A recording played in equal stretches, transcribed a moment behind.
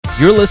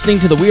You're listening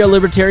to the We Are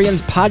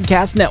Libertarians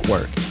Podcast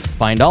Network.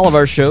 Find all of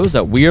our shows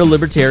at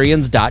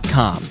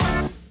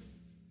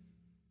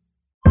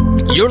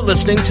wearelibertarians.com. You're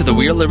listening to the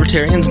We Are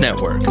Libertarians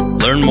Network.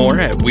 Learn more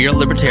at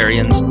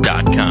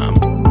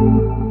wearelibertarians.com.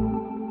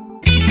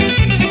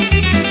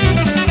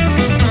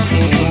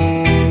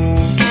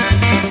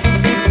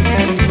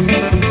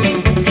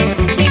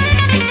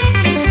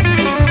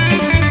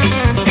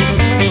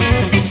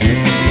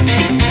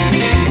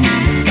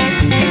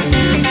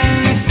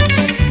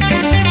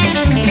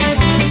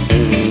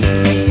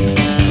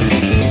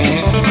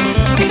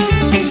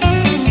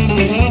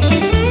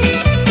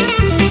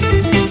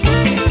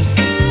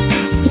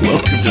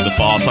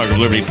 Song of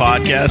Liberty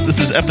podcast. This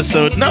is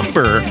episode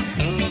number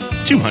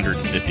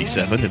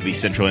 257 of the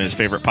Central India's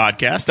favorite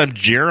podcast. I'm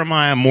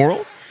Jeremiah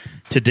Morrill.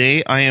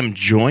 Today I am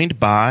joined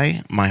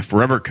by my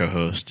forever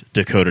co-host,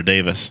 Dakota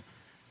Davis.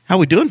 How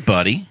we doing,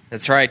 buddy?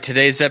 That's right.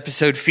 Today's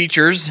episode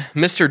features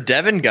Mr.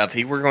 Devon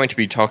Guffey. We're going to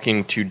be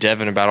talking to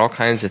Devon about all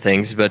kinds of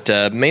things, but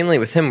mainly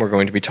with him we're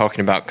going to be talking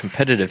about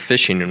competitive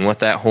fishing and what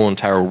that whole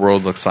entire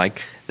world looks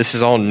like. This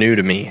is all new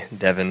to me,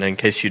 Devon, in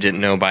case you didn't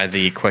know by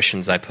the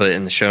questions I put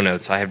in the show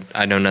notes.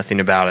 I know nothing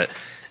about it.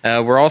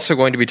 We're also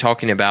going to be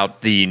talking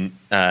about the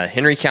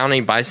Henry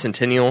County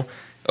Bicentennial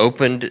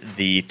opened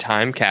the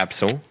time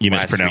capsule. You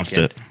mispronounced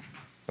it.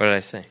 What did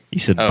I say? You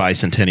said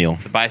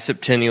bicentennial. The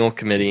Bicentennial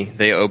Committee,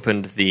 they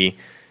opened the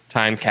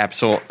time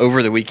capsule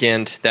over the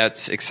weekend.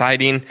 That's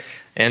exciting.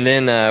 And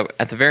then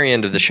at the very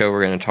end of the show,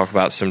 we're going to talk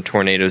about some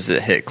tornadoes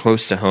that hit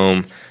close to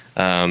home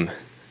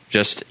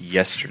just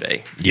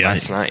yesterday,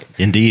 last night.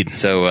 Indeed.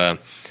 So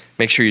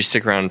make sure you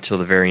stick around until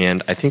the very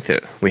end. I think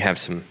that we have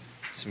some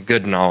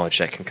good knowledge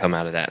that can come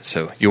out of that,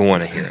 so you'll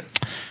want to hear it.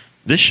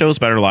 This show is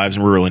about our lives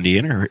in rural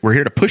Indiana. We're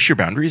here to push your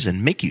boundaries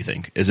and make you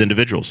think as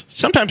individuals.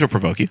 Sometimes we'll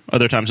provoke you.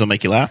 Other times we'll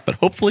make you laugh. But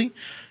hopefully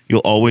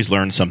you'll always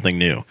learn something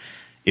new.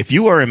 If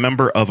you are a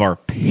member of our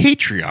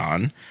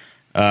Patreon,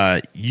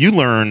 you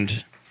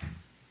learned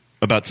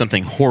about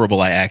something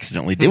horrible I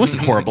accidentally did. It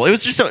wasn't horrible. It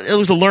was just it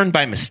was a learn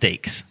by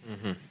mistakes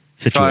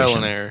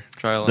situation.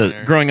 Trial and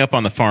error. Growing up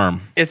on the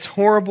farm. It's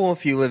horrible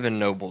if you live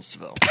in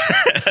Noblesville.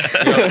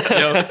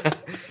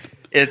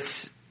 Yep.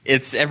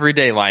 It's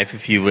everyday life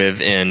if you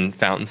live in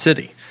Fountain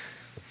City.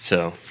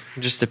 So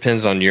it just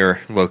depends on your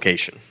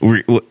location.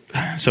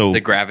 So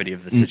the gravity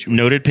of the situation.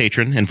 Noted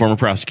patron and former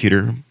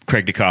prosecutor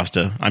Craig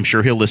DaCosta. I'm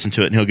sure he'll listen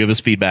to it and he'll give us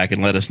feedback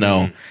and let us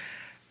know.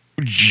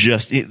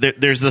 Just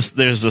there's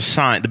a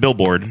sign, the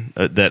billboard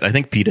that I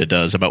think PETA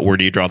does about where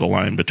do you draw the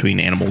line between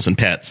animals and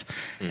pets,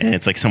 and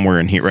it's like somewhere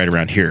in here, right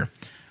around here.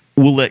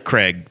 We'll let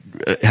Craig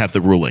have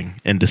the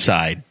ruling and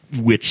decide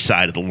which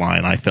side of the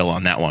line I fell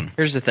on that one.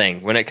 Here's the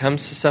thing: when it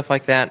comes to stuff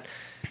like that,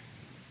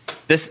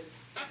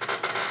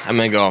 I'm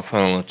gonna go off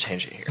on a little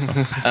tangent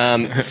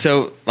here.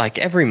 So, like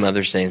every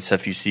Mother's Day and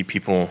stuff, you see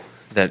people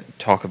that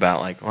talk about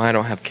like, "Well, I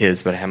don't have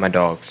kids, but I have my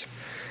dogs."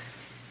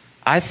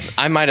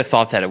 I might have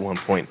thought that at one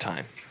point in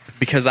time.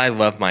 Because I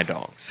love my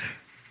dogs,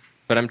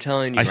 but I'm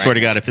telling you, I swear to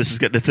God, if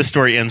this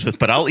story ends with,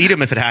 but I'll eat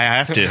them if I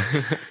have to.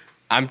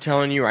 I'm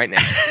telling you right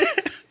now,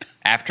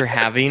 after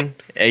having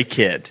a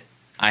kid,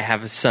 I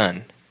have a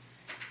son.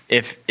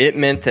 If it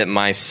meant that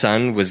my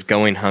son was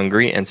going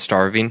hungry and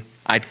starving,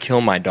 I'd kill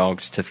my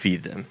dogs to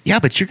feed them. Yeah,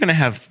 but you're going to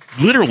have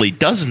literally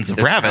dozens of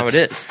rabbits. That's how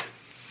it is.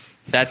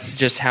 That's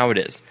just how it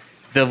is.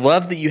 The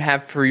love that you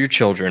have for your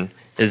children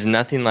is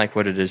nothing like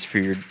what it is for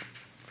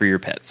your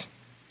pets.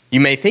 You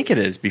may think it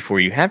is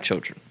before you have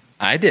children.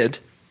 I did.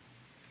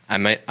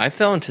 I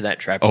fell into that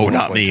trap. Oh,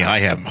 not me. I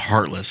am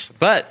heartless.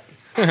 But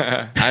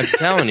I'm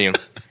telling you,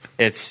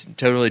 it's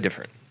totally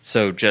different.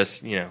 So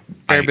just,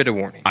 fair bit of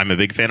warning. I'm a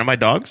big fan of my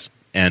dogs.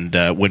 And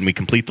when we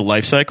complete the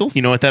life cycle,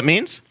 you know what that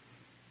means?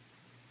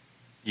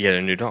 You get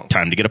a new dog.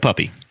 Time to get a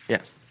puppy. Yeah.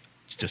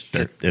 It's just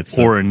it's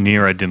or a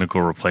near identical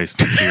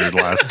replacement to your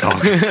last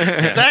dog.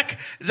 Zach,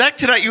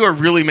 tonight you are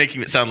really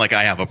making it sound like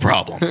I have a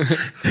problem.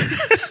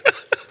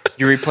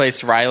 You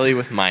replace Riley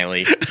with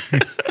Miley.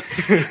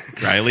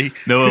 Riley?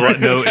 No,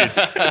 it's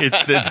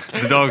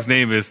the dog's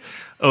name is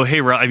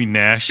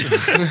Nash.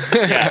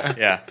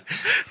 Yeah.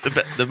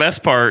 The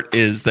best part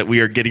is that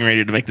we are getting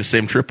ready to make the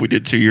same trip we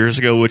did 2 years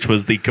ago, which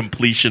was the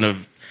completion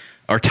of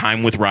our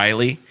time with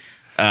Riley.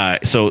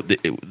 So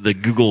the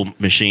Google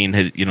machine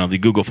had, the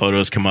Google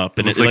photos come up,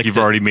 and it looks like you've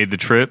already made the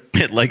trip.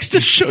 It likes to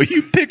show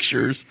you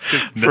pictures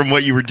from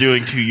what you were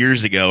doing 2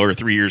 years ago or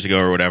 3 years ago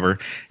or whatever.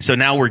 So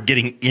now we're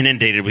getting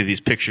inundated with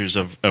these pictures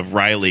of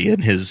Riley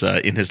in his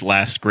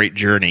last great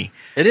journey.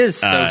 It is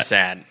so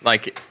sad.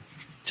 Like,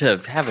 to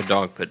have a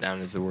dog put down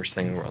is the worst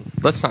thing in the world.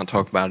 Let's not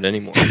talk about it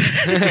anymore.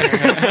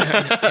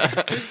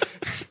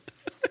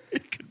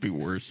 Be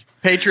worse.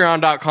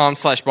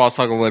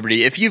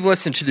 Patreon.com/BossHogOfLiberty. If you've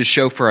listened to the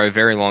show for a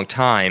very long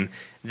time,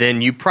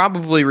 then you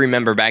probably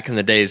remember back in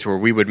the days where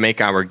we would make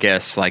our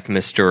guests, like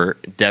Mr.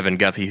 Devon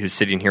Guffey, who's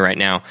sitting here right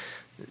now,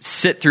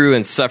 sit through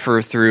and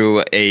suffer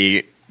through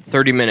a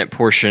 30-minute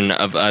portion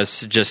of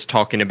us just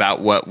talking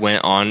about what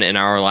went on in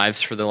our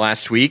lives for the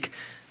last week.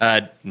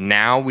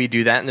 Now we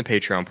do that in the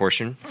Patreon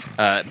portion,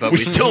 but we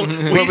still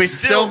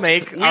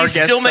make our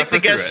the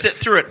guests sit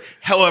through it.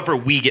 However,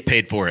 we get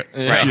paid for it.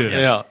 Right.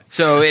 Yeah.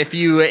 So if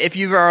you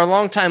are a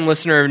long-time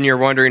listener and you're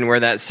wondering where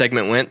that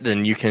segment went,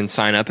 then you can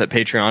sign up at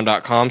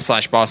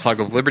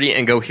patreon.com/BossHogOfLiberty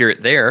and go hear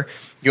it there.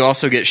 You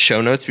also get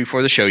show notes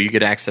before the show. You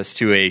get access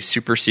to a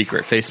super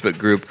secret Facebook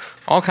group,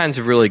 all kinds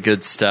of really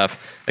good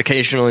stuff.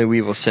 Occasionally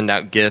we will send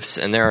out gifts,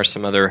 and there are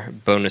some other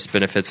bonus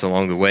benefits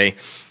along the way.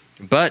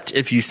 But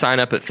if you sign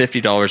up at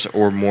 $50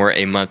 or more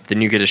a month,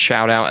 then you get a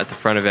shout-out at the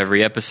front of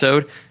every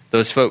episode.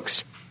 Those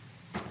folks,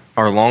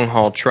 our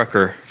long-haul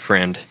trucker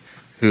friend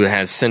who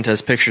has sent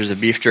us pictures of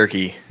beef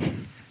jerky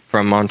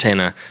from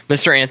Montana,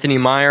 Mr. Anthony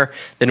Meyer.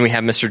 Then we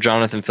have Mr.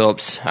 Jonathan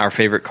Phillips, our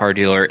favorite car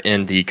dealer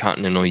in the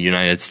continental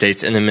United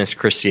States, and then Miss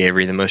Christy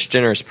Avery, the most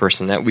generous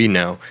person that we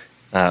know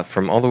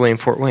from all the way in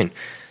Fort Wayne.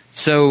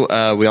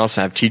 So we also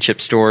have T-Chip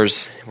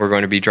stores. We're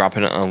going to be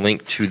dropping a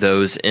link to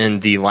those in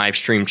the live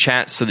stream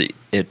chat so that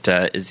it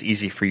is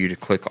easy for you to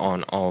click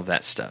on all of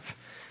that stuff.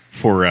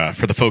 For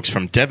the folks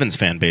from Devon's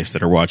fan base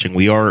that are watching,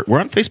 we're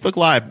on Facebook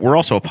Live. We're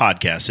also a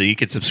podcast, so you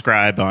can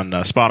subscribe on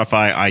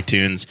Spotify,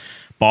 iTunes,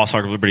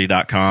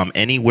 BossHogOfLiberty.com,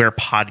 anywhere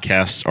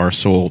podcasts are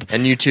sold.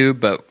 And YouTube,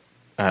 but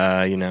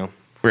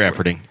We're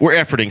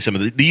efforting some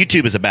of the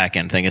YouTube is a back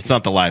end thing. It's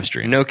not the live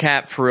stream. No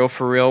cap, for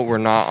real, we're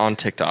not on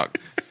TikTok.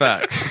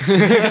 Facts.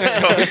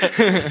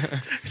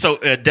 So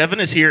Devon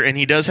is here, and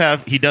he does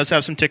have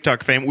some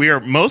TikTok fame. We are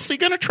mostly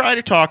going to try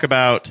to talk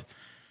about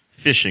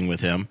fishing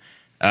with him.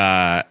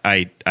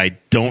 I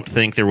don't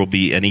think there will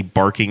be any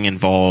barking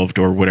involved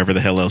or whatever the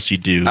hell else you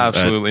do.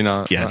 Absolutely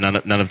not. Yeah, none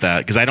of that,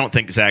 because I don't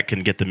think Zach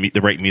can get the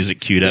right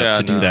music queued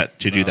up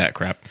to do that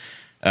crap.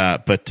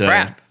 But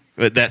that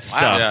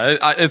stuff.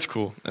 Yeah, it's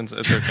cool. It's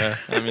okay.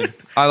 I mean,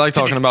 I like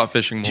talking about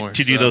fishing more.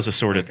 To do those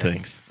assorted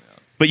things.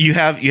 But you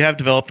have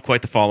developed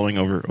quite the following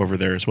over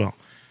there as well.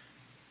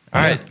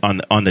 All right.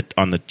 On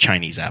the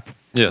Chinese app.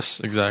 Yes,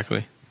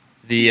 exactly.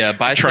 The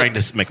trying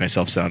to make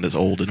myself sound as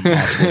old and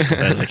impossible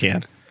as I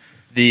can.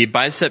 The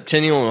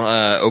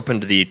Bicentennial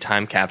opened the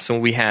time capsule.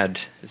 We had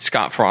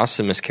Scott Frost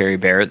and Miss Carrie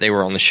Barrett. They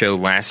were on the show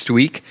last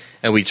week,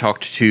 and we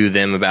talked to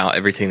them about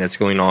everything that's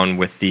going on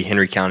with the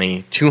Henry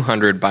County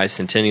 200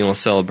 Bicentennial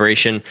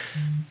celebration.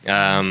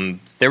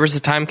 There was a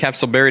time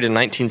capsule buried in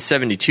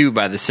 1972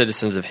 by the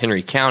citizens of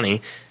Henry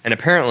County, and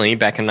apparently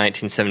back in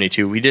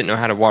 1972 we didn't know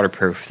how to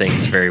waterproof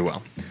things very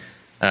well.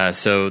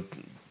 So,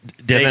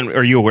 Devon,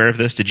 are you aware of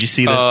this? Did you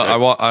see that? I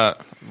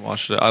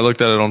watched it. I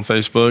looked at it on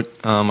Facebook.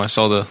 I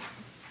saw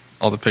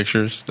all the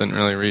pictures. Didn't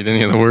really read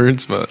any of the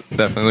words, but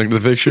definitely looked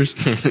at the pictures.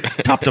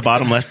 Top to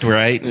bottom, left to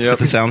right, put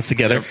the sounds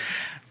together. Yep.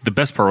 The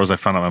best part was I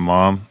found out my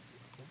mom,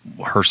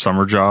 her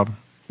summer job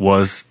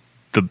was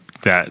the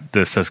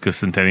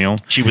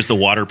sesquicentennial. She was the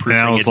waterproofing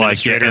and I was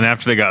administrator. and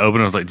after they got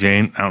open, I was like,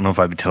 Jane, I don't know if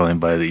I'd be telling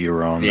anybody that you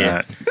were on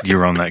that. You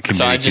were on that committee.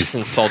 So I just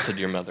insulted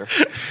your mother.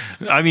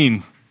 I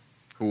mean,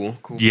 cool.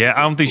 Yeah,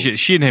 I don't think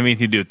she didn't have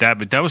anything to do with that,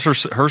 but that was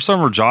her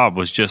summer job.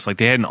 Was just like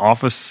they had an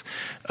office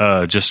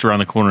just around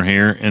the corner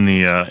here in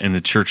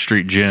the Church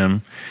Street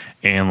gym,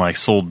 and like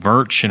sold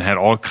merch and had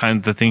all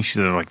kinds of things. She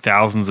had like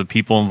thousands of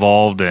people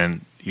involved,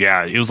 and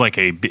yeah, it was like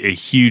a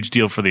huge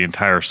deal for the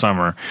entire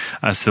summer.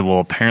 I said, well,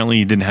 apparently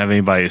you didn't have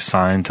anybody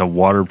assigned to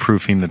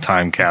waterproofing the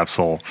time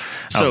capsule.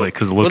 I was like,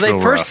 because it looked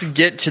real first rough.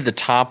 get to the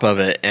top of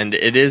it, and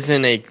it is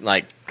in a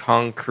like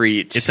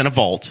concrete. It's in a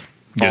vault.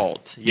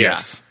 Vault, yeah.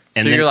 Yes.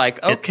 And so then you're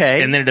like,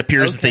 okay. and then it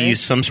appears that they use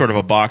some sort of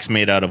a box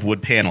made out of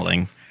wood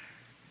paneling.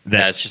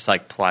 That's just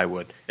like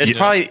plywood. It's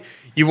probably,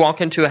 you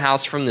walk into a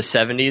house from the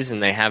 70s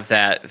and they have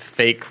that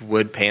fake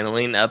wood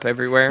paneling up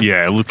everywhere.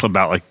 Yeah, it looked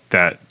about like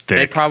that thick.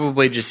 They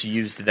probably just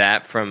used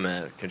that from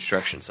a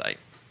construction site.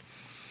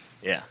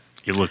 Yeah.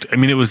 It looked, I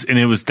mean, it was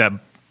that,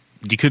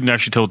 you couldn't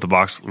actually tell what the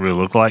box really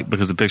looked like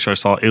because the picture I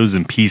saw, it was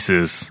in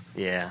pieces.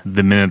 Yeah.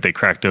 The minute they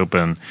cracked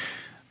open.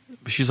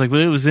 She's like, but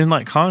it was in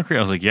like concrete.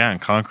 I was like, yeah,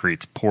 and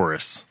concrete's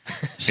porous.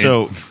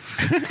 So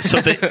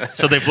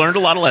they've learned a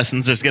lot of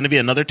lessons. There's going to be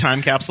another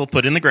time capsule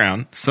put in the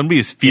ground. Somebody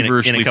is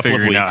feverishly in a couple of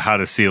figuring out weeks. how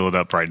to seal it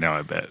up right now,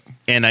 I bet.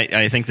 And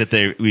I think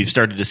that we've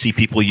started to see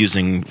people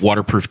using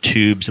waterproof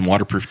tubes and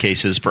waterproof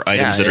cases for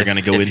items that are going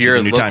to go into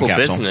the new time capsule. If you're a local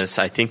business,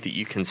 I think that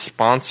you can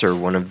sponsor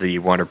one of the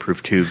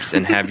waterproof tubes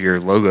and have your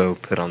logo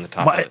put on the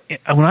top of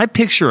it. When I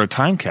picture a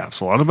time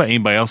capsule, I don't know about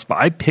anybody else, but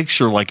I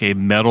picture like a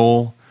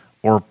metal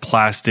or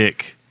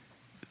plastic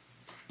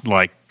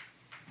like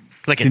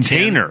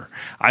container.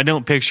 I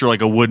don't picture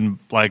like a wooden,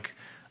 like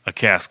a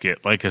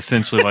casket, like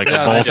essentially like a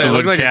balsa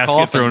wood like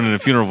casket thrown in a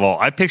funeral vault.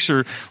 I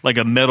picture like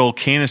a metal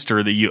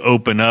canister that you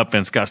open up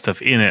and it's got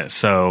stuff in it.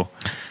 So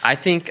I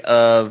think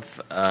of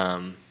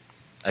a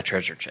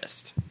treasure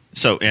chest.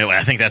 So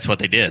I think that's what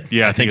they did.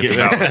 Yeah, I think it's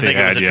about what they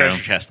it was had, a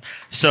treasure chest.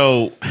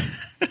 So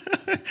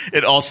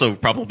it also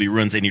probably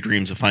ruins any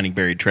dreams of finding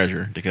buried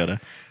treasure, Dakota.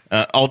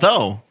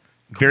 Although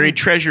buried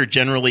treasure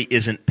generally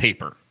isn't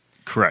paper.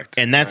 Correct.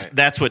 And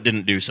that's what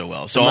didn't do so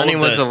well. So the money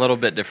all of was a little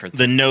bit different.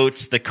 The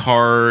notes, the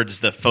cards,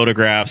 the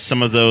photographs,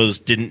 some of those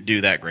didn't do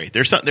that great.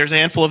 There's a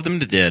handful of them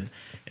that did,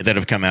 that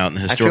have come out, and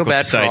the I feel Historical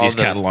bad Society is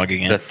for all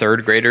cataloging the it.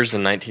 third graders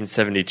in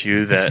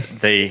 1972 that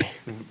they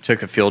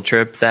took a field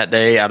trip that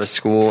day out of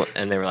school,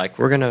 and they were like,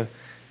 "We're gonna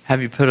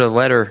have you put a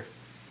letter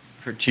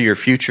to your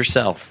future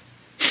self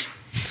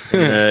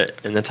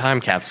in the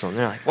time capsule." And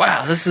they're like,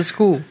 "Wow, this is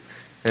cool."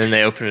 And then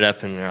they open it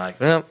up, and they're like,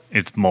 "Well,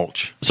 It's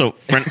mulch. So,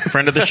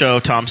 friend of the show,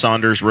 Tom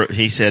Saunders,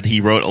 he said he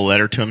wrote a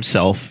letter to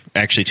himself,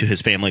 actually to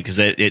his family, because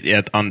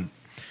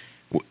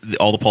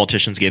all the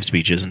politicians gave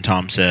speeches, and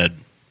Tom said,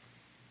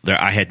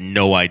 I had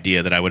no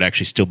idea that I would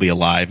actually still be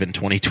alive in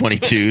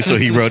 2022, so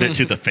he wrote it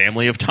to the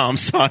family of Tom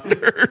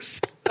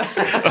Saunders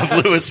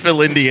of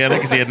Louisville, Indiana,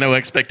 because he had no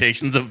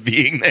expectations of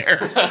being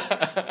there.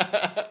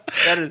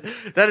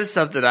 that is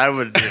something I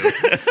would do."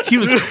 He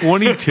was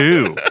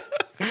 22.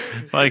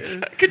 Like,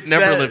 I could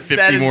never live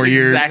 50 more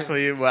years.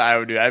 Exactly what I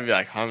would do. I'd be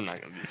like, "I'm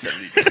not going to be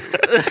 72."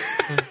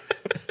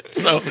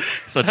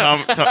 So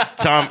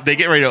Tom, they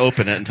get ready to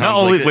open it, and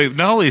Tom's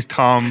not only is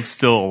Tom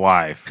still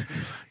alive,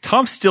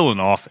 Tom's still in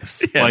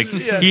office. Yes. Like,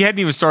 he hadn't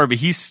even started, but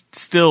he's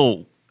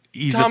still...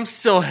 Tom's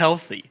still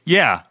healthy.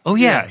 Yeah. Oh,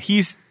 yeah.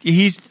 He's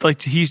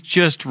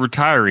just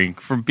retiring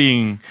from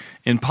being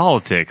in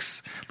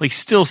politics. Like,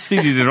 still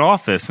seated in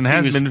office, and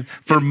has been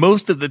for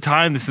most of the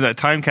time that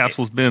time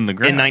capsule's been in the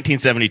ground. In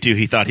 1972,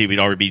 he thought he would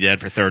already be dead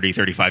for 30,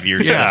 35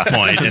 years at this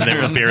point, and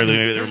they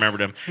barely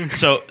remembered him.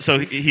 So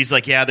he's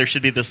like, "Yeah, there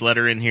should be this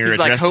letter in here He's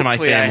like, addressed to my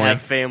 "Hopefully family, I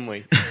have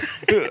family."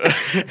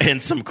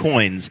 and some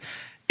coins."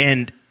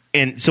 And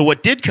so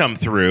what did come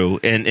through,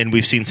 and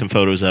we've seen some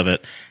photos of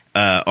it,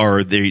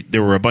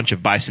 there were a bunch of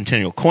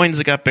bicentennial coins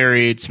that got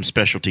buried, some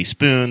specialty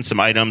spoons, some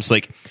items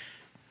like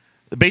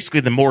basically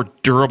the more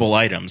durable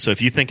items. So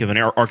if you think of an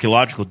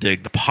archaeological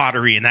dig, the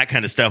pottery and that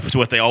kind of stuff is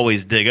what they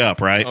always dig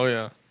up, right? Oh,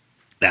 yeah.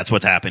 That's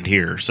what's happened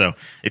here. So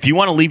if you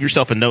want to leave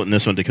yourself a note in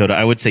this one, Dakota,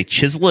 I would say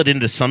chisel it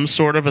into some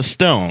sort of a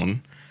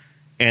stone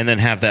and then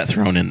have that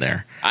thrown in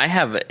there. I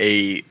have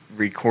a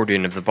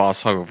recording of the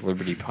Boss Hog of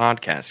Liberty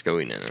podcast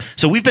going in.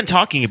 So we've been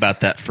talking about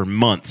that for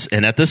months,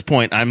 and at this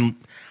point, I'm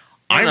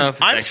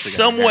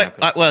somewhat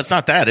well. It's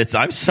not that.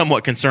 I'm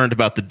somewhat concerned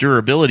about the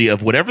durability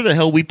of whatever the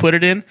hell we put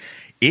it in.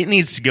 It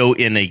needs to go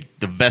in the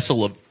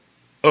vessel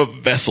of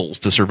vessels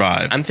to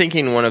survive. I'm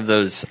thinking one of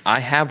those. I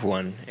have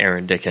one,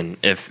 Aaron Dickin.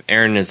 If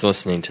Aaron is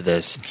listening to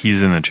this,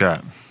 He's in the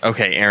chat.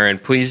 Okay, Aaron,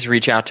 please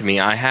reach out to me.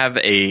 I have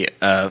a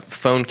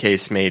phone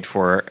case made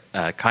for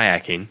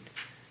kayaking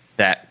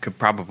that could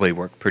probably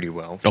work pretty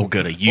well. Oh,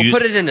 good. We'll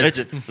put it in a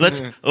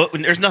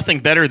there's nothing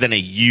better than a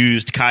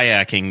used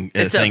kayaking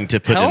thing to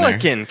put in there.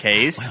 Pelican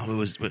case.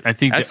 Well, I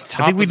think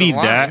we need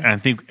that, and I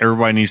think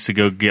everybody needs to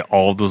go get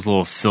all those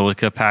little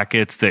silica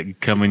packets that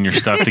come in your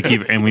stuff to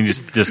keep, and we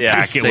just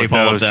pack it with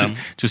all of those them.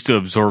 just to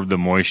absorb the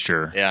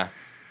moisture. Yeah,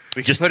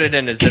 we can Just put it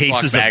in a Ziploc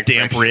cases bag of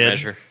damp for extra rib.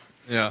 measure.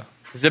 Yeah.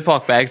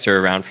 Ziploc bags are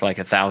around for like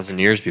 1,000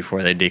 years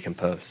before they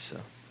decompose. So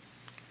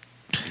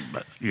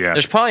Yeah,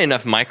 there's probably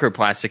enough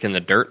microplastic in the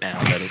dirt now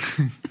that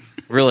it's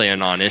really a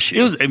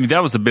non-issue.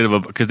 that was a bit of a,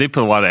 because they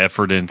put a lot of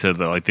effort into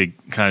they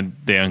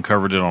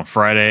uncovered it on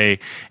Friday.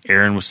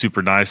 Aaron was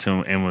super nice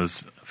and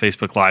was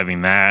Facebook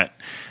Living that,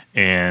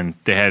 and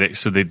they had it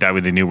so that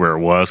way they knew where it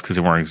was because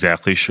they weren't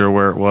exactly sure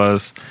where it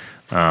was.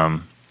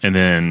 And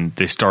then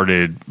they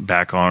started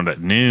back on it at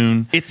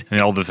noon.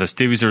 And all the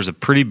festivities. There was a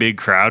pretty big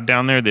crowd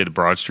down there. They had a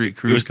Broad Street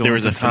cruise going. There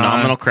was a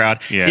phenomenal crowd.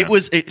 Yeah.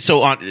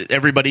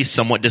 Everybody's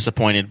somewhat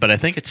disappointed, but I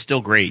think it's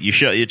still great.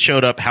 It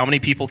showed up how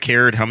many people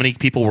cared, how many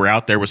people were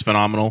out there was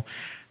phenomenal.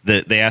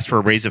 They asked for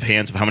a raise of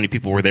hands of how many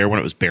people were there when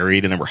it was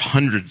buried, and there were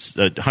hundreds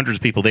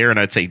of people there, and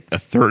I'd say a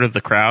third of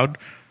the crowd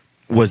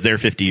was there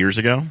 50 years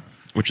ago,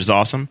 which is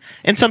awesome.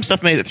 And some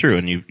stuff made it through,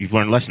 and you've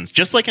learned lessons.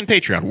 Just like in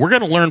Patreon, we're going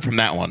to learn from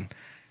that one.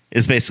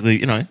 Is basically,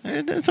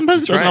 sometimes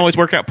it doesn't always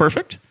work out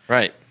perfect.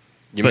 Right.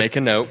 But make a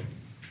note.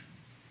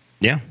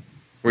 Yeah.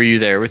 Were you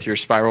there with your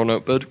spiral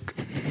notebook?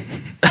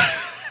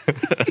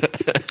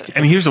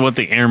 And here's the one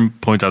thing Aaron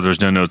points out: there's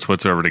no notes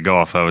whatsoever to go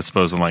off of. I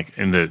suppose,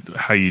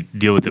 how you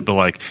deal with it.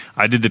 But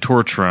I did the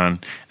torch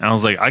run, and I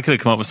was like, I could have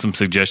come up with some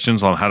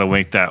suggestions on how to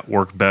make that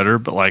work better.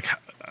 But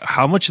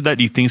how much of that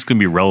do you think is going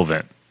to be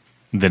relevant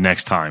the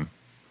next time?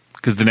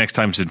 Because the next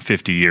time's in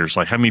 50 years.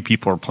 How many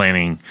people are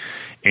planning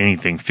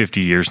anything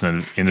 50 years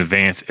in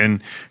advance?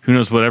 And who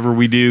knows, whatever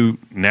we do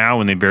now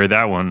when they bury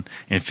that one,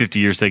 in 50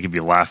 years they could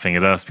be laughing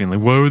at us, being like,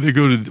 why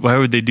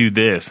would they do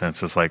this? And it's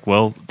just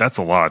well, that's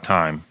a lot of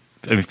time.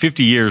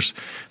 50 years,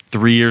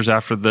 3 years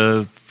after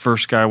the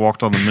first guy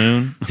walked on the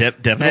moon.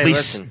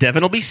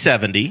 Devon will be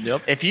 70.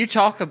 Yep. If you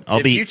talk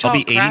I'll be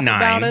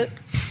 89.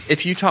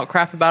 If you talk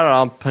crap about it,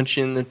 I'll punch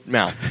you in the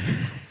mouth.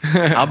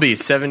 I'll be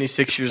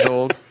 76 years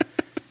old,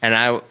 and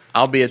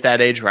I'll be at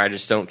that age where I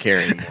just don't care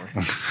anymore.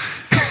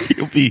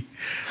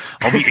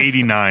 I'll be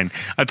 89.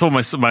 I told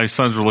my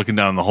sons were looking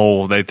down the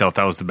hole. They thought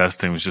that was the best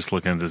thing, was just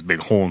looking at this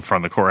big hole in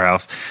front of the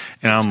courthouse.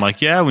 And I'm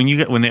like, yeah,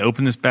 when they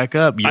open this back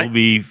up, you'll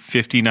be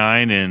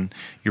 59 and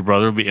your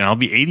brother will be, and I'll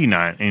be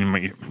 89.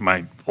 And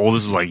my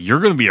oldest was like, you're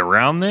going to be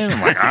around then?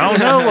 I'm like, I don't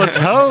know. Let's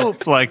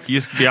hope. Like,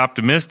 just be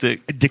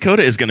optimistic.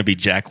 Dakota is going to be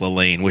Jack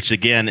LaLanne, which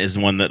again is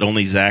one that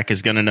only Zach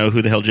is going to know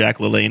who the hell Jack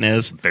LaLanne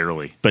is.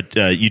 Barely. But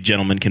you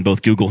gentlemen can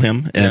both Google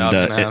him. And, I'm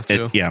gonna have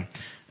to.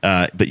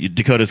 But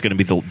Dakota's going to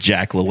be the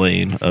Jack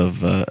LaLanne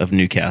of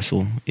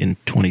Newcastle in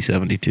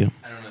 2072.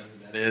 I don't know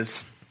who that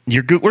is.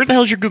 Where the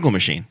hell's your Google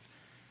machine?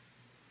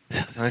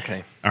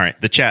 Okay. All right,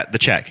 the chat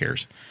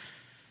cares.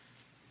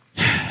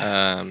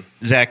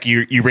 Zach,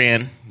 you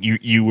ran.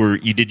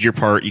 You did your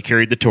part. You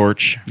carried the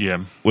torch.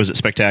 Yeah. Was it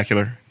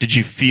spectacular? Did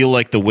you feel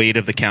like the weight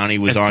of the county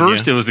was on you? At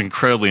first, it was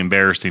incredibly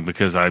embarrassing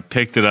because I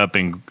picked it up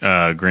in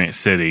Grant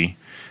City,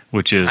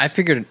 which is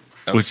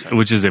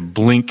which is a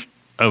blink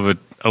of a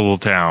little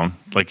town.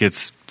 Like,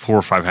 it's 4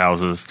 or 5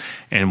 houses,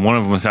 and one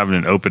of them was having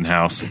an open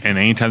house. And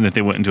anytime that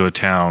they went into a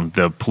town,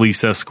 the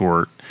police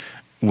escort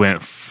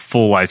went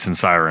full lights and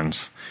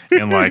sirens.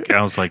 And like,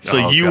 I was like,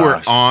 so you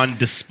were on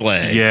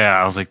display. Yeah,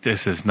 I was like,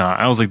 this is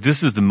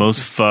the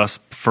most fuss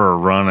for a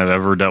run I've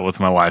ever dealt with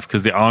in my life.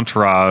 Because the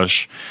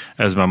entourage,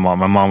 as my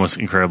mom was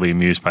incredibly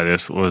amused by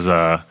this, was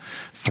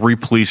 3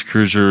 police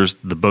cruisers,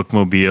 the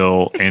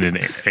bookmobile, and an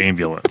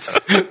ambulance.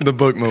 The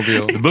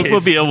bookmobile. The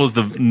bookmobile was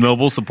the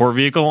mobile support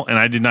vehicle, and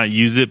I did not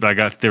use it,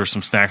 but there were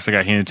some snacks that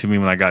got handed to me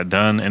when I got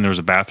done, and there was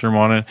a bathroom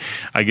on it.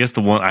 I guess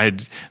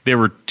there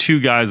were 2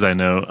 guys I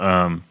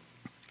know.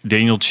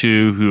 Daniel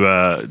Chu, who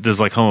does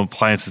like home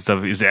appliance and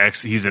stuff,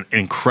 he's an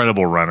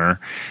incredible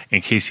runner,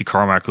 and Casey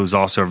Carmichael, who's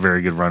also a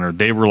very good runner.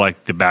 They were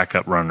like the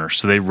backup runners,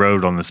 so they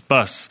rode on this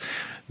bus.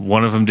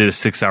 One of them did a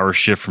 6-hour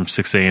shift from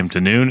 6 a.m.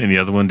 to noon, and the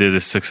other one did a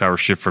 6-hour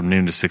shift from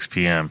noon to 6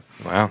 p.m.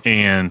 Wow!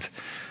 And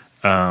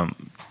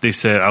they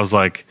said, I was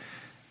like,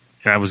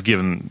 and I was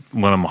giving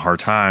one of them a hard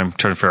time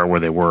trying to figure out where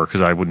they were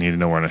because I would need to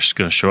know where I was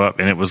going to show up,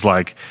 and it was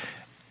like,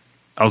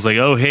 I was like,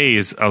 oh, hey,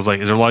 is there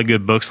a lot of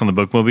good books on the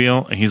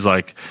bookmobile? And he's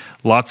like,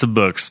 lots of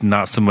books,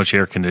 not so much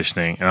air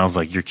conditioning. And I was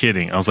like, you're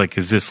kidding. I was like,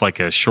 is this like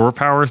a shore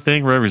power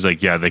thing? Whatever. He's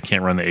like, yeah, they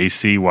can't run the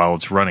AC while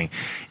it's running.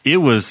 It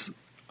was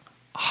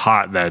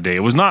hot that day.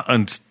 It was not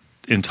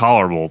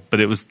intolerable, but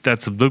the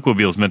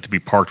bookmobile is meant to be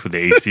parked with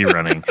the AC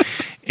running.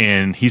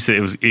 And he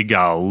said it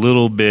got a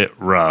little bit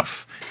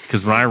rough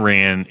because when I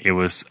ran, it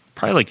was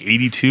probably like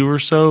 82 or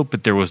so,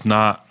 but there was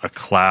not a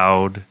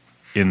cloud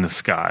in the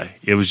sky.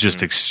 It was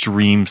just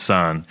extreme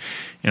sun,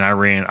 and I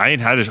ran. I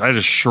had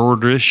a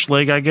shortish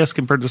leg, I guess,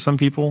 compared to some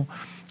people.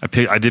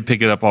 I did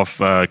pick it up off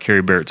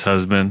Carrie Barrett's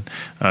husband,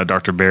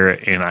 Dr.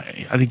 Barrett, and I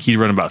think he'd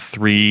run about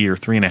 3 or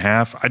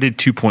 3.5. I did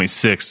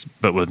 2.6,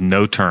 but with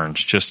no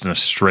turns, just in a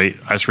straight.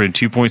 I just ran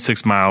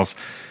 2.6 miles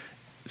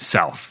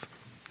south.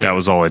 That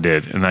was all I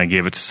did, and I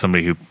gave it to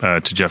somebody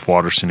to Jeff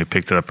Watterson, who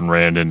picked it up and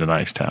ran it into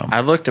Nicetown.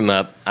 I looked him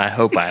up. I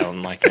hope I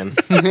don't like him.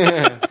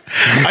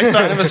 I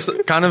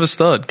thought kind of a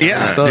stud. He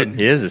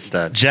is a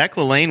stud. Jack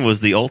LaLanne was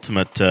the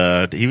ultimate.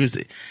 He was.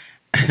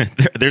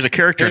 There's a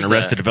character in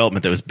Arrested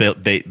Development that was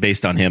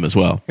based on him as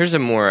well. Here's a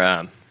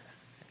more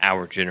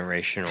our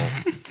generational.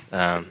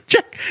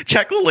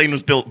 Jack LaLanne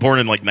was born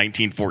in like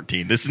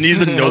 1914.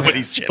 He's in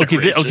nobody's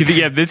generation.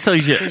 Okay, this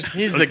tells you.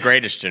 He's the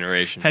greatest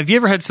generation. Have you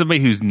ever had somebody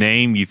whose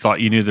name you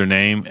thought you knew their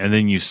name, and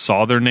then you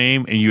saw their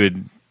name,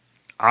 and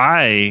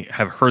I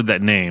have heard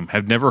that name,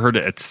 have never heard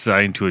it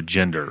assigned to a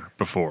gender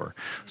before.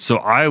 So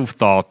I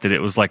thought that it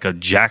was like a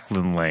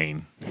Jacqueline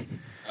Lane.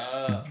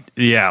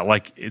 Yeah,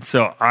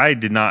 so I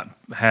did not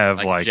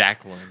have like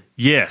Jacqueline.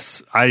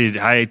 Yes,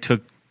 I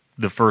took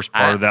the first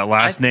part of that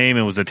last name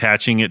and was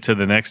attaching it to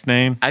the next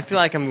name. I feel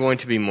like I'm going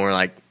to be more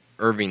like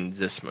Irving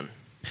Zisman.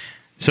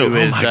 So,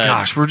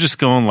 gosh, we're just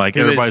going like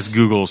everybody's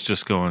Google's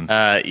just going.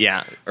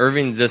 Yeah,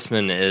 Irving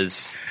Zisman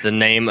is the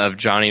name of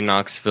Johnny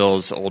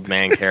Knoxville's old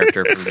man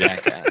character from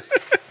Jackass.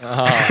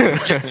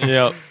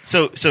 Yep.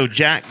 So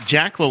Jack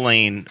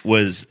LaLanne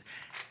was.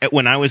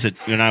 When I was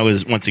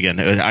once again,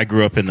 I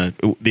grew up in the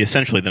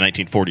essentially the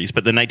 1940s,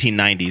 but the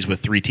 1990s with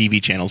 3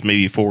 TV channels,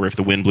 maybe 4 if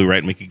the wind blew right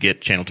and we could get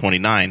channel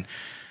 29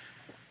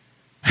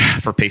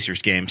 for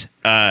Pacers games.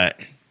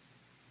 Jack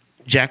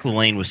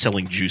LaLanne was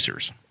selling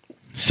juicers,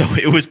 so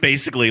it was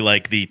basically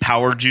like the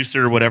power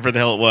juicer, whatever the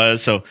hell it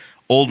was. So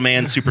old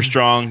man, super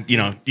strong.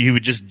 You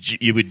would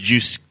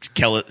juice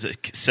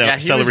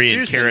celery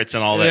and carrots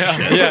and all that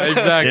shit. Yeah,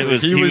 exactly.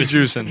 He was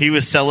juicing. He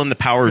was selling the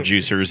power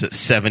juicers at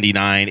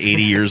 79,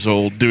 80 years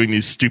old, doing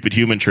these stupid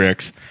human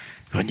tricks.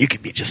 And you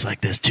could be just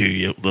like this too,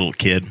 you little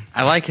kid.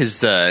 I like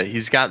his.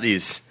 He's got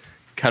these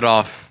cut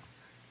off,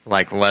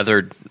 like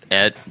leathered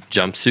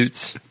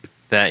jumpsuits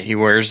that he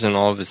wears in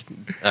all of his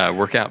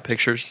workout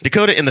pictures.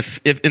 Dakota, in the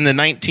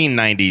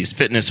 1990s,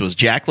 fitness was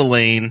Jack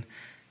LaLanne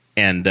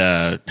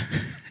and.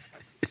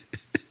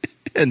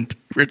 And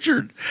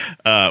Richard,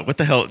 what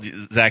the hell?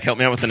 Zach, help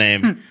me out with the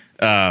name.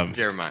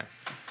 Jeremiah.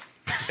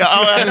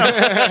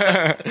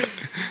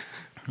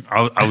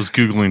 I was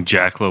Googling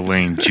Jack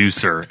LaLanne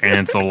juicer, and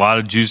it's a lot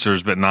of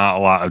juicers, but not a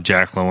lot of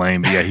Jack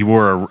LaLanne. But yeah, he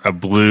wore a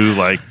blue,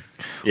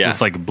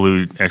 it's like a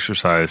blue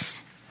exercise.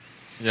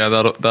 Yeah,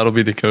 that'll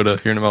be Dakota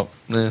here in about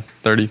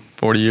 30,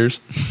 40 years.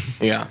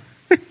 Yeah.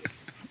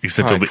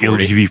 Except it'll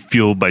be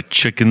fueled by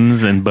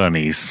chickens and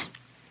bunnies.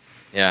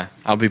 Yeah,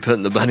 I'll be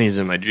putting the bunnies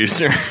in my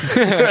juicer.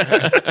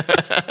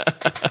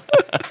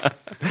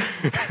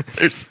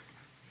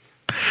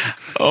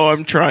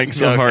 I'm trying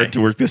so hard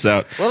to work this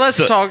out. Well,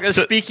 let's talk.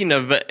 Speaking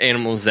of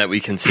animals that we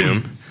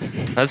consume,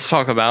 let's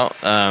talk about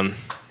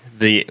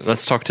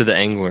let's talk to the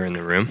angler in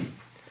the room.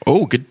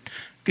 Oh, good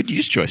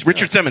use choice.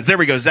 Richard Simmons. There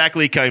we go. Zach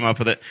Lee came up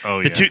with it.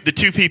 Oh, the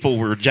two people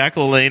were Jack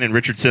LaLanne and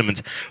Richard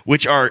Simmons,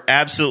 which are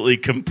absolutely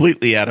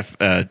completely out of.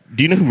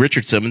 Do you know who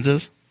Richard Simmons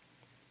is?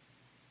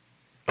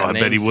 Oh, I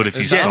bet he would if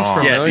he saw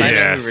him. Yes, I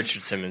know who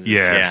Richard Simmons is.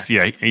 Yes,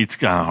 yeah. It's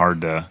kind of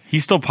hard to. He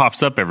still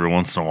pops up every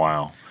once in a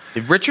while.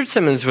 Richard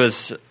Simmons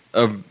was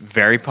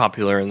very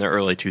popular in the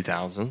early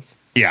 2000s.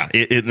 Yeah,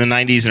 in the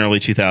 90s and early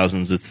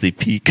 2000s, it's the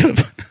peak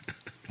of.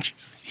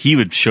 He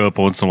would show up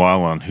once in a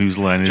while on Whose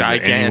Line Is It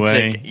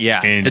Anyway?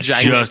 Yeah, and the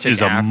just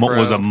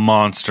was a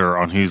monster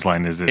on Whose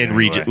Line Is It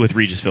Anyway? With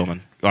Regis Philbin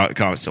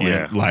constantly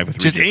live with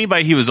Regis. Just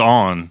anybody he was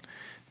on,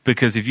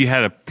 because if you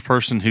had a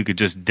person who could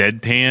just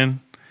deadpan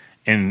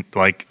and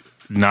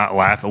not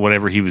laugh at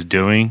whatever he was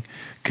doing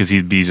because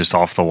he'd be just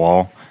off the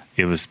wall,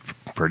 it was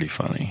pretty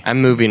funny.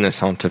 I'm moving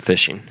us on to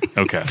fishing.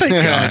 Okay.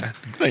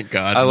 Thank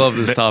God. I love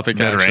this topic.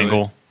 Better actually.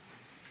 angle.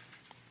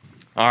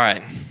 All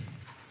right.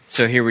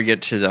 So here we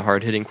get to the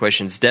hard-hitting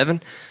questions.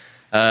 Devon,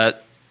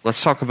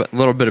 let's talk a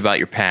little bit about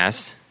your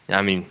past.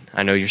 I mean,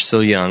 I know you're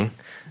still young,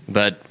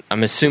 but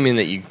I'm assuming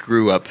that you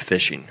grew up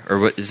fishing,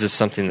 or is this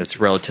something that's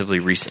relatively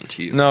recent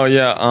to you? No,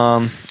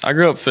 yeah. I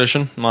grew up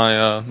fishing. Me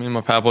and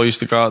my papa used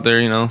to go out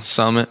there,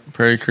 Summit,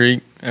 Prairie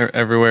Creek,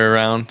 everywhere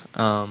around.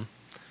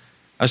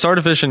 I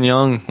started fishing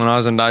young when I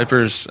was in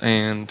diapers,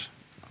 and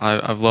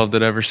I've loved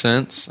it ever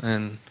since.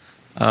 And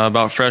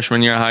about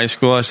freshman year of high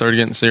school, I started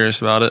getting serious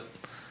about it.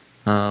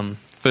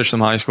 Fished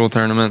some high school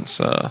tournaments.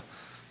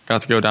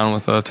 Got to go down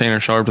with Tanner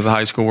Sharp to the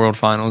high school world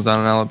finals down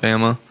in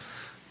Alabama.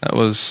 That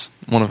was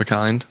one of a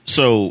kind.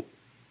 So,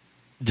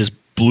 does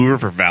Blue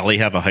River Valley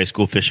have a high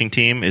school fishing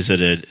team? Is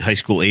it a high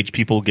school age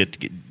people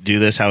get do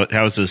this? How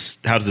does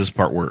this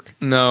part work?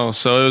 No,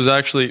 so it was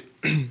actually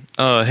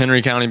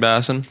Henry County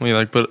Bassin.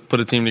 We put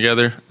a team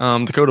together.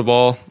 Dakota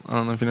Ball, I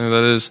don't know if you know who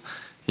that is.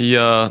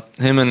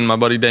 Him and my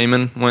buddy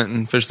Damon went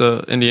and fished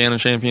the Indiana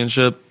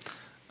championship.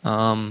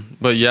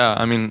 But yeah,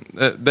 I mean,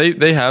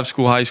 they have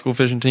high school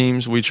fishing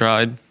teams. We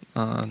tried,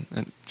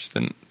 it just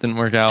didn't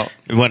work out.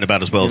 It went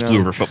about as well as Blue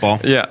River football.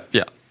 Yeah.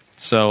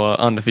 So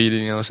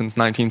undefeated, since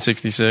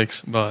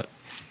 1966. But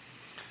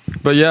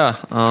yeah,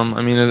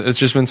 I mean, it's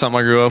just been something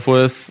I grew up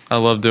with. I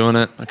love doing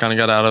it. I kind of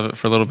got out of it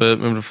for a little bit.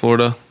 Moved to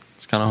Florida.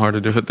 It's kind of hard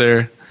to do it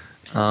there.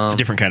 It's a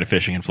different kind of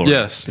fishing in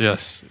Florida.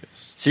 Yes.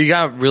 So you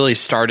got really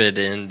started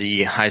in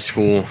the high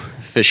school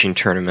fishing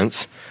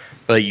tournaments,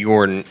 but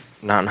you're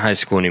not in high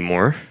school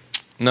anymore.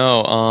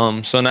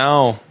 No, so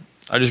now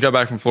I just got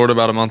back from Florida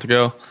about a month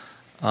ago.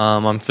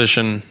 I'm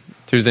fishing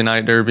Tuesday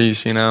night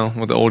derbies,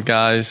 with the old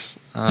guys,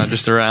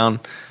 just around.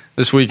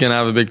 This weekend I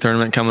have a big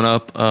tournament coming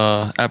up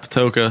at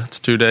Patoka. It's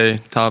a 2-day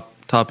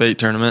top 8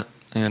 tournament,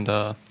 and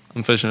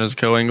I'm fishing as a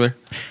co-angler.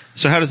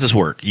 So how does this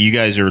work? You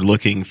guys are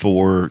looking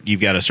for, you've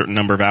got a certain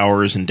number of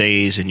hours and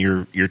days, and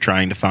you're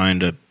trying to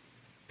find a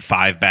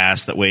 5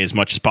 bass that weigh as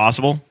much as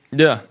possible?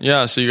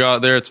 Yeah. So you go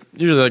out there. It's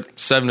usually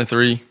 7 to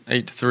 3,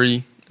 8 to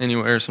 3,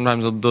 anywhere.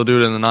 Sometimes they'll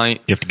do it in the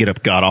night. You have to get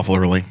up god awful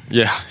early.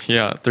 Yeah,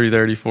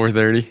 3:30,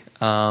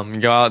 4:30. You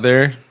go out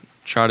there,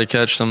 try to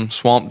catch some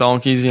swamp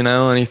donkeys.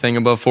 Anything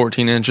above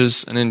 14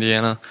 inches in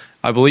Indiana.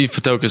 I believe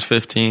Patoka's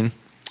 15,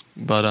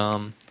 but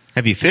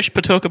have you fished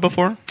Patoka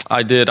before?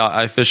 I did.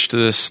 I fished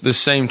this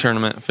same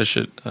tournament. Fished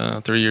it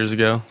 3 years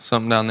ago.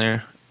 Something down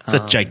there. It's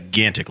a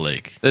gigantic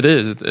lake. It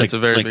is. It's a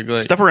very big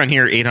lake. Stuff around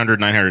here, 800,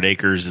 900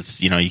 acres.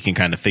 It's you can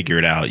kind of figure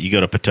it out. You go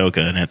to Patoka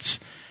and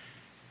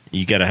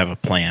you got to have a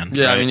plan.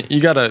 Yeah, right? I mean you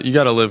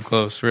gotta live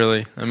close.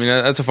 Really, I mean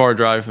that's a far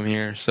drive from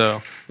here.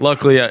 So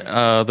luckily,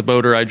 the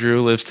boater I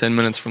drew lives 10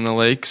 minutes from the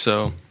lake.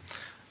 So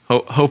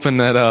hoping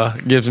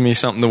that gives me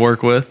something to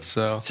work with.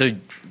 So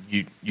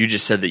you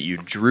just said that you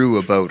drew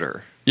a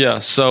boater. Yeah,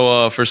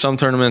 so for some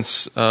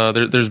tournaments,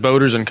 there's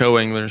boaters and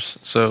co-anglers.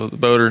 So the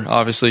boater,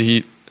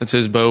 obviously, it's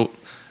his boat,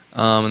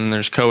 and then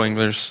there's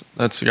co-anglers.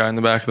 That's the guy in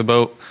the back of the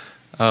boat.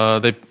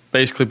 They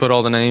basically put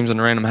all the names in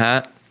a random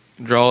hat,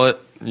 draw it.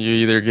 You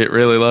either get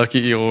really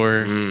lucky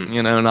or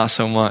not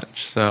so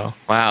much. So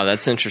wow,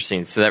 that's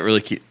interesting. So that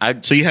really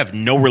So you have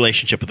no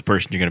relationship with the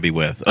person you're going to be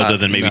with, other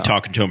than maybe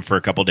talking to him for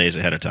a couple days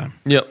ahead of time.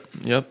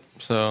 Yep.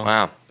 So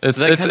wow,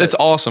 it's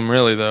awesome,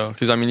 really, though,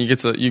 because I mean you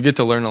get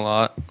to learn a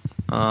lot.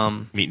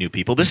 Meet new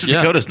people. This is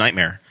Dakota's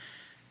nightmare.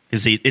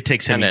 It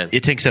takes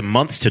him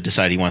months to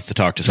decide he wants to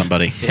talk to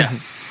somebody. Yeah,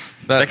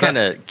 that kind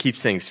of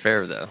keeps things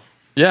fair, though.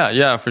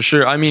 Yeah, for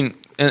sure. I mean,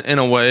 in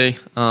a way,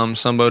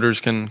 some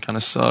boaters can kind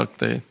of suck.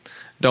 They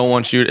don't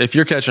want you if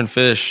you're catching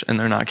fish and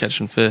they're not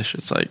catching fish.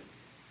 It's like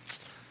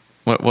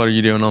what are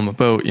you doing on my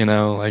boat?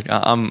 Like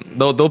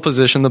they'll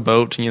position the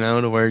boat,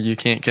 to where you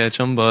can't catch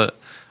them. But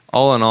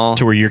all in all,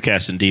 to where you're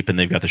casting deep and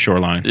they've got the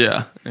shoreline.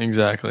 Yeah,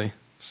 exactly.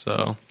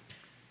 So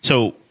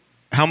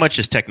how much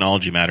does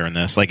technology matter in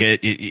this? Like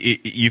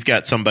you've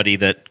got somebody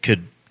that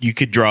you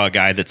could draw a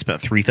guy that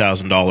spent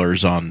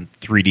 $3,000 on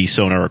 3D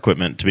sonar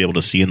equipment to be able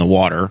to see in the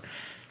water,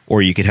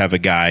 or you could have a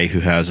guy who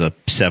has a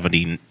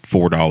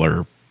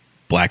 $74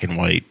 black and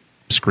white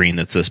screen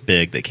that's this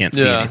big that can't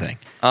see anything.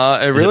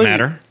 Does it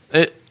matter?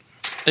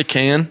 It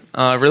can.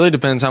 It really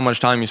depends how much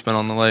time you spend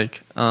on the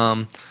lake.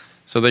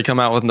 So they come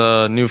out with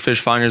the new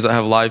fish finders that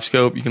have live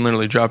scope. You can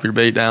literally drop your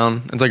bait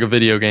down. It's like a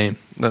video game.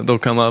 They'll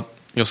come up.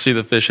 You'll see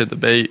the fish hit the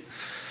bait.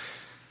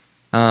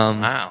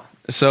 Wow.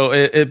 So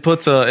it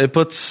puts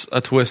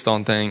a twist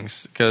on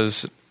things,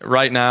 because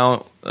right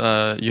now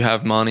you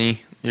have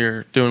money.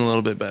 You're doing a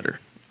little bit better.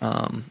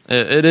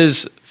 It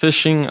is,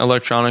 fishing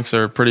electronics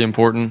are pretty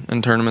important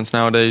in tournaments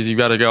nowadays. You've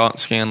got to go out and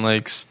scan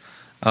lakes.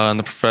 In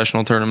the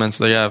professional tournaments,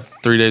 they have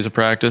 3 days of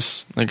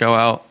practice. They go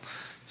out,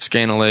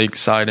 scan a lake,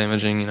 side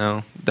imaging,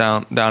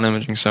 down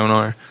imaging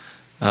sonar.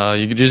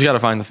 You just got to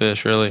find the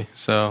fish, really.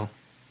 So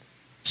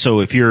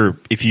if you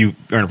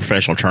are in a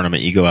professional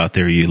tournament, you go out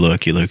there, you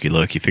look, you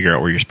figure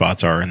out where your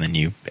spots are, and then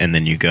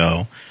you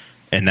go.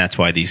 And that's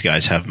why these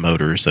guys have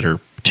motors that are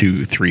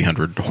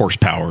 200-300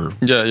 horsepower.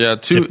 Yeah.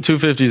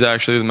 250 is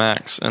actually the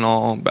max in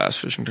all bass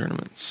fishing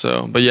tournaments.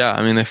 So, but yeah,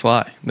 I mean, they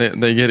fly.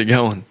 They get it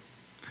going.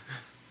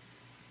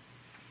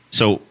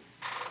 So,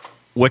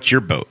 what's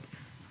your boat?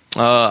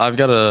 I've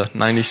got a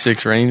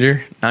 96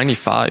 Ranger,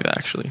 95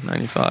 actually,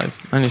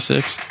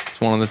 96.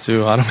 It's one of the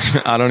two.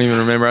 I don't even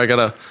remember. I got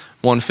a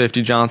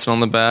 150 Johnson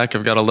on the back.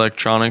 I've got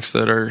electronics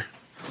that are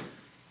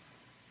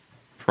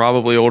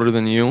probably older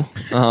than you.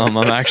 I'm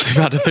actually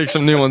about to pick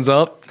some new ones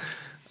up.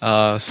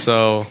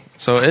 So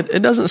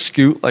it doesn't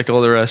scoot like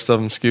all the rest of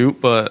them scoot,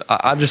 but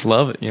I just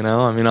love it.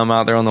 I mean, I'm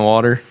out there on the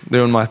water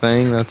doing my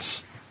thing.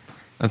 That's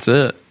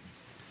it.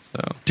 So,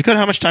 Dakota,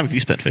 how much time have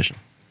you spent fishing?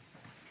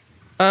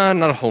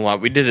 Not a whole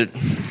lot. We did it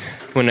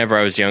whenever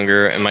I was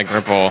younger, and my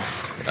grandpa,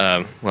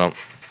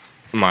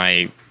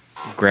 my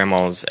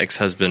grandma's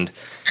ex-husband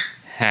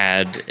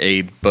had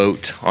a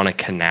boat on a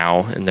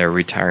canal in their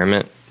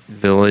retirement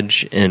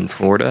village in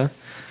Florida.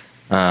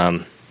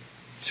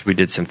 So we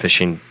did some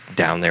fishing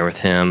down there with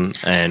him,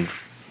 and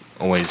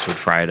always would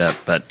fry it up,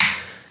 but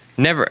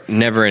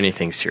never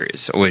anything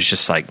serious. Always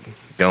just like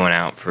going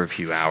out for a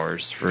few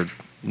hours for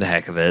the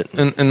heck of it.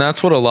 And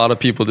that's what a lot of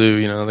people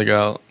do. They go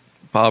out,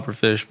 popper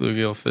fish,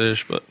 bluegill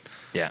fish, but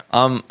yeah,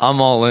 I'm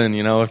all in.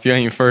 If you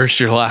ain't first,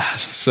 you're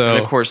last. So, and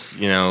of course,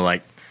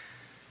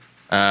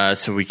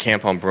 so we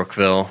camp on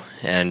Brookville,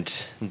 and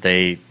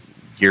they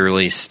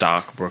yearly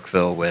stock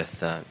Brookville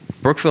with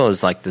Brookville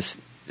is like this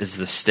is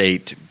the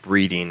state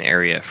breeding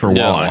area for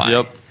walleye.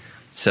 Yep.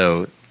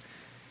 So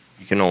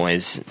you can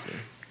always,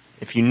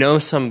 if you know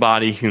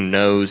somebody who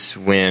knows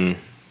when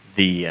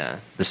the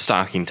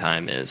stocking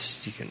time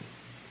is, you can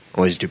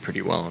always do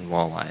pretty well in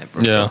walleye at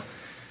Brookville. Yeah.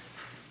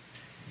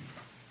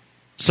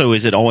 So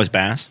is it always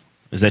bass?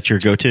 Is that your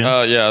go-to?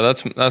 Yeah,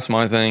 that's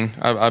my thing.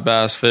 I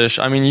bass fish.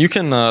 I mean, you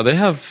can. They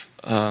have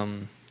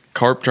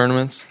carp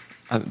tournaments.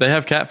 They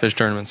have catfish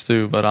tournaments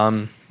too. But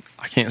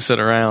I can't sit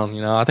around.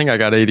 I think I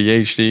got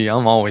ADHD.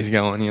 I'm always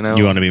going. You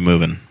want to be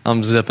moving.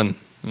 I'm zipping.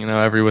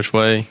 Every which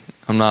way.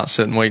 I'm not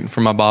sitting waiting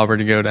for my bobber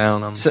to go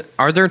down. So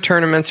are there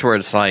tournaments where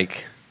it's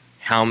like,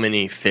 how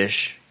many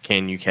fish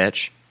can you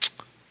catch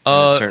in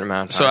a certain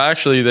amount of time? So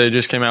actually, they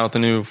just came out with a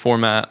new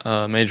format,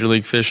 Major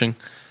League Fishing.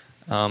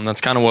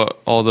 That's kind of what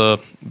all the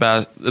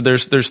bass.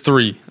 There's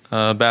three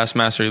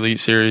Bassmaster Elite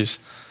Series,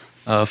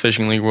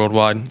 Fishing League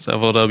Worldwide, it's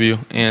FLW,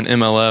 and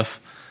MLF.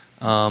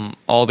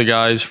 All the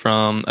guys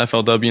from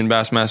FLW and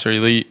Bassmaster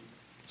Elite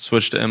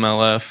switched to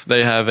MLF.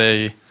 They have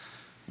a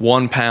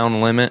 1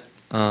 pound limit.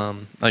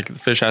 Like the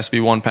fish has to be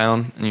 1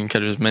 pound, and you can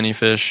catch as many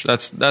fish.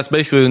 That's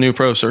basically the new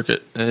pro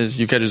circuit. Is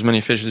you catch as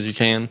many fish as you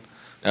can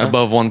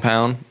above 1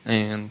 pound,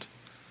 and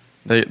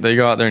they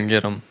go out there and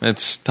get them.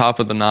 It's top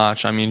of the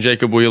notch. I mean,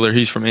 Jacob Wheeler,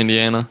 he's from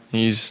Indiana.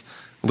 He's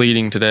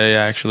leading today.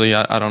 Actually,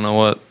 I don't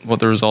know what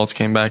the results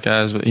came back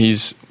as, but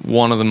he's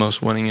one of the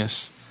most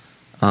winningest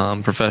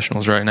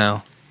professionals right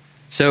now.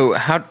 So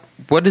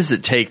what does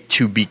it take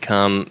to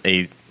become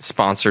a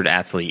sponsored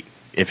athlete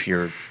if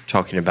you're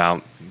talking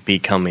about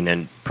becoming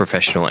a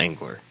professional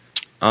angler?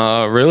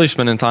 Really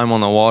spending time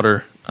on the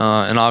water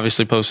and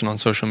obviously posting on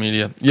social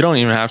media. You don't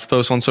even have to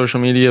post on social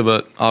media,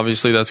 but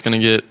obviously that's going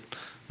to get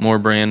more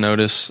brand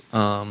notice.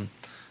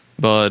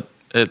 But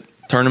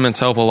tournaments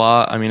help a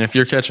lot. I mean, if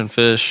you're catching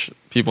fish,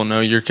 people know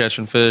you're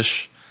catching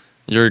fish.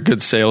 You're a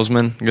good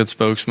salesman, good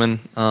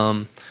spokesman.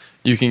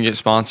 You can get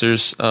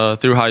sponsors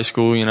through high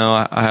school.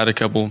 I had a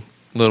couple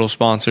little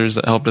sponsors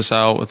that helped us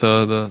out with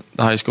the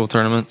high school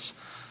tournaments.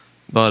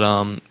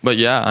 But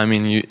yeah, I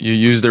mean, you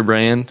use their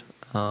brand.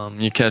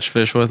 You catch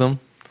fish with them.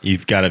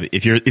 You've got to.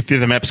 If you're the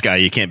MEPS guy,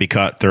 you can't be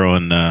caught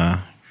throwing.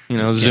 Zoom.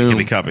 Can't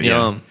be caught,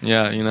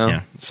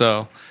 yeah.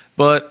 So,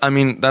 but I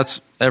mean,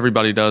 that's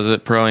everybody does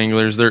it. Pro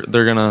anglers, they're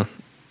gonna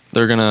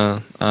They're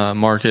gonna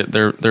market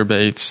their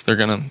baits. They're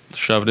gonna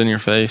shove it in your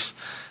face.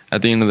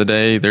 At the end of the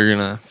day, they're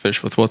gonna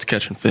fish with what's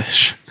catching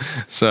fish.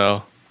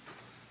 So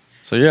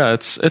yeah,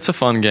 it's a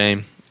fun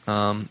game.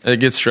 It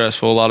gets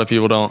stressful. A lot of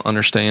people don't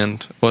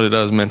understand what it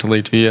does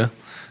mentally to you.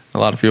 A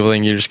lot of people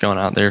think you're just going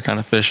out there kind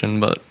of fishing,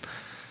 but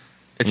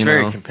it's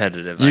very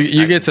competitive.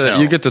 You get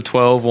to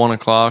 12, 1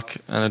 o'clock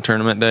on a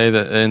tournament day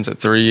that ends at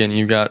 3, and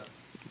you got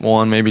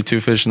 1, maybe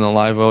 2 fish in the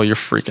live well. You're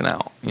freaking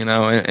out,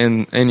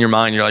 and in your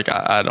mind you're like,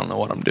 I don't know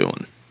what I'm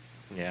doing.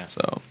 Yeah.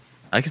 So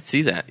I could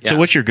see that. Yeah. So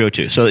what's your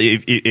go-to? So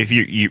if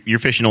you're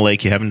fishing a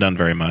lake, you haven't done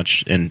very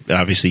much, and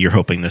obviously you're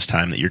hoping this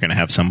time that you're going to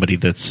have somebody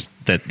that's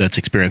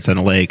experienced on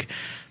a lake.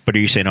 But are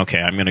you saying,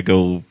 okay, I'm going to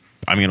go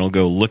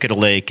look at a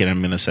lake, and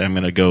I'm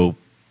going to go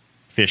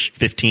fish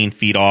 15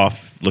 feet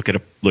off, look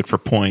for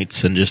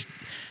points, and just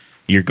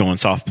you're going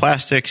soft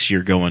plastics,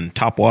 you're going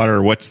top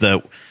water. What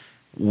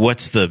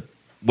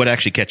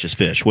actually catches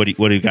fish? What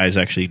do you guys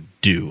actually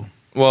do?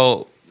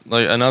 Well,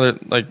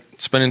 like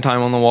spending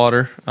time on the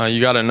water, you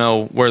got to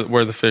know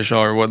where the fish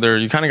are.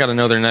 You kind of got to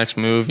know their next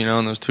move.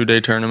 In those 2-day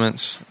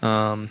tournaments, you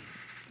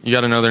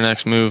got to know their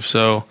next move.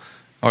 So,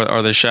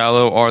 are they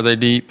shallow? Are they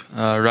deep?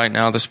 Right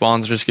now, the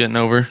spawns are just getting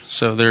over,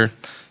 so they're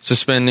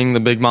suspending.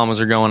 The big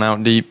mamas are going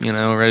out deep,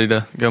 ready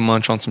to go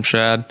munch on some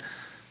shad.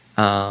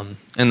 In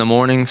the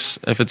mornings,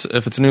 if it's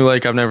a new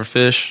lake I've never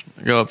fished,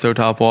 I go up throw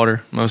top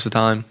water most of the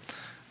time.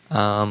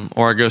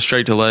 Or I go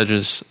straight to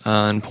ledges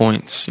and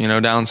points.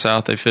 Down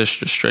south they fish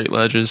just straight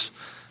ledges.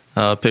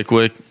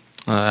 Pickwick,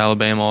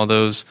 Alabama, all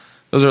those.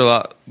 Those are a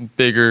lot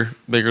bigger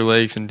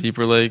lakes and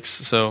deeper lakes.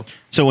 So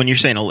when you're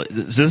saying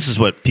this is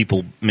what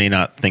people may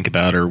not think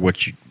about, or what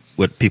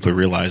people are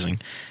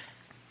realizing.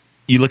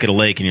 You look at a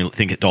lake and you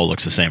think it all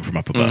looks the same from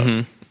up above.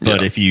 Mm-hmm.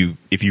 But if you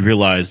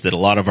realize that a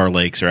lot of our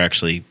lakes are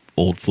actually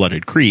old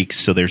flooded creeks,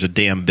 so there's a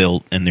dam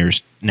built and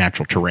there's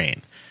natural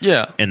terrain.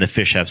 Yeah. And the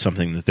fish have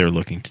something that they're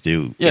looking to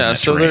do. Yeah,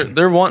 so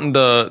they're wanting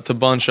to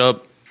bunch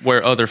up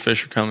where other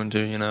fish are coming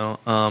to,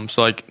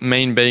 So like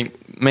main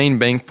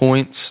bank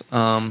points,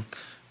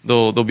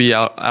 they'll be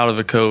out of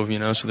a cove,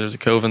 so there's a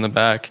cove in the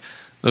back.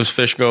 Those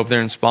fish go up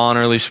there and spawn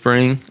early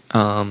spring.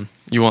 They're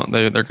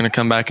going to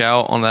come back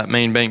out on that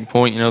main bank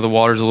point. The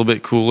water's a little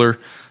bit cooler.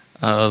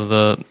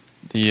 It'll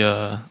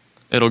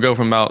go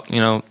from about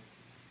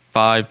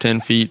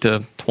 5-10 feet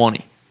to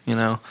 20.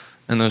 And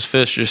those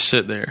fish just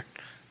sit there.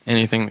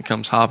 Anything that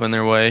comes hopping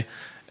their way,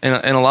 and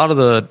a lot of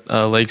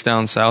the lakes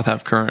down south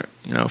have current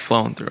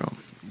flowing through them.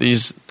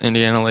 These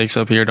Indiana lakes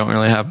up here don't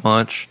really have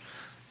much,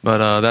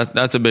 but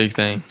that's a big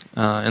thing.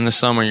 In the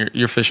summer,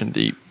 you're fishing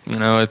deep.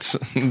 It's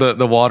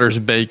the water's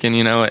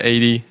baking. At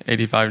 80,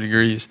 85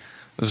 degrees.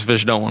 Those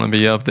fish don't want to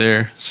be up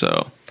there.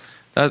 So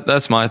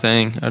that's my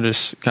thing. I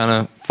just kind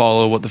of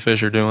follow what the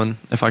fish are doing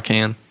if I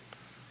can.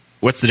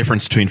 What's the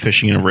difference between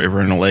fishing in a river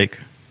and a lake?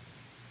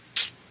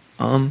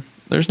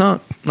 There's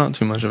not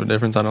too much of a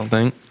difference, I don't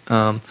think.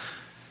 The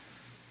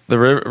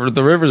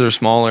rivers are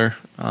smaller.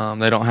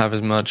 They don't have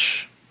as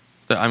much.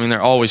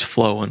 They're always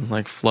flowing.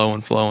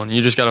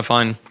 You just got to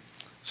find.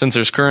 Since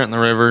there's current in the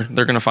river,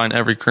 they're going to find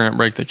every current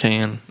break they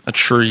can. A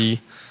tree,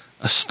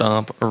 a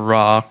stump, a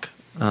rock,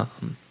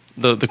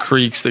 the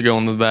creeks that go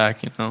in the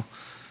back.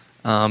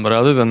 But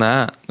other than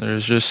that,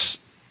 there's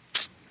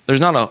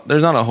not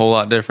a whole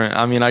lot different.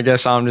 I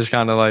guess I'm just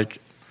kind of like.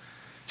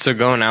 So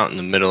going out in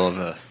the middle of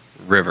a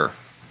river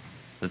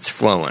that's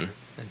flowing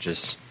and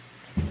just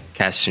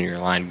casting your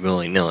line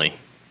willy-nilly.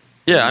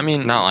 Yeah,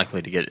 not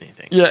likely to get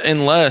anything. Yeah,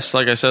 unless,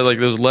 like I said, like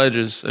those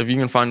ledges. If you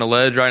can find a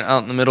ledge right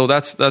out in the middle,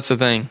 that's the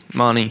thing.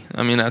 Money.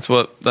 That's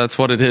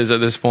what it is at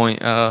this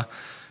point.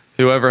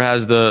 Whoever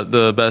has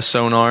the best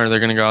sonar, they're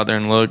going to go out there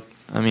and look.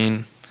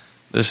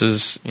 This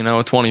is a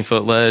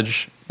 20-foot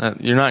ledge.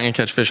 You're not going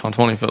to catch fish on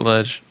 20-foot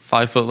ledge.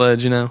 5-foot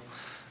ledge,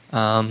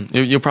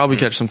 you'll probably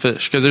catch some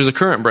fish because there's a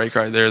current break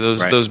right there.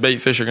 Those bait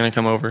fish are going to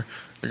come over.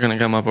 They're going to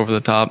come up over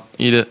the top,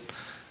 eat it.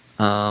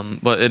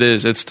 But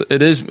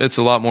it's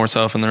a lot more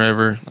tough in the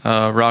river.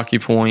 Rocky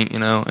Point,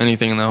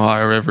 anything in the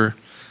Ohio River,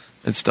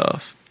 it's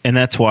tough. And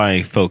that's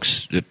why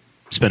folks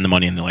spend the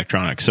money in the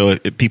electronics. So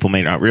people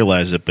may not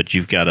realize it, but if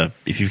you've got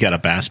a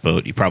bass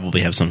boat, you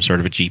probably have some sort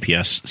of a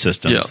GPS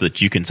system so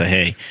that you can say,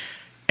 hey,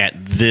 at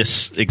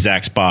this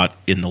exact spot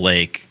in the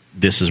lake,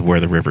 this is where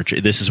the river,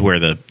 this is where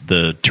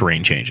the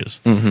terrain changes.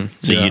 Mm-hmm.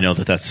 So you know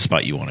that's the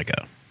spot you want to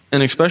go.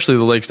 And especially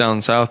the lakes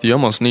down south, you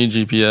almost need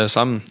GPS.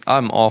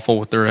 I'm awful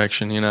with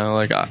direction,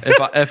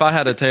 if I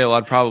had a tail,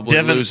 I'd probably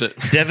lose it.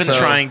 Devon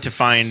trying to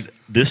find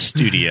this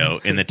studio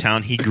in the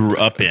town he grew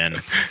up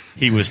in.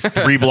 He was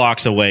 3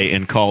 blocks away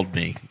and called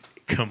me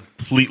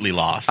completely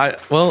lost. I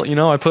put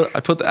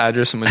the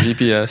address in my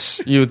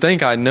GPS. You would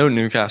think I'd know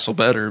Newcastle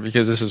better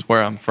because this is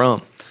where I'm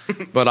from.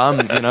 But I'm,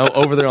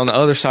 over there on the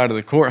other side of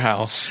the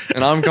courthouse,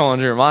 and I'm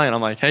calling Jeremiah, and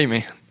I'm like, hey,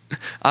 man,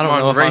 I don't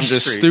know if I'm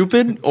just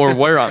stupid or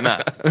where I'm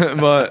at.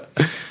 But,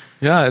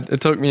 yeah,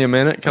 it took me a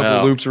minute, a couple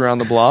of loops around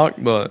the block,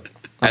 but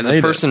as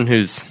a person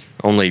who's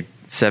only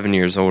 7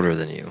 years older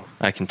than you,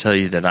 I can tell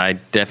you that I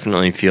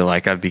definitely feel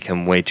like I've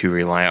become way too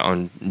reliant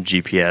on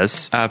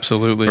GPS.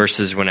 Absolutely.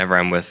 Versus whenever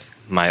I'm with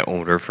my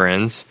older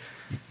friends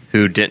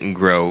who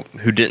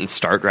didn't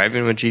start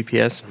driving with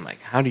GPS. I'm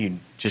like, how do you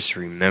just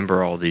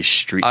remember all these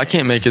street I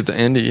can't names? make it to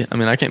Indy. I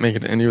mean, I can't make it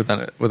to Indy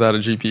without a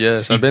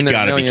GPS. I've been there a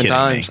gotta be million kidding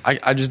times.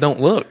 I just don't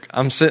look.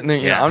 I'm sitting there.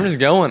 Yeah. I'm just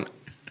going.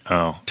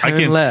 Oh,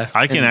 Turn left.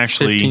 I can and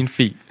actually 15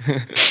 feet.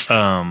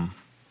 I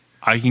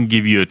can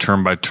give you a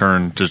turn by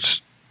turn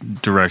just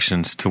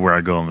directions to where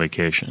I go on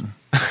vacation.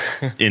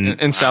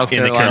 In South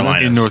in the Carolina.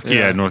 Carolinas. In North Yeah.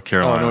 Carolina.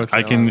 Oh, North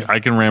Carolina. I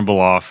can ramble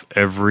off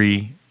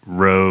every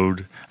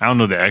road. I don't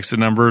know the exit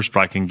numbers, but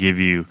I could get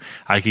you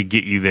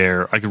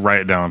there. I could write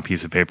it down on a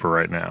piece of paper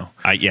right now.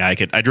 I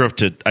could. I drove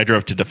to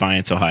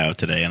Defiance, Ohio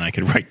today, and I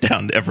could write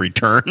down every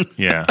turn.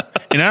 Yeah.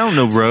 And I don't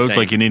know roads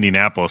insane. like in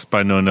Indianapolis, but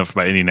I know enough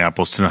about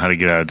Indianapolis to know how to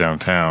get out of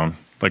downtown.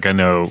 Like I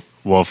know,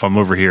 well, if I'm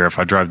over here, if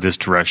I drive this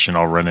direction,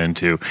 I'll run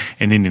into.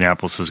 And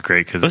Indianapolis is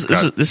great because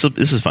This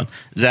is fun.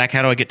 Zach,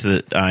 how do I get to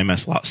the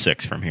IMS Lot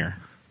 6 from here?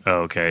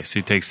 Oh, okay. So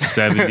you take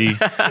 70.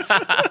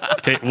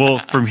 Well,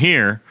 from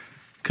here,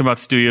 come out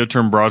the studio,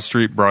 turn Broad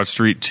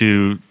Street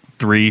to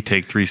 3,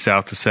 take 3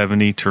 south to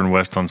 70, turn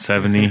west on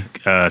 70,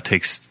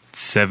 take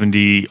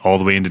 70 all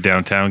the way into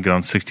downtown, get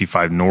on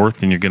 65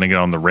 north, and you're going to get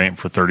on the ramp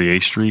for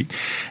 38th Street.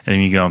 And then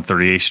you get on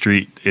 38th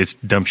Street, it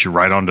dumps you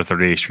right onto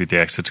 38th Street. The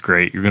exit's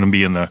great. You're going to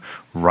be in the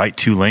right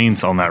 2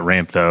 lanes on that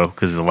ramp, though,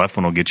 because the left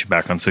one will get you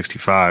back on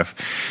 65.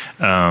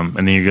 And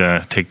then you're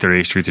going to take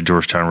 38th Street to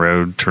Georgetown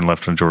Road, turn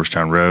left on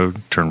Georgetown Road,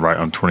 turn right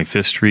on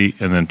 25th Street,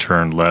 and then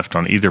turn left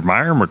on either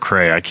Meyer or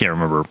McCrae. I can't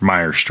remember.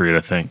 Meyer Street,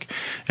 I think.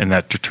 And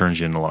that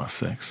turns you into Lot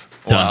 6.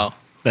 Wow.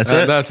 That's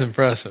it? That's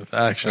impressive,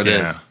 actually.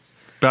 It is.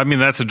 But I mean,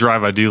 that's a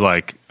drive I do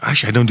like.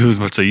 Actually, I don't do as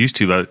much as I used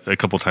to, but a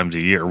couple times a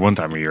year, one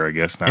time a year, I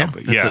guess now. Yeah,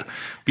 But that's yeah, it.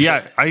 But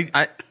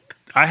yeah,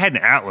 I had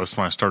an Atlas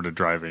when I started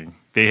driving.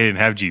 They didn't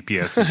have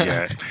GPSs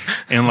yet,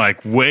 and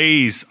like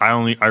Waze,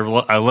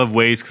 I love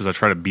Waze because I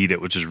try to beat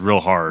it, which is real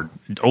hard.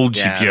 Old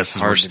Yeah, it's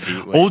hard to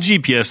beat Waze. Old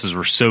GPSs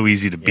were so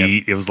easy to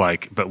beat. It was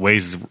like, but Waze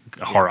is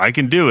hard. I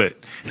can do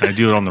it, and I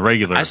do it on the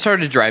regular. I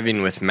started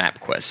driving with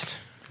MapQuest,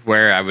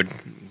 where I would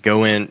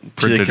go in to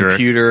Print the the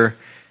computer,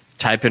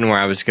 type in where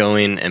I was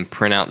going, and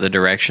print out the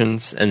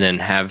directions, and then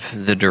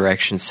have the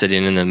directions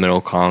sitting in the middle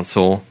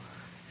console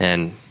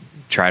and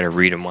try to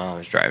read them while I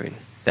was driving.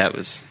 That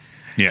was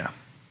yeah.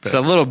 it's a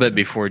little bit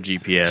before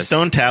GPS.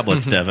 Stone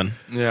tablets, Devon.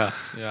 Yeah,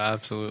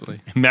 absolutely.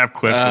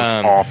 MapQuest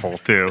was awful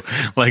too.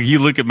 Like you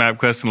look at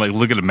MapQuest and like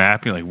look at a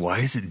map, and you're like, why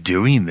is it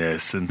doing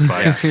this? And it's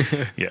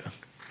like, yeah.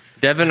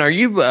 Devin, are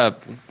you?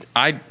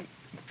 I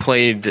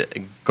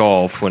played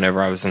golf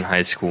whenever I was in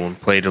high school and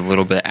played a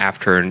little bit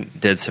after and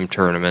did some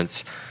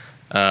tournaments.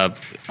 Are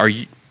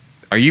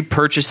you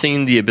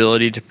purchasing the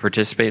ability to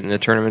participate in the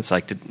tournaments?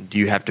 Like, do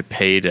you have to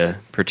pay to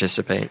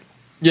participate?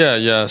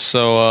 Yeah.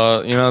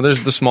 So,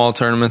 there's the small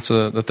tournaments,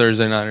 the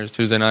Thursday nighters,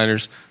 Tuesday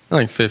nighters,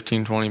 like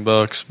 $15,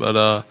 $20.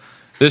 But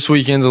this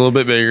weekend's a little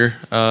bit bigger.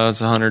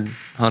 It's 100.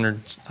 I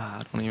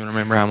don't even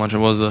remember how much it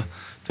was to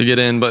get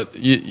in, but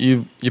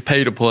you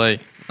pay to play.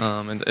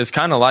 And it's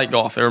kind of like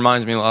golf. It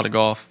reminds me a lot of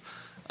golf.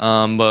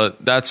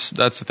 But that's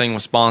the thing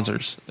with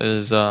sponsors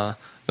is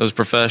those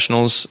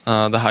professionals,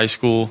 the high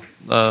school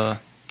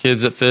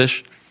kids that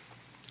fish.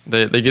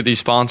 They get these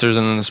sponsors,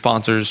 and then the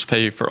sponsors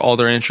pay for all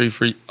their entry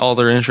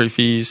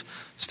fees,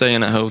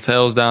 staying at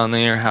hotels down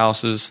there,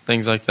 houses,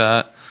 things like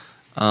that.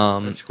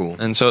 That's cool.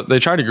 And so they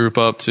try to group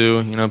up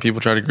too.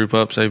 People try to group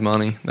up, save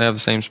money. They have the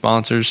same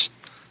sponsors.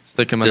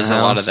 Stick them in Does the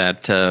house. a lot of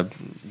that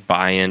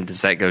buy-in,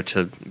 does that go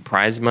to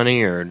prize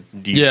money, or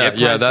do you get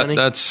prize money?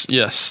 That's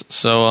yes.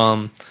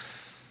 So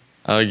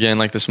again,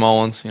 like the small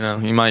ones, you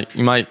might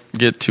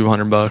get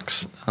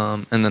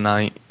 $200 in the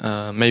night.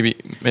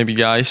 Maybe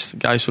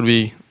Geist would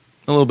be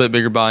a little bit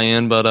bigger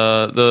buy-in, but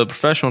the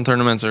professional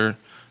tournaments are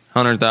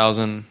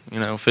 100,000,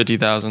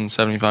 50,000,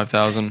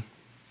 75,000.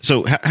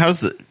 So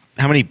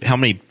how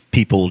many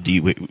people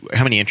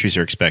how many entries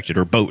are expected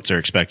or boats are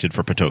expected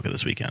for Patoka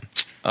this weekend?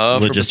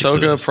 For Logistics of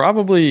Patoka, this.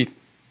 probably.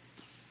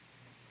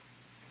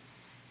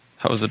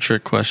 That was a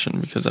trick question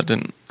because I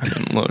didn't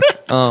look.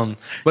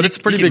 But it's a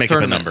pretty you can big make up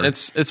a tournament. number.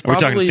 It's We're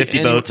probably talking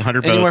 50 boats,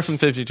 100 anywhere boats? from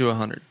 50 to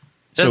 100.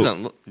 So how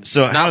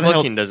not the hell-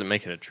 looking doesn't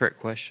make it a trick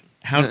question.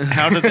 How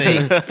do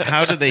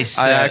they set,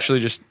 I actually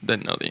just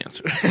didn't know the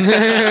answer.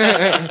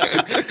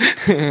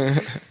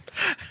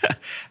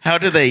 how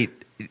do they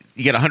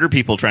you get 100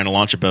 people trying to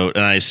launch a boat,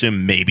 and I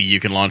assume maybe you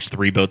can launch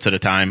 3 boats at a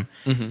time.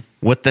 Mm-hmm.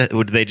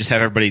 Would they just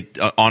have everybody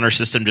honor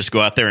system just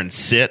go out there and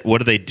sit? What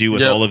do they do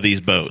with all of these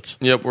boats?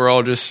 Yep, we're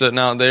all just sitting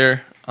out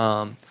there.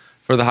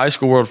 For the high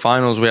school world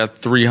finals, we had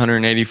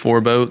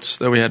 384 boats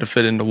that we had to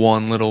fit into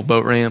one little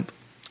boat ramp.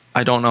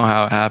 I don't know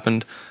how it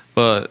happened,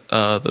 but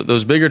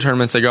those bigger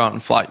tournaments, they go out in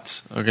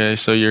flights. Okay,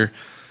 so you're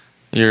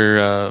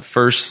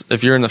first,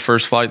 if you're in the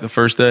first flight the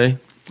first day,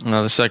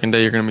 the second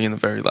day you're going to be in the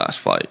very last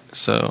flight.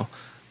 So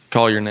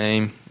call your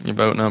name, your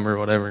boat number,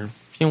 whatever.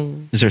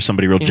 Is there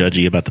somebody real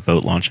judgy about the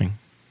boat launching?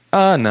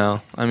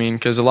 No. I mean,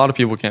 because a lot of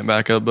people can't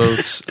back up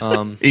boats.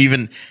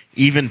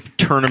 Even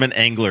tournament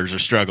anglers are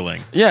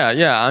struggling.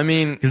 Yeah. I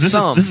mean, Because this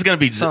is going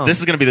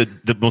to be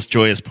the most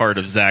joyous part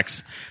of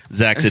Zach's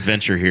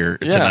adventure here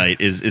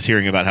tonight is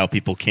hearing about how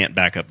people can't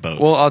back up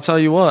boats. Well, I'll tell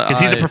you what. Because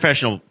he's a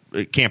professional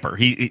camper.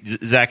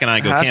 Zach and I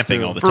go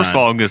camping all the time. First of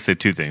all, I'm going to say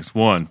two things.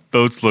 One,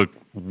 boats look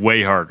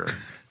way harder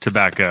to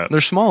back up.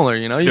 They're smaller,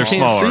 you can't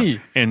smaller. see.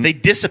 And they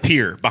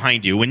disappear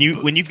behind you when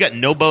you've got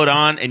no boat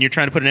on and you're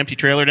trying to put an empty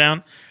trailer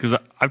down. Because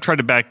I've tried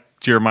to back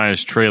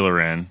Jeremiah's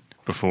trailer in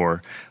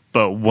before,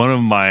 but one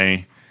of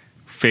my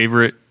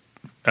favorite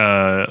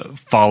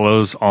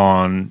follows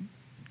on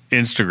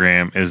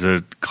Instagram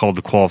is called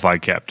the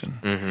Qualified Captain.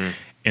 Mm-hmm.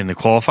 And the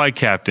Qualified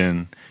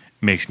Captain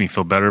makes me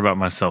feel better about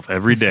myself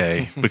every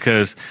day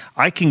because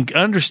I can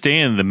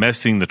understand the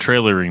messing the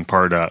trailering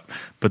part up,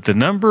 but the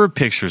number of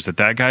pictures that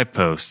guy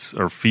posts,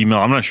 or female,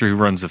 I'm not sure who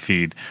runs the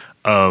feed,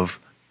 of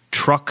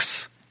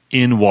trucks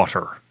in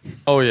water.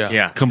 Oh,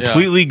 yeah.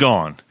 Completely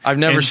gone. I've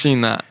never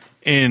seen that.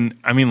 And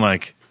I mean,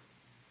 like,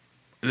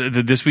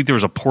 this week there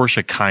was a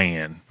Porsche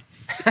Cayenne.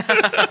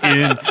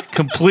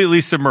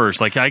 Completely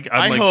submerged. Like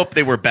I hope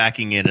they were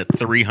backing in a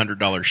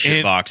 $300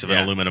 shit box of an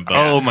aluminum boat.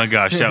 Oh my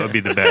gosh, that would be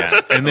the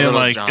best. And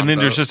then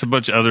there's just a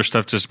bunch of other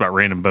stuff just about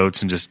random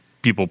boats and just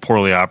people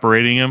poorly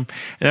operating them.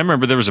 And I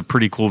remember there was a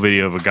pretty cool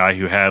video of a guy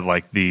who had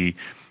like the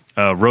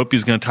rope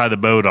he's going to tie the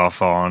boat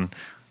off on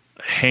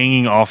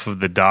hanging off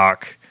of the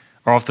dock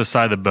or off the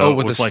side of the boat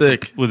with a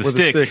stick. With a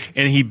stick.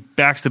 And he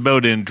backs the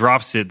boat in,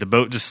 drops it. The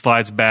boat just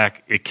slides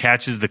back. It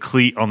catches the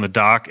cleat on the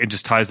dock and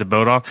just ties the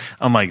boat off.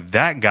 I'm like,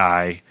 that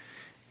guy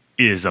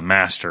is a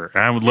master.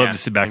 And I would love to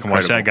sit back and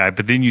watch that guy.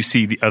 But then you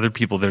see the other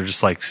people that are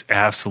just like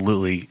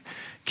absolutely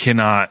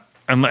cannot.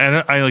 And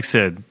I like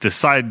said, the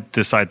side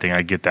thing,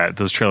 I get that.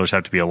 Those trailers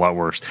have to be a lot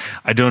worse.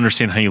 I don't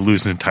understand how you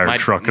lose an entire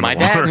truck in the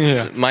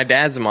water. My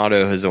dad's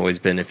motto has always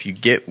been, if you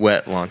get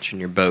wet launching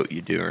your boat,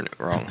 you do it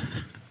wrong.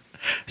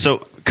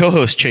 So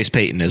co-host Chase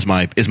Payton is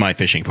my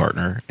fishing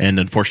partner, and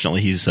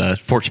unfortunately he's I'm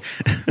going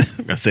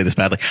to say this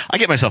badly. I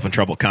get myself in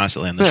trouble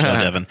constantly on the show,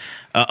 Devon.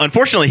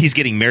 Unfortunately, he's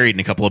getting married in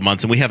a couple of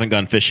months, and we haven't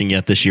gone fishing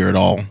yet this year at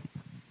all.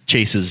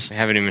 We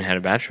haven't even had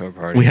a bachelor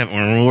party.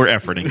 We're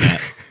efforting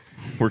that.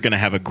 We're going to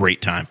have a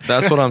great time.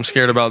 That's what I'm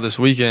scared about this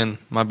weekend.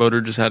 My boater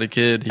just had a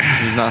kid.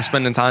 He's not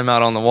spending time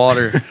out on the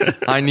water.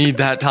 I need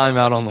that time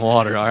out on the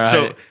water. All right.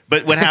 So,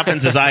 but what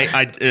happens is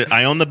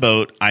I own the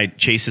boat.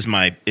 Chase is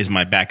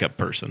my backup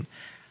person.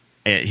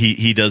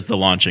 He does the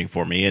launching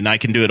for me, and I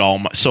can do it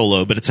all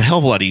solo. But it's a hell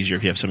of a lot easier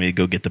if you have somebody to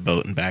go get the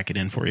boat and back it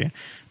in for you.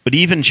 But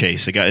even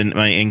Chase, a guy,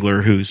 my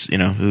angler, he's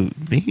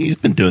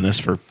been doing this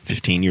for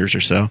 15 years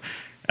or so.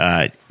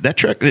 That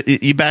truck,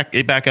 you back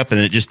up,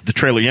 and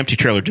the empty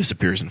trailer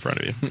disappears in front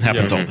of you. It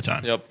happens all the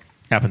time. Yep,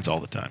 happens all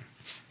the time.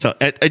 So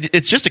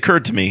it's just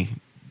occurred to me,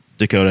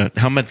 Dakota,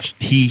 how much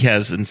he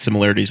has in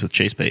similarities with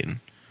Chase Payton.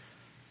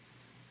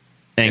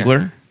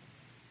 Angler,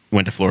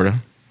 went to Florida,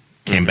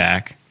 came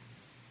back,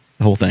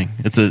 the whole thing.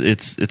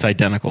 It's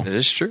identical. It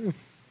is true.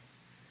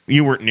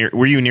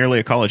 Were you nearly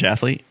a college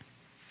athlete?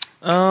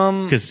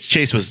 Because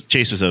Chase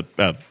was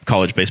a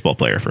college baseball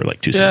player for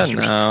like 2 semesters.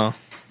 No.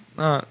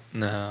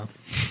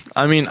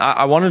 I mean,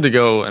 I wanted to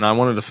go and I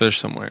wanted to fish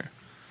somewhere.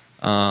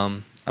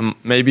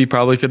 Maybe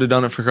probably could have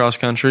done it for cross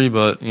country,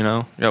 but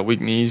got weak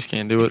knees,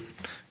 can't do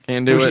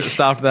it.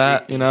 Stopped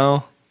that,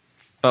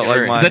 Felt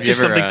like is that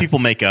just something people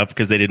make up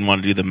because they didn't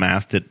want to do the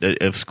math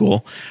of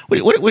school?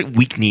 What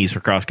weak knees for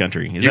cross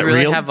country? Is that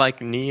really real? Have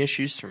like knee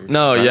issues from?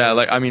 No, yeah.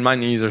 Like my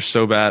knees are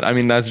so bad. I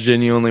mean, that's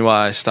genuinely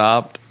why I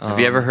stopped. Have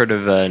you ever heard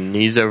of a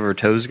knees over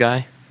toes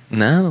guy?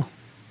 No.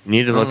 You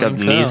need to look up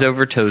knees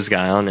over toes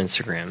guy on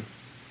Instagram.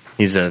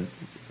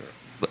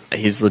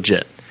 He's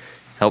legit.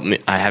 Help me.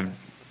 I have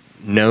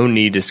no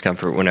knee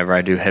discomfort whenever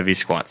I do heavy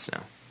squats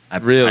now.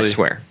 I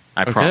swear.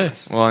 I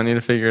promise. Well, I need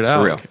to figure it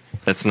out. For real.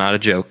 That's not a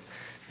joke.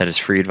 That is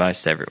free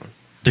advice to everyone.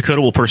 Dakota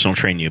will personal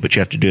train you, but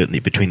you have to do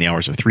it between the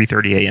hours of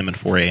 3:30 a.m. and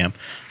 4 a.m.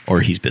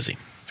 or he's busy.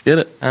 Let's get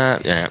it.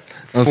 Yeah.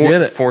 Let's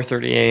get it.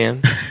 4:30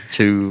 a.m.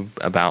 to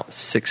about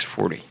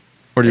 6:40.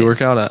 Where do you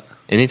work out at?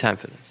 Anytime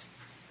Fitness.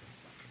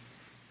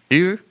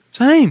 You?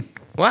 Same.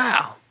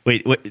 Wow.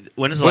 Wait,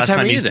 when is the last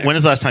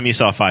time you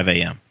saw 5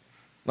 a.m.?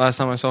 Last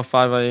time I saw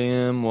 5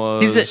 a.m.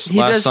 was he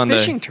last does Sunday.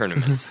 Fishing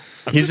tournaments.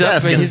 He's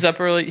up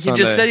early. He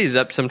just said he's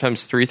up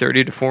sometimes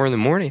 3:30 to 4 in the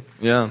morning.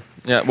 Yeah.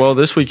 Well,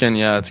 this weekend,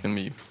 it's gonna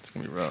be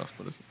rough.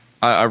 But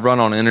I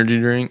run on energy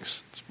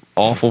drinks. It's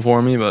awful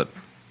for me, but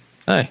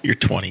hey, you're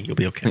 20. You'll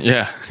be okay.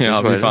 Yeah,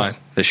 I'll be fine.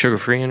 The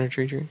sugar-free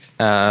energy drinks.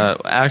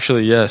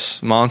 Actually,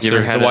 yes,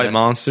 Monster, the white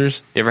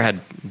monsters. You ever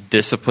had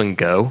Discipline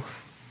Go?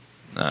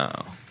 No,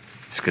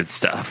 it's good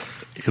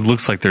stuff. It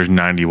looks like there's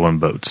 91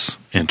 boats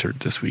entered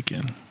this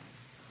weekend.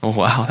 Oh,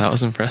 wow, that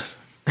was impressive.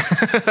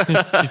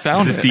 You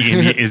found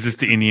Is this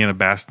the Indiana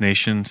Bass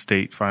Nation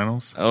State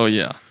Finals? Oh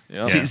yeah.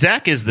 Yep. See,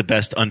 Zach is the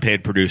best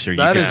unpaid producer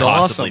That you is could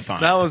possibly awesome.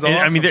 find. That was awesome.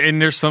 And, I mean,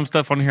 and there's some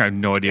stuff on here I have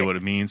no idea what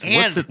it means.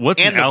 What's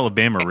an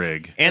Alabama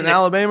rig? An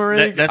Alabama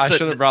rig? I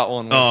should have brought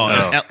one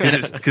with me.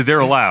 Because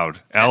they're allowed.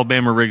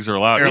 Alabama rigs are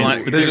allowed.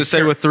 Does it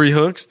say with 3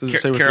 hooks? Does it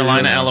say with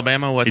Carolina, 3 hooks?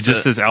 Alabama? It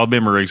just says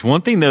Alabama rigs.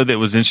 One thing, though, that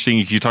was interesting,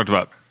 you talked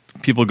about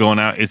people going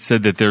out, it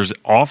said that there's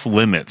off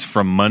limits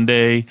from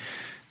Monday,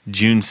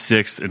 June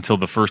 6th until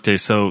the first day.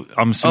 So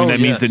I'm assuming that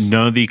means that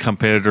none of the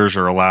competitors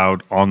are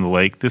allowed on the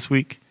lake this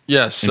week?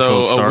 Yes,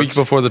 so a week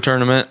before the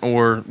tournament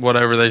or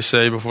whatever they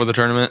say before the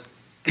tournament,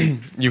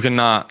 you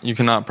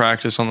cannot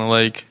practice on the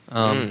lake.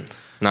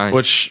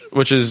 Nice.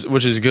 Which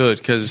is good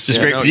because it's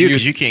great for you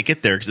because you can't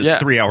get there because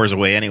it's 3 hours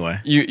away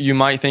anyway. You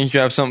might think you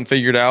have something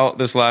figured out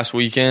this last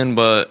weekend,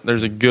 but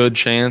there's a good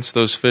chance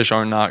those fish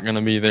are not going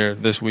to be there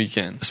this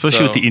weekend.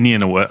 Especially with the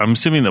Indiana weather. I'm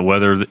assuming the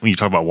weather, when you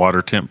talk about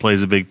water temp,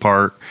 plays a big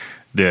part,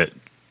 that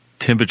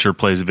temperature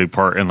plays a big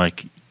part, and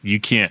like you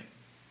can't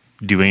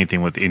do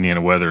anything with the Indiana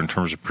weather in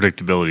terms of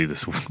predictability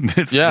this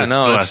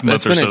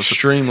it's been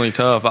extremely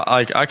tough.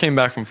 I came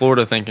back from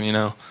Florida thinking,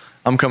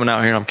 I'm coming out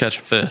here and I'm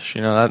catching fish.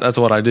 That's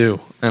what I do.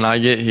 And I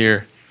get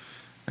here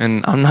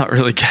and I'm not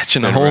really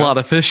catching a whole lot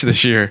of fish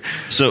this year.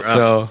 So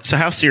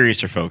how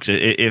serious are folks?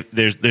 If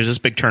there's this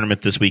big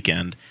tournament this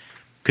weekend,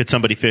 could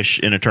somebody fish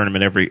in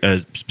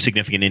a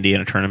significant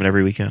Indiana tournament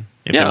every weekend?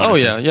 Yeah.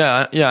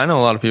 I know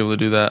a lot of people that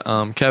do that.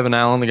 Kevin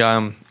Allen, the guy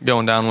I'm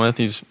going down with,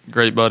 he's a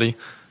great buddy.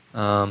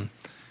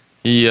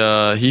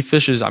 He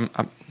fishes. I'm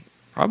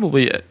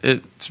probably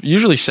it's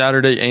usually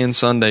Saturday and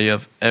Sunday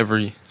of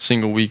every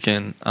single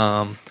weekend.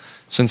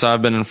 Since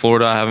I've been in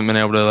Florida, I haven't been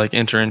able to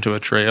enter into a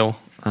trail.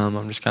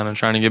 I'm just kind of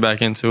trying to get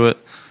back into it.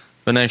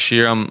 But next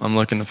year, I'm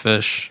looking to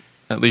fish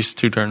at least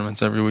 2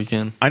 tournaments every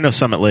weekend. I know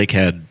Summit Lake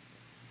had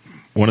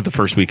one of the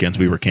first weekends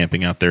we were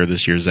camping out there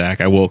this year. Zach,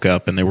 I woke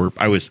up and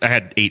I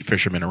had 8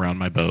 fishermen around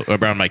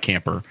my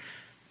camper.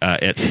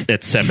 At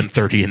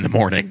 7:30 in the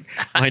morning,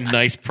 my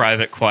nice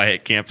private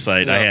quiet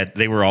campsite. Yeah.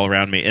 They were all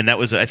around me, and that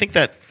was I think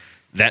that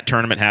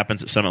tournament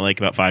happens at Summit Lake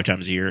about 5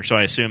 times a year. So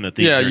I assume that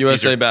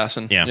USA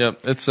Bassin. Yeah, yep.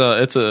 It's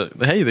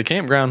hey, the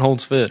campground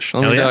holds fish.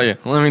 Let me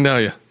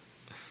tell you.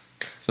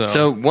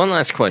 So one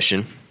last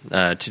question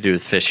to do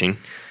with fishing,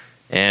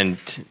 and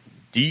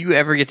do you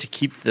ever get to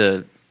keep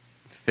the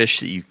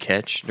fish that you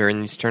catch during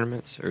these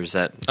tournaments, or is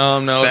that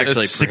no?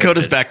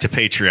 Dakota's back to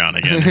Patreon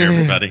again, here,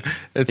 everybody.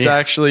 It's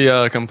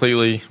actually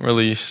completely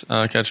release,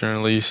 catch and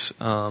release.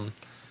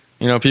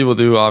 People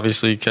do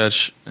obviously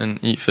catch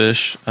and eat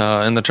fish.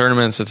 In the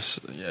tournaments,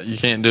 you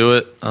can't do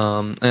it,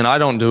 and I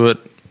don't do it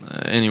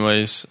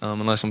anyways,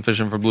 unless I'm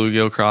fishing for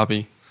bluegill,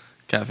 crappie,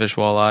 catfish,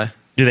 walleye.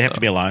 Do they have to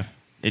be alive?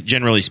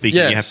 Generally speaking,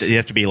 yes. you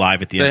have to be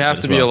alive at the end. They have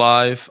to be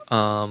alive.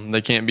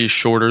 They can't be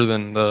shorter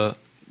than the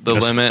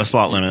limit, a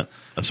slot limit.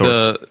 Of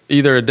sorts.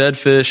 Either a dead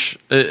fish,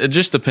 it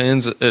just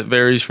depends. It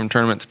varies from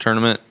tournament to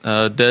tournament.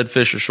 Dead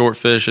fish or short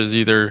fish is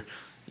either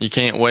you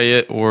can't weigh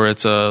it or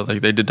it's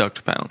they deduct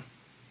a pound.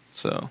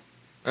 So,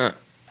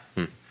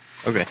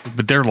 okay.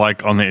 But they're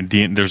on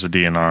there's a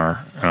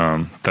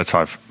DNR.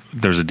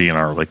 There's a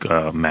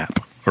DNR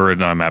map or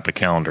not a map, a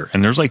calendar,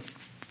 and there's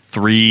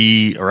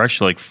 3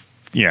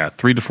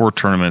 to 4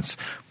 tournaments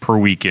per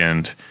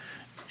weekend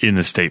in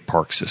the state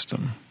park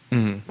system.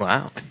 Mm-hmm.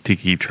 Wow. To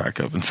keep track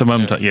of. And some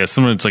of them,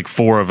 some of it's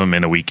 4 of them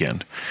in a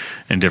weekend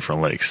in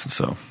different lakes.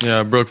 So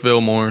Brookville,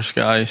 Morris,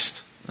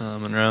 Geist,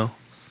 Monroe,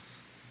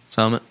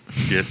 Summit.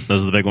 Yeah,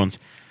 those are the big ones.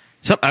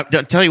 So I'll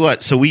tell you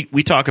what. So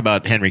we talk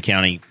about Henry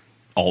County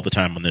all the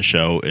time on this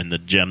show and the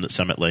gem that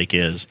Summit Lake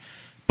is,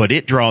 but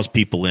it draws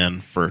people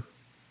in for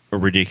a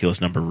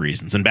ridiculous number of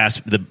reasons. And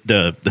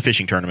the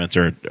fishing tournaments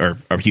are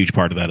a huge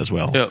part of that as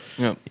well.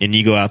 Yep. And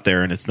you go out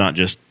there and it's not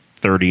just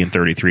 30 and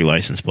 33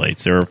 license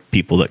plates. There are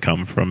people that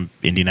come from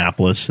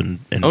Indianapolis and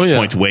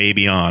points way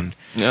beyond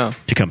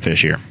to come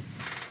fish here.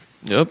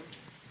 Yep.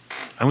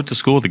 I went to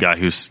school with a guy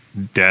whose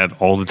dad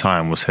all the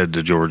time was headed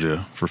to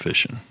Georgia for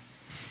fishing.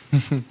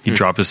 He'd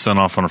drop his son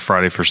off on a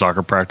Friday for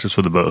soccer practice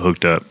with a boat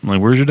hooked up. I'm like,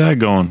 where's your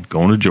dad going?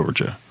 Going to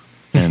Georgia.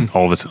 And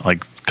all the a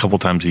couple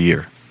times a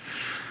year.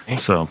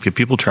 So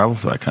people travel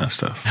for that kind of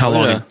stuff. How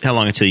long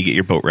until you get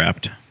your boat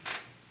wrapped?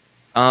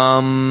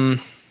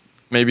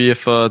 Maybe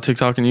if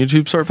TikTok and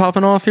YouTube start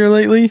popping off here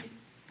lately,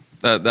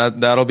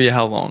 that'll be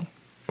how long.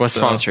 What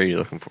sponsor are you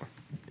looking for?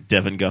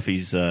 Devon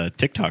Guffey's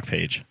TikTok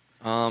page.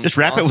 Just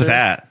wrap it with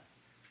that.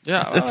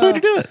 Yeah, that's the way to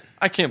do it.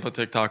 I can't put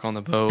TikTok on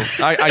the boat.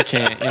 I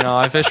can't.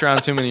 I fish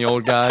around too many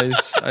old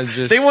gues.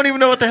 They won't even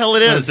know what the hell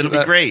it is. It'll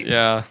be great.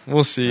 Yeah,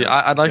 we'll see.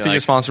 I'd like to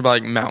get sponsored by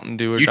Mountain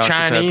Dew or you Dr.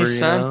 Chinese,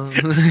 Pepper.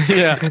 son?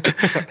 Yeah.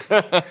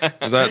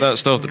 Is that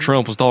stuff that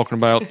Trump was talking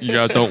about? You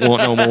guys don't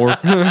want no more.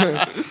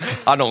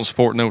 I don't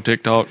support no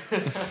TikTok.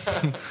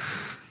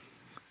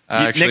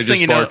 I actually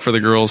just bark for the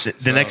girls.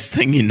 The next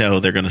thing you know,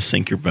 they're going to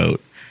sink your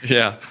boat.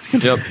 Yeah.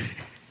 Yep.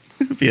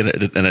 It'll be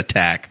an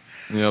attack.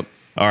 Yep.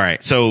 All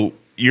right. So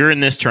you're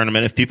in this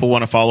tournament. If people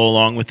want to follow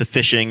along with the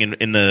fishing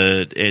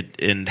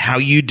and how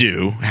you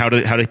do, how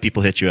do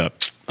people hit you up?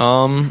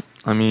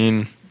 I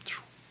mean,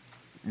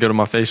 go to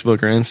my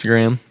Facebook or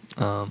Instagram.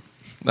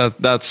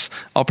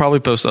 I'll probably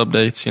post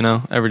updates,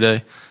 every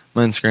day.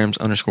 My Instagram's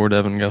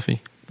 _Devon Guffey,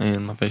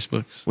 and my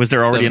Facebook's. Was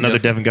there already Devon another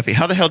Guffey. Devon Guffey?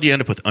 How the hell do you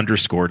end up with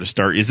underscore to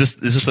start? Is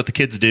this what the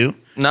kids do?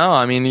 No,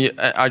 I mean,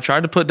 I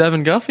tried to put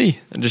Devon Guffey.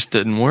 It just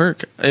didn't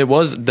work. It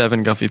was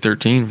Devon Guffey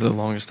 13 for the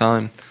longest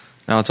time.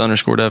 Now it's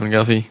 _Devon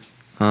Guffey.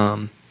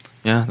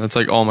 Yeah, that's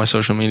like all my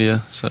social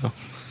media. So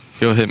if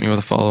you'll hit me with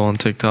a follow on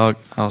TikTok,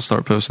 I'll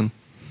start posting.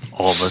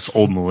 All of us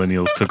old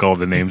millennials took all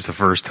the names the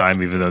first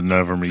time, even though none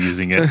of them are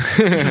using it.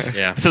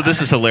 Yeah. So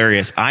this is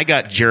hilarious. I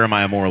got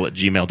Jeremiah Morrill at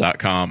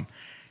gmail.com,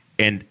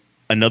 and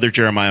another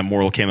Jeremiah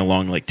Morrill came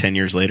along like 10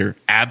 years later,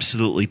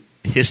 absolutely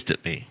pissed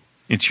at me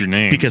It's your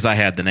name. because I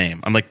had the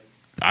name. I'm like,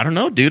 I don't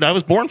know, dude. I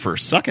was born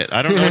first. Suck it.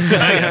 I don't know what to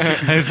tell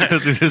you.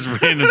 It's this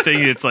random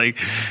thing. It's like,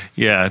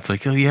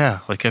 oh yeah,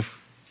 like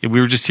we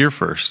were just here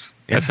first.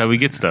 That's how we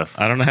get stuff.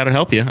 I don't know how to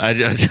help you.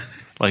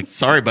 Like,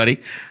 sorry, buddy.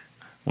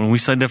 when we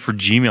signed up for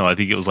Gmail, I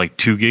think it was like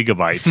 2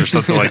 gigabytes or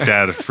something like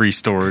that of free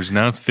storage.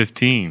 Now it's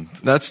 15.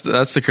 That's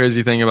the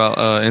crazy thing about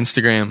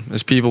Instagram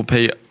is people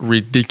pay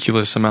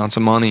ridiculous amounts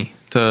of money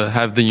to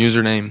have the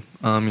username.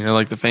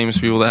 Like the famous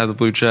people that have the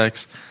blue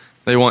checks,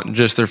 they want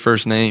just their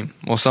first name.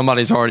 Well,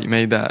 somebody's already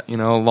made that, a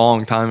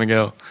long time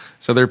ago.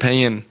 So they're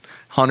paying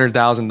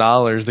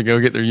 $100,000 to go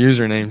get their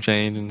username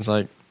changed, and it's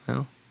like,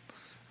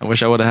 I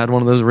wish I would have had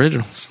one of those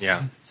originals.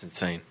 Yeah, it's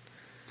insane.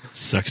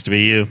 Sucks to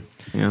be you.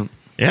 Yeah.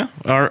 Yeah,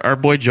 our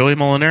boy Joey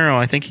Molinaro.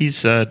 I think he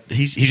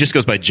just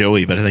goes by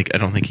Joey, but I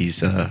don't think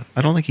he's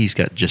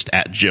got just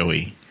at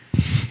Joey. I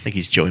think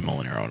he's Joey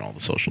Molinaro on all the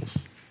socials.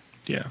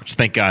 Yeah. Just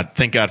thank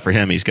God for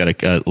him. He's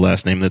got a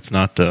last name that's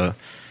not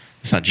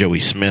Joey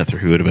Smith, or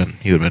he would have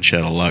been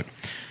shed of luck.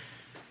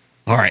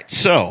 All right,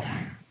 so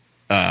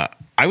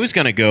I was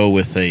going to go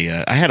with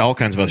I had all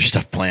kinds of other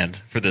stuff planned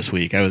for this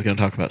week. I was going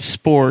to talk about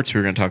sports. We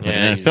were going to talk about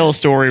an NFL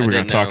story. We were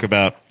going to talk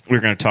about a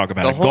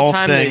the whole golf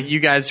time thing. that you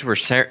guys were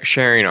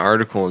sharing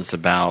articles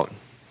about,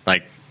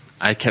 like,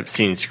 I kept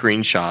seeing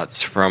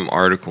screenshots from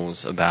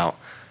articles about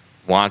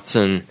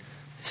Watson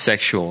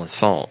sexual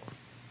assault,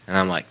 and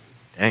I'm like,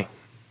 dang,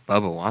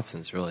 Bubba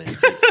Watson's really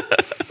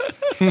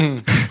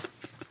no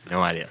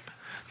idea.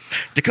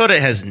 Dakota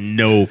has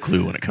no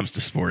clue when it comes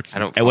to sports. I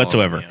don't follow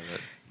whatsoever. any of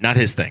it. Not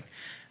his thing.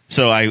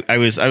 So I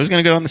was going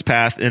to go down this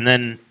path, and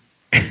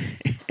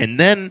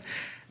then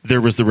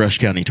there was the Rush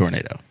County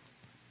tornado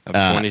Of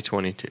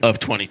 2022. of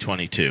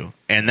 2022,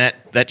 and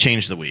that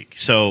changed the week.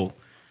 So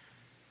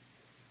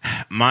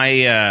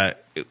my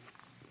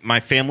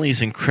family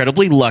is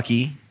incredibly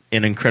lucky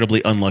and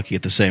incredibly unlucky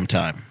at the same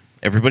time.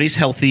 Everybody's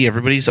healthy,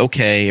 everybody's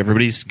okay,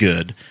 everybody's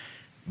good.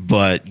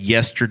 But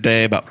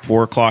yesterday, about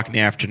 4 o'clock in the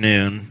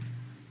afternoon,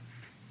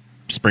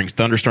 Springs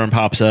thunderstorm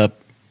pops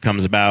up,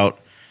 comes about.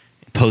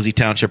 Posey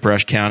Township,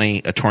 Rush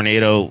County, a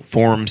tornado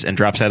forms and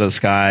drops out of the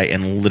sky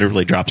and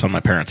literally drops on my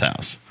parents'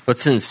 house.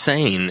 What's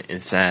insane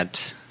is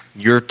that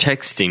you're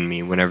texting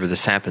me whenever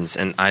this happens,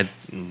 and I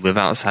live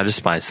outside of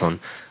Spiceland.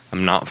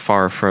 I'm not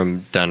far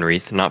from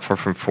Dunreath, not far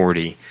from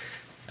 40.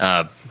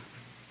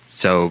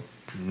 So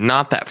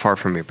not that far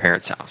from your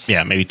parents' house.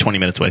 Yeah, maybe 20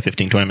 minutes away,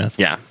 15, 20 minutes.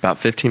 Yeah, about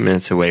 15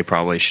 minutes away,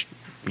 probably, just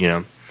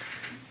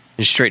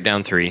straight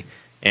down 3.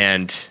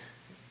 And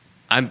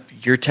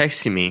you're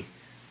texting me,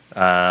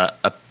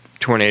 a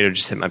tornado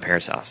just hit my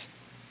parents' house.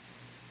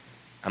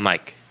 I'm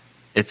like,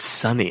 it's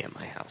sunny at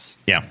my house.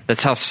 Yeah.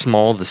 That's how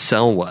small the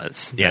cell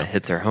was Yeah. that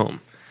hit their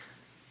home.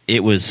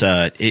 It was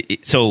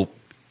so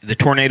the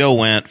tornado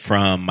went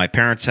from my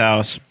parents'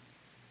 house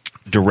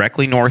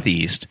directly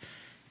northeast,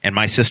 and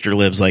my sister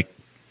lives like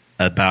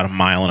about 1.25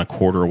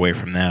 miles away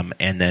from them,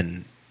 and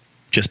then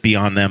just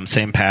beyond them,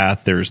 same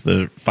path, there's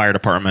the fire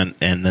department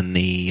and then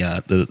the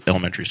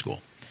elementary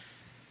school.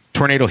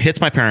 Tornado hits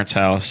my parents'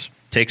 house,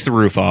 takes the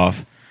roof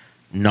off,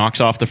 knocks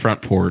off the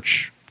front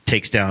porch,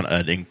 takes down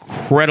an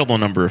incredible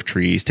number of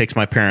trees, takes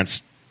my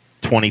parents'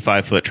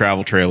 25-foot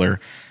travel trailer,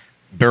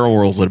 barrel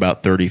rolls at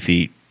about 30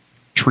 feet,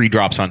 tree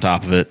drops on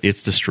top of it,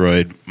 it's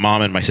destroyed.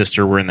 Mom and my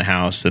sister were in the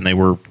house, and they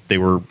were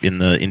in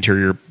the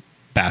interior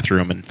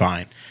bathroom and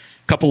fine.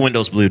 A couple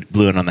windows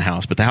blew in on the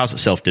house, but the house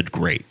itself did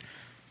great.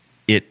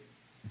 It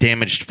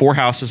damaged 4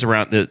 houses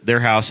around their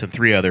house and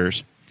 3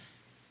 others.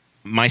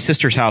 My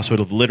sister's house would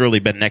have literally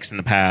been next in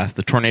the path.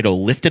 The tornado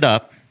lifted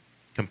up,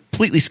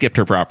 completely skipped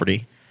her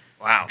property.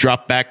 Wow.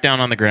 Dropped back down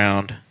on the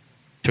ground,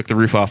 took the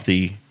roof off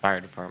the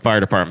Fire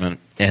department.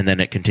 and then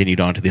it continued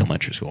on to the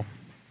elementary school.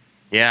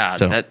 Yeah.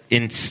 So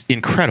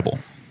incredible.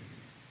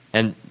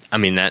 And, I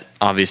mean, that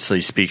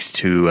obviously speaks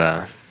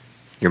to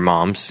your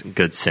mom's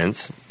good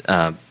sense.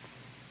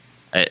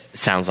 It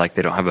sounds like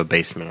they don't have a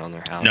basement on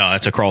their house. No,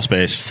 that's a crawl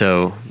space.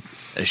 So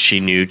she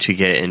knew to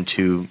get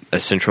into a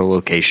central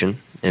location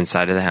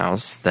inside of the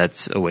house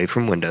that's away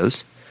from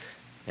windows,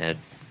 and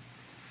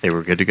they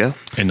were good to go.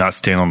 And not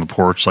stand on the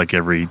porch like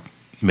every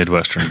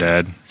Midwestern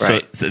dad.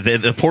 Right. So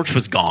the porch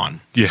was gone.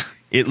 Yeah.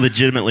 It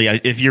legitimately,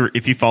 if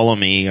you follow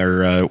me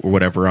or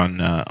whatever on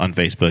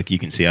Facebook, you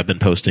can see I've been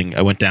posting.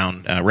 I went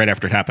down right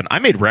after it happened. I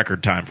made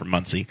record time from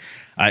Muncie.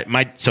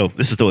 So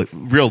this is the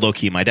real low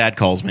key. My dad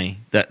calls me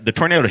that the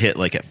tornado hit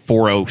like at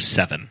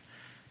 4:07.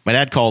 My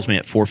dad calls me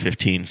at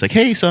 4:15. He's like,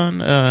 "Hey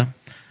son,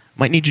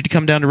 might need you to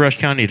come down to Rush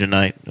County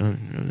tonight,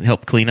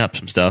 help clean up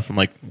some stuff." I'm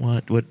like,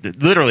 what?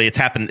 Literally, it's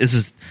happened.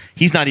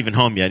 He's not even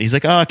home yet. He's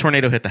like, "Oh, a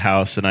tornado hit the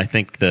house, and I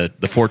think the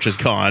porch is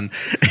gone."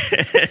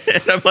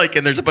 And I'm like,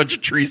 and there's a bunch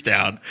of trees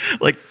down,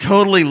 like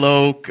totally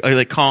low,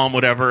 like calm,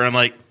 whatever. And I'm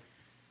like,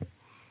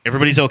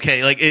 everybody's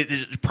okay. Like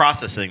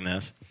processing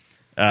this.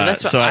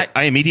 So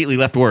I immediately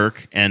left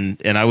work,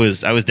 and I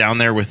was down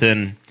there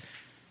within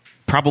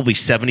probably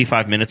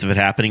 75 minutes of it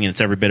happening, and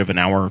it's every bit of an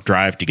hour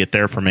drive to get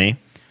there for me.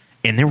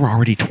 And there were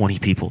already 20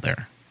 people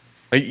there.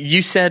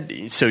 You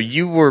said, so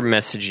you were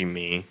messaging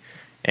me,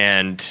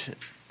 and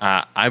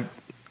I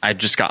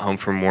just got home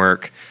from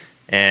work,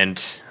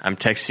 and I'm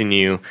texting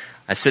you.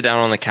 I sit down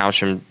on the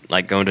couch and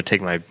like going to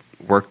take my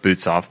work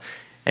boots off,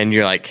 and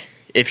you're like,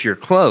 if you're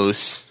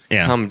close,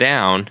 come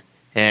down.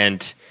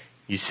 And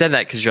you said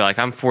that because you're like,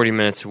 I'm 40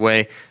 minutes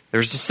away.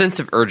 There's a sense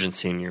of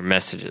urgency in your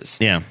messages.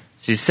 Yeah.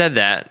 So you said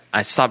that.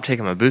 I stopped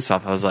taking my boots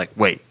off. I was like,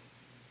 wait,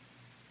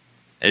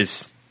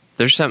 is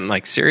there's something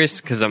like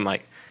serious? Because I'm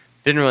like,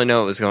 didn't really know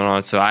what was going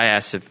on. So I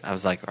asked I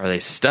was like, are they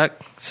stuck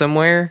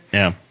somewhere?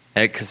 Yeah.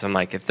 Because I'm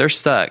like, if they're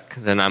stuck,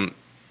 then I'm,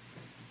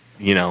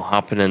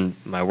 hopping in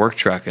my work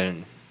truck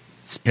and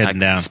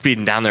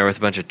speeding down there with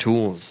a bunch of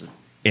tools.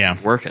 Yeah.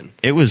 Working.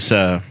 It was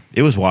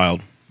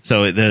wild.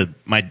 So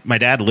my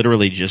dad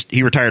literally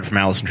he retired from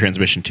Allison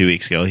Transmission 2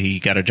 weeks ago. He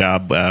got a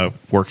job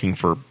working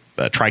for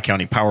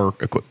Tri-County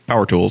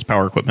Power Tools,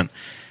 power equipment,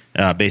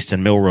 based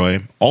in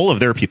Milroy. All of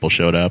their people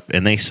showed up,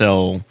 and they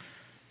sell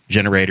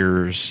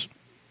generators,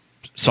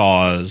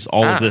 saws,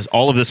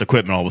 all of this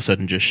equipment all of a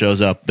sudden just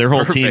shows up. Their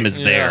whole team is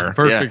there.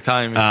 Perfect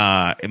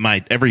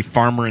timing. Every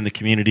farmer in the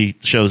community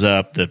shows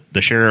up.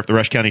 The sheriff, the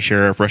Rush County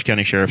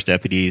Sheriff's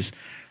deputies,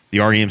 the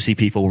REMC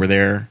people were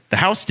there. The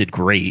house did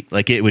great.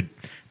 Like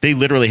they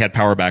literally had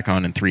power back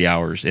on in 3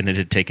 hours, and it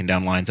had taken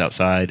down lines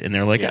outside. And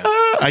they're like,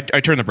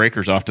 I turned the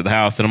breakers off to the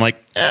house, and I'm like,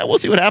 we'll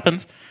see what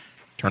happens.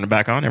 Turn it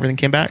back on, everything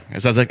came back.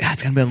 So I was like,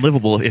 it's gonna be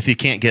unlivable if you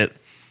can't get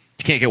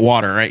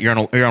water, right? You're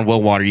on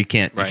well water. You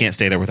can't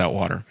stay there without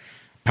water.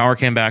 Power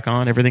came back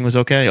on, everything was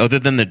okay. Other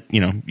than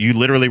you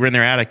literally were in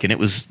their attic, and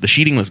the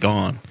sheeting was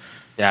gone.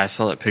 Yeah, I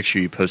saw that picture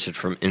you posted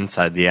from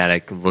inside the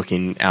attic,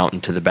 looking out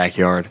into the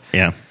backyard.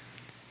 Yeah,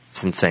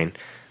 it's insane.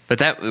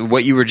 But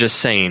what you were just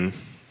saying,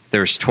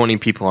 there's 20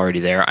 people already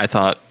there. I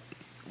thought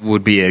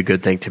would be a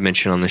good thing to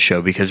mention on the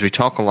show because we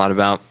talk a lot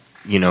about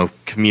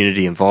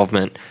community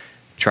involvement,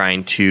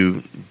 trying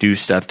to do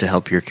stuff to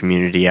help your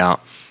community out.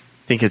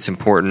 I think it's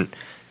important.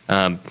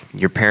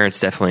 Your parents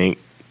definitely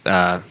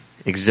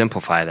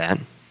exemplify that.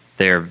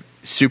 They're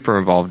super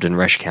involved in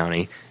Rush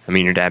County. I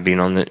mean, your dad being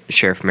on the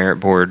Sheriff Merit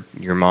Board,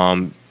 your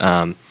mom,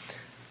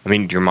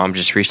 your mom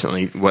just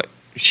recently,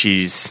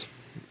 she's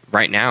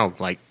right now,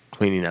 like,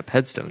 cleaning up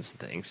headstones and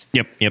things.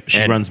 Yep.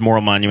 She runs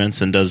Moral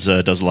Monuments and does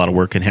a lot of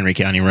work in Henry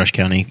County and Rush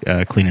County,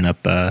 cleaning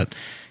up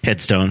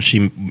headstones.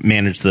 She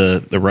managed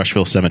the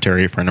Rushville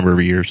Cemetery for a number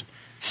of years.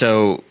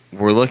 So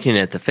we're looking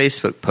at the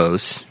Facebook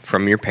posts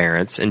from your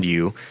parents and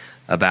you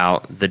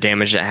about the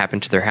damage that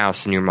happened to their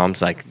house, and your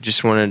mom's like,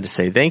 just wanted to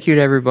say thank you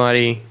to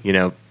everybody,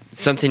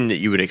 something that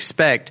you would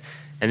expect,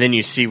 and then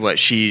you see what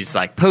she's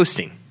like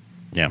posting.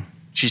 Yeah.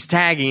 She's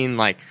tagging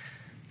like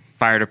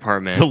fire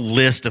department, the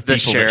list of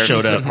people that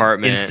showed up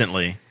department,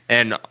 instantly,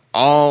 and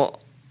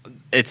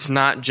it's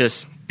not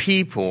just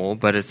people,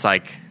 but it's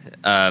like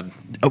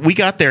we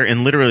got there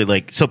and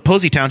literally so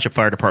Posey Township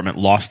Fire Department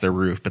lost their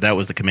roof, but that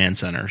was the command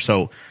center.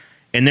 So,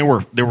 and there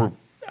were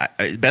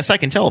best I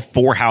can tell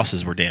 4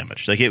 houses were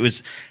damaged. Like it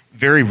was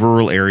very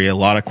rural area, a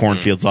lot of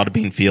cornfields, a lot of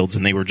bean fields,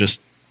 and they were just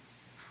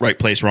right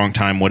place, wrong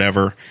time,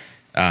 whatever.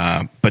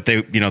 But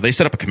they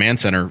set up a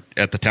command center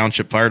at the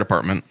Township Fire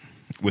Department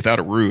without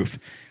a roof.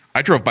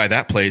 I drove by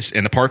that place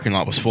and the parking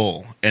lot was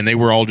full, and they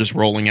were all just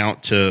rolling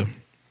out to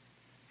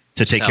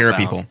take care of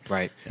people.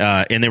 Right.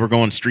 And they were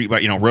going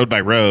road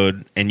by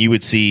road, and you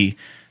would see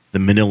the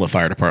Manila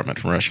Fire Department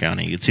from Rush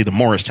County. You'd see the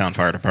Morristown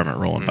Fire Department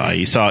rolling by.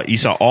 You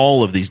saw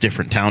all of these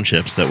different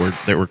townships that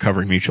were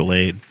covering mutual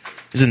aid.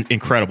 It was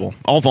incredible.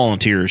 All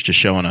volunteers just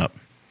showing up.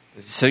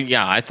 So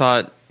yeah, I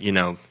thought,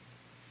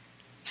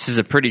 this is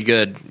a pretty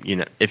good,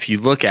 if you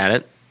look at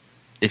it,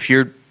 if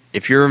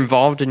you're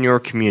involved in your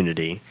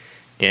community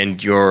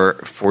and you're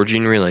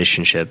forging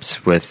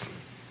relationships with,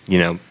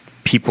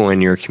 people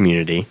in your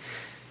community,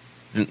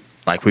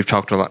 like we've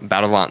talked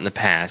about a lot in the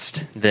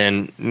past,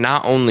 then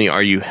not only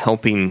are you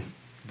helping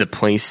the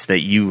place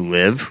that you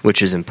live,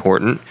 which is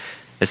important,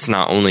 it's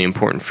not only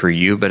important for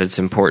you, but it's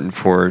important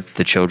for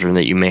the children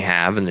that you may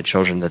have and the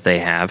children that they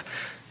have,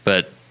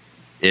 but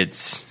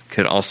it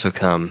could also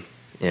come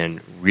in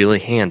really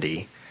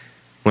handy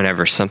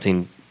whenever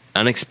something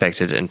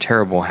unexpected and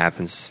terrible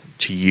happens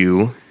to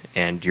you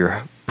and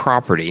your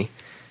property,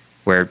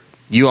 where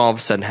you all of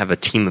a sudden have a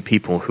team of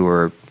people who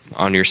are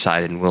on your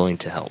side and willing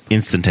to help.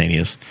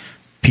 Instantaneous.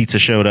 Pizza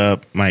showed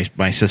up. My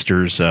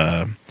sister's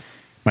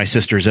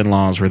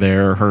in-laws were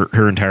there.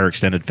 Her entire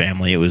extended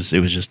family. It was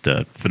just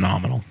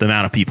phenomenal. The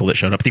amount of people that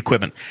showed up. The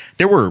equipment.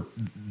 There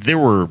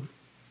were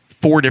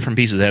 4 different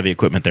pieces of heavy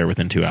equipment there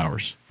within 2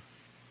 hours.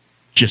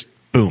 Just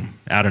boom,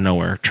 out of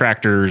nowhere.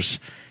 Tractors,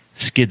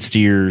 skid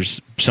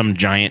steers, some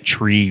giant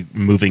tree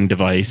moving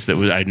device that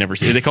I'd never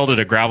seen. They called it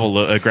a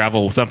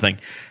gravel something.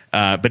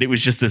 But it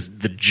was just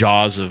the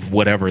jaws of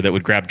whatever that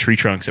would grab tree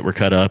trunks that were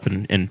cut up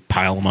and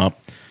pile them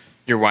up.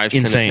 Your wife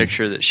Insane. sent a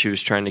picture that she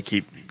was trying to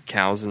keep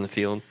cows in the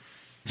field.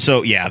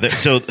 So yeah,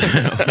 this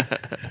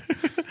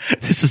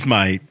is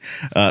my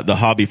the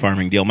hobby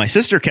farming deal. My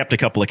sister kept a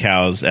couple of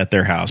cows at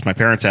their house. My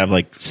parents have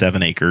like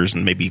 7 acres,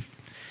 and maybe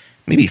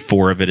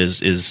 4 of it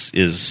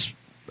is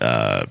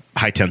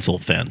high tensile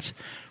fence.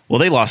 Well,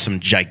 they lost some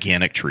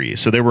gigantic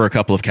trees, so there were a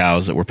couple of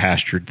cows that were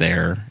pastured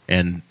there,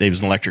 and there was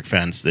an electric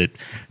fence. That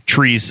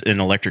trees and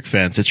electric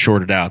fence, it's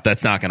shorted out.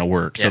 That's not going to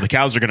work. Yeah. So the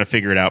cows are going to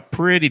figure it out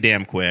pretty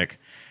damn quick.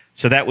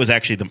 So that was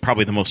actually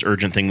probably the most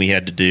urgent thing we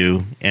had to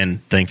do,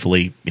 and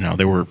thankfully,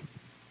 there were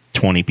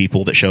 20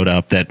 people that showed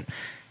up that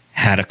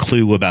had a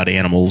clue about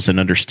animals and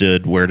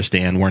understood where to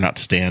stand, where not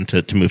to stand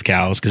to move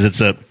cows, because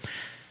it's a.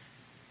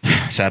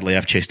 Sadly,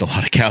 I've chased a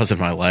lot of cows in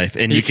my life,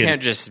 and you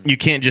can't just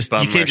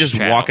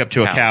walk up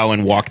to a cow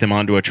and walk them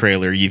onto a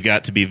trailer. You've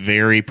got to be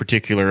very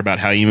particular about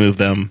how you move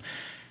them,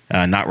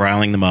 not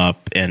riling them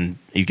up, and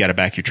you've got to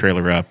back your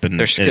trailer up. And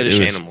they're skittish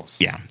animals.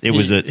 Yeah, it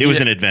was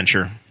an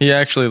adventure. He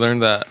actually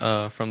learned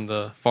that from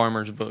the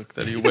farmer's book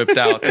that he whipped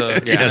out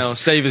to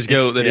save his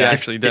goat. He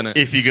actually didn't.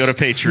 If you go to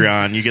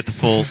Patreon, you get the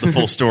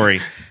full story.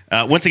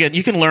 Once again,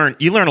 you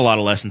learn a lot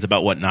of lessons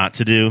about what not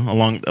to do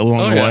along the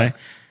way.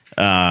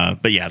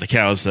 But yeah, the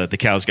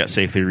cows got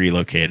safely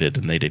relocated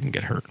and they didn't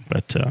get hurt.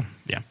 But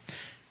yeah,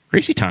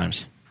 crazy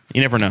times.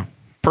 You never know.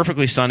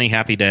 Perfectly sunny,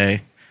 happy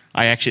day.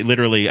 I actually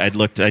I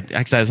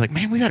was like,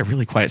 man, we got a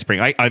really quiet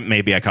spring.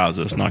 Maybe I caused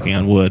this, knocking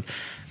on wood.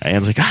 I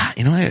was like, I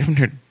haven't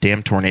heard a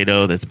damn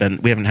tornado.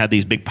 We haven't had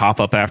these big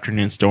pop-up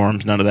afternoon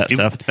storms, none of that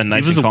stuff. It's been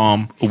nice and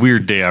calm. A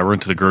weird day. I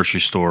went to the grocery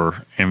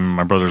store and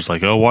my brother's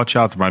like, oh, watch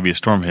out, there might be a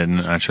storm hitting.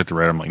 And I checked the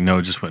radar. I'm like, no,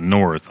 it just went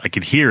north. I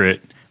could hear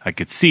it. I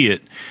could see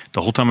it.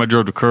 The whole time I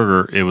drove to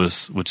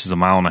Kroger, which is a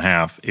mile and a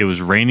half, it was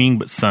raining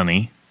but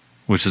sunny,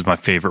 which is my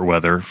favorite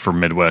weather for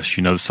Midwest.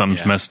 The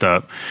sun's messed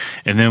up.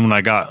 And then when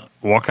I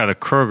walk out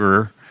of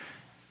Kroger,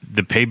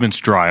 the pavement's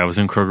dry. I was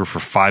in Kroger for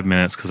 5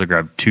 minutes because I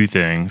grabbed 2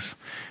 things.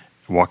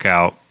 Walk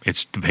out,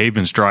 the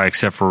pavement's dry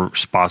except for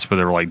spots where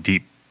there were like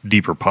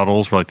deeper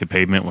puddles where like the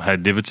pavement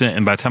had divots in it.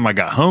 And by the time I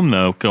got home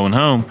going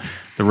home,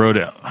 the road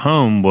at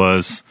home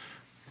was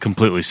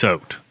completely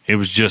soaked. It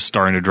was just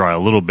starting to dry a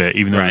little bit,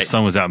 even though the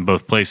sun was out in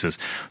both places.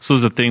 So it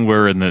was a thing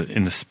where in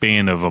the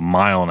span of a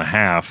mile and a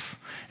half,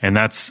 and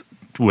that's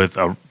with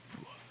a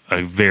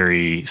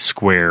very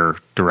square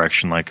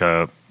direction, like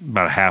about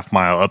a half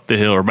mile up the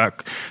hill, or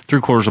about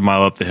 3/4 of a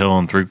mile up the hill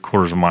and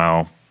 3/4 of a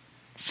mile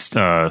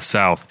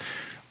south.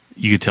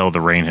 You could tell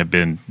the rain had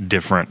been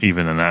different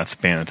even in that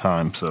span of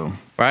time. So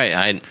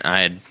right,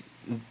 I had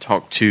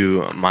talked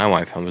to my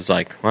wife. I was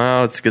like,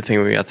 well, it's a good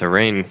thing we got the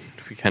rain.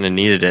 We kind of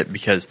needed it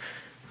because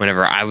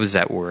whenever I was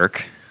at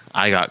work,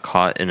 I got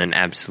caught in an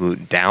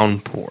absolute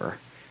downpour.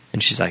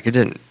 And she's like, it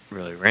didn't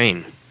really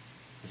rain. I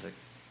was like,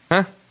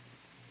 huh?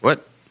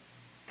 What?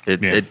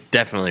 It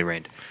definitely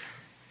rained.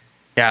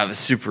 Yeah, it was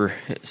super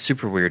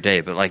weird day.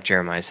 But like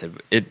Jeremiah said,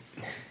 it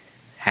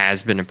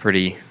has been a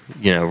pretty,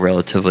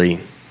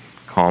 relatively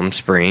calm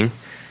spring.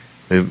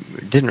 We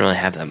didn't really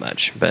have that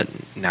much. But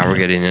now we're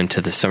getting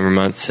into the summer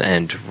months,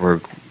 and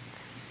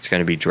it's going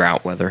to be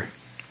drought weather.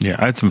 Yeah,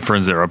 I had some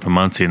friends that were up in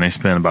Muncie, and they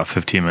spent about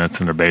 15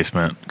 minutes in their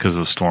basement because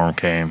the storm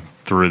came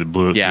through,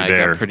 blew it through there.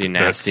 Yeah, it got pretty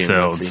nasty in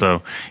Muncie.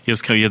 So they're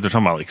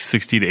talking about like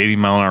 60 to 80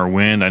 mile an hour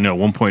wind. I know at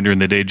one point during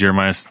the day,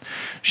 Jeremiah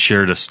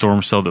shared a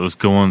storm cell that was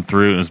going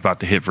through and was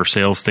about to hit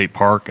Versailles State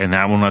Park, and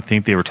that one I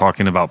think they were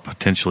talking about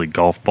potentially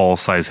golf ball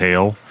size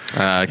hail,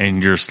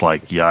 and you're just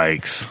like,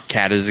 yikes.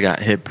 Cadiz got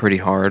hit pretty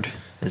hard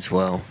as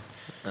well.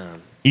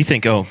 You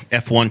think,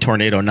 F1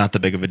 tornado, not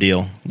that big of a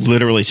deal.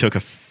 Literally took a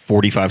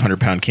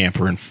 4,500-pound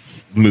camper and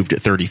moved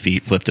it 30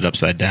 feet, flipped it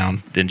upside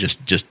down, and just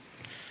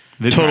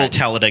total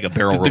Talladega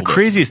barrel roll. The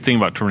craziest thing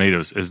about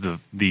tornadoes is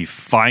the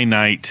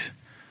finite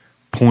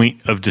point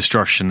of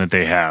destruction that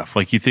they have.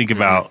 Like you think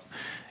about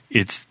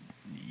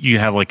you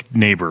have like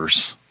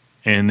neighbors,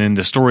 and then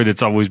the story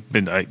that's always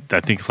been, I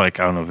think, like,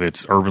 I don't know if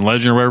it's urban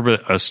legend or whatever,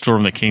 but a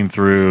storm that came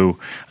through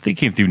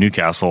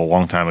Newcastle a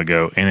long time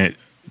ago, and it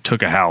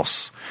took a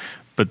house,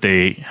 but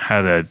they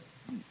had a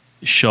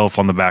shelf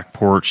on the back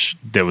porch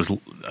that was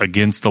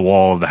against the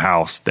wall of the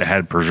house that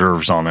had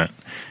preserves on it,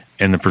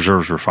 and the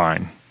preserves were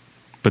fine,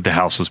 but the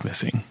house was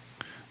missing,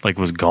 like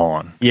was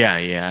gone. Yeah,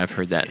 I've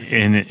heard that.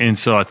 And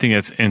so I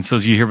think so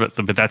you hear,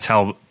 but that's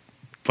how,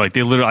 like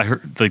they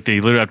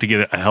literally have to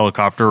get a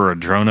helicopter or a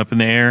drone up in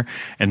the air,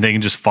 and they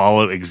can just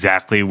follow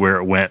exactly where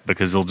it went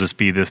because there'll just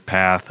be this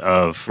path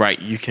of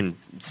you can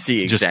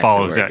see exactly just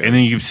follow exactly, and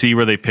then you can see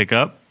where they pick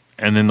up,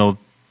 and then they'll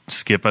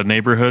skip a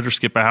neighborhood or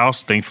skip a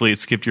house. Thankfully, it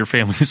skipped your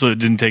family, so it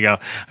didn't take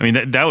out. I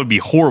mean, that would be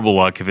horrible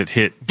luck if it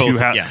hit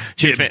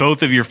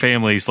both of your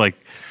families. Like,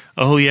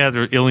 oh yeah,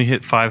 it only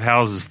hit 5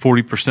 houses.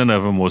 40%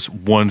 of them was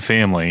one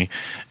family,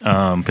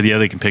 but yeah,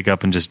 they can pick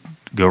up and just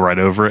go right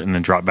over it and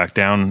then drop back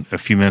down a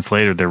few minutes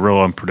later. They're real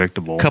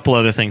unpredictable. A couple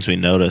other things we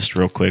noticed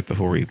real quick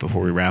before we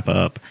wrap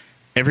up.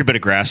 Everybody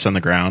grass on the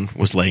ground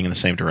was laying in the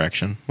same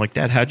direction. Like,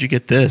 Dad, how'd you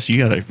get this? You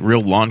got a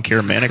real lawn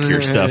care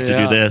manicure stuff to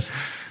do this.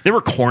 There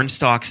were corn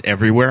stalks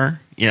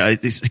everywhere. You know,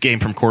 this came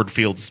from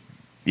cornfields,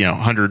 you know,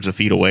 hundreds of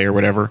feet away or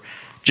whatever,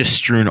 just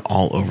strewn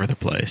all over the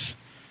place.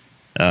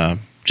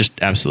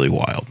 Just absolutely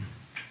wild.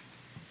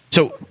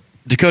 So,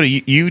 Dakota,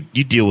 you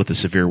deal with the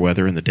severe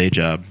weather in the day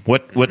job.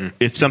 What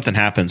if something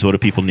happens? What do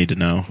people need to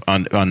know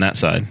on that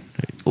side?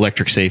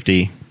 Electric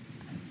safety.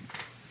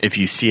 If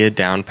you see a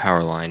down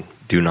power line,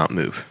 do not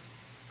move.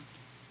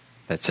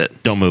 That's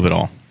it. Don't move at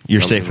all.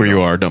 You're safe where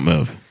you are. Don't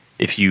move.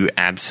 If you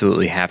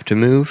absolutely have to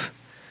move,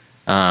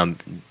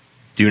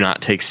 do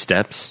not take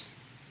steps.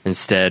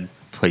 Instead,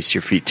 place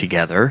your feet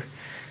together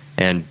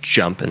and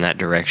jump in that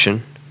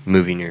direction,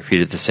 moving your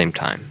feet at the same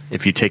time.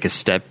 If you take a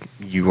step,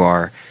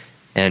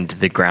 and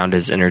the ground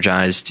is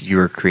energized, you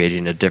are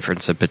creating a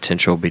difference of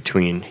potential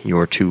between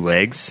your two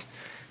legs,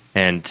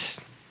 and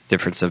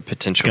difference of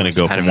potential. It's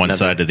going to go from one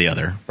side to the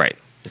other. Right.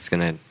 It's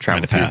going to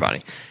travel through your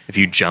body. If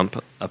you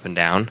jump up and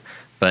down,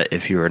 but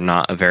if you are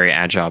not a very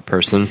agile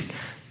person,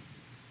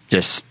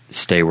 just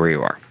stay where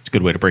you are. It's a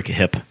good way to break a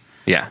hip.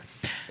 Yeah.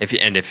 If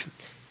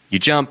you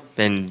jump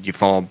and you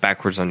fall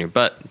backwards on your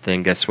butt,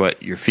 then guess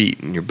what? Your feet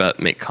and your butt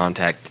make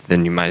contact.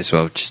 Then you might as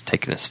well have just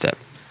taken a step.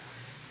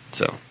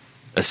 So,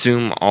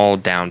 assume all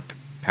down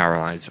power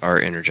lines are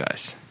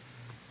energized.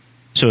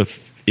 So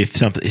if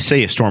something,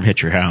 say a storm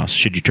hits your house,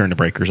 should you turn the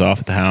breakers off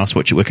at the house?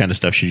 What kind of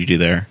stuff should you do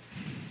there?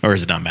 Or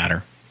does it not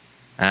matter?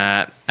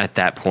 At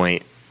that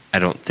point, I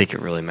don't think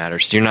it really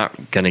matters. You're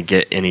not going to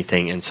get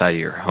anything inside of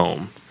your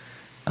home.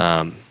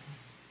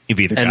 You've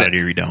either got it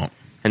or you don't.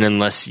 And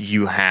unless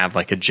you have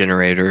like a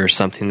generator or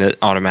something that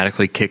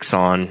automatically kicks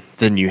on,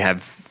 then you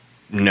have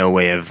no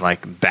way of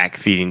like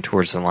backfeeding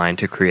towards the line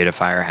to create a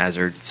fire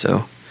hazard.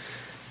 So,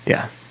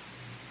 yeah.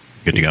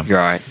 Good to go. You're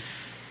all right.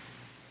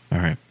 All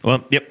right.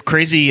 Well, yep.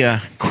 Crazy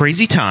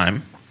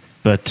time,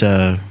 but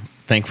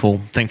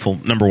thankful.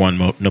 Number one,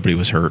 nobody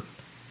was hurt,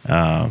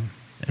 and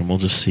we'll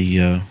just see.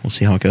 We'll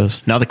see how it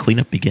goes. Now the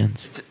cleanup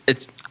begins.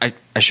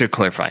 I should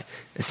clarify.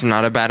 It's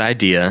not a bad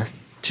idea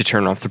to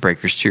turn off the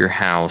breakers to your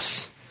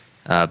house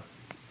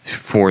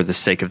for the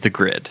sake of the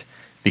grid,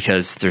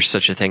 because there's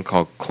such a thing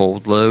called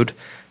cold load.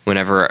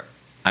 Whenever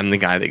I'm the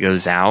guy that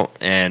goes out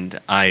and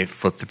I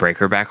flip the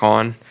breaker back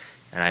on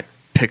and I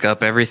pick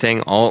up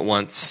everything all at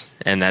once,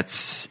 and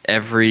that's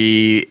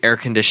every air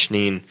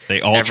conditioning.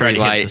 They all try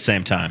to hit at the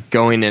same time.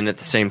 Going in at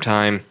the same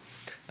time.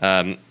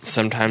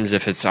 Sometimes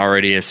if it's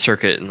already a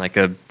circuit in like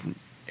a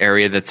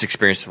area that's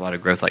experienced a lot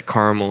of growth, like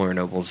Carmel or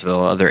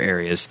Noblesville, other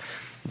areas,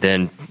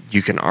 then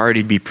you can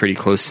already be pretty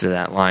close to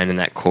that line, and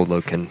that cold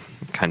load can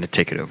kind of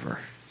take it over.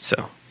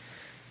 So,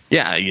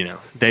 yeah,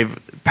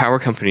 power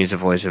companies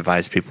have always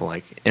advised people,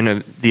 like,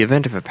 in the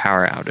event of a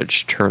power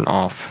outage, turn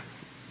off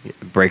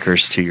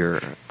breakers to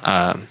your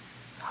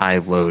high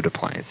load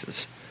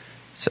appliances.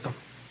 So,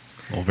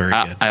 well, very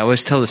good. I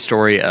always tell the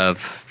story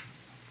of,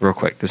 real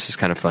quick, this is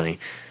kind of funny.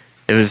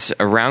 It was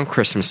around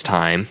Christmas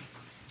time,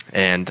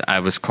 and I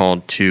was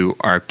called to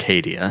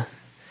Arcadia.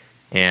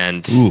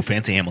 And ooh,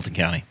 fancy Hamilton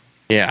County.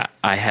 Yeah,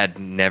 I had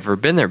never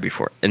been there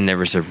before, and there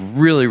was a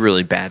really,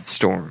 really bad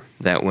storm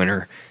that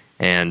winter,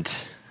 and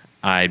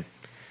I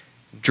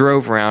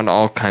drove around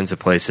all kinds of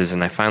places,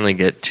 and I finally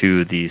get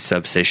to the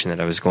substation that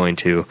I was going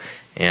to,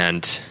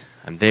 and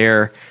I'm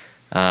there.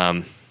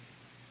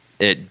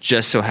 It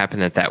just so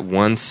happened that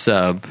one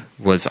sub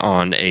was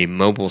on a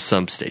mobile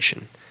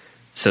substation,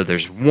 so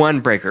there's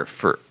one breaker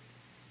for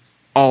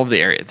all of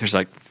the area. There's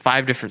like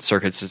 5 different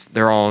circuits.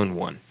 They're all in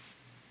one.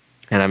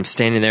 And I'm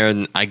standing there,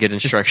 and I get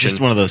instruction.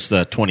 Just one of those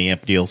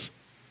 20-amp deals.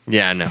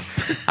 Yeah, I know.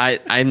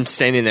 I'm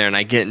standing there, and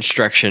I get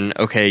instruction,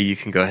 okay, you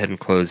can go ahead and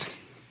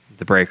close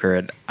the breaker.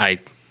 And I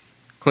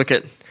click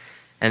it,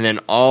 and then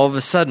all of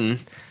a sudden,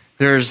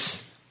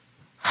 there's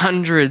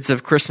hundreds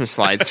of Christmas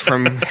lights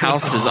from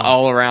houses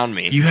all around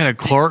me. You had a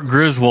Clark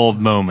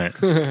Griswold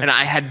moment. And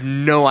I had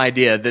no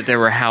idea that there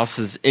were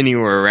houses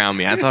anywhere around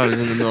me. I thought it was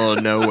in the middle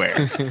of nowhere.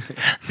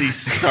 The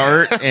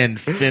start and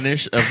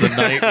finish of the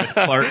night with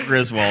Clark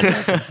Griswold.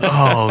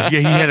 Oh, yeah,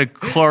 he had a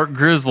Clark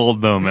Griswold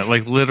moment.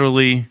 Like,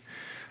 literally,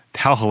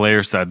 how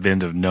hilarious that would have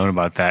been to have known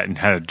about that and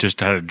had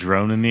a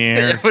drone in the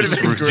air.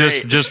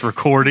 Just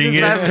recording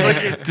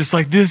it. Just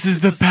like, this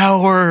is the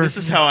power. This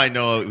is how I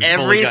know we've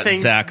fully gotten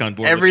Zach on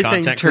board with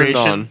content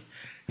creation.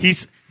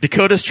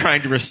 Dakota's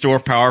trying to restore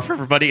power for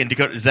everybody, and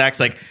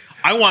Zach's like,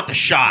 I want the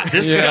shot.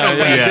 This is going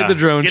to win. Get the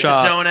drone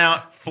shot. Get the drone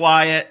out,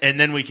 fly it, and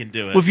then we can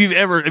do it. Well, if you've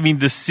ever,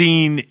 the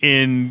scene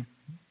in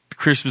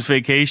Christmas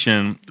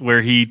Vacation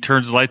where he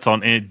turns the lights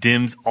on and it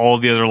dims all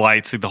the other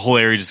lights, like the whole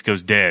area just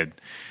goes dead.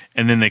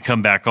 And then they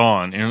come back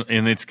on,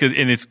 and it's good.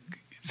 And it's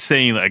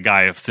saying that a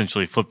guy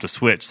essentially flipped a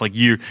switch. Like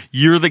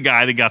you're the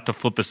guy that got to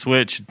flip a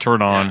switch and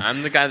turn on. Yeah,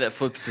 I'm the guy that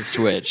flips the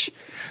switch.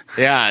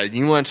 Yeah,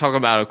 you want to talk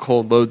about a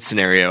cold load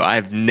scenario?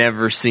 I've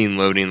never seen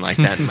loading like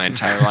that in my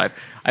entire life.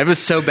 I was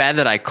so bad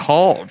that I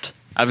called.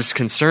 I was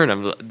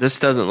concerned. This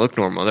doesn't look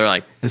normal. They're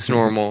like, it's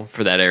normal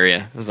for that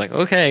area. I was like,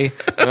 okay,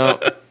 well,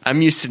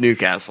 I'm used to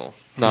Newcastle,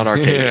 not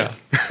Arcadia.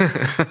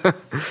 Yeah.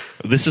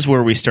 This is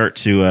where we start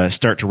to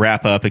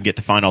wrap up and get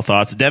to final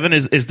thoughts. Devon,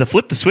 is the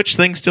flip the switch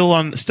thing still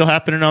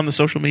happening on the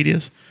social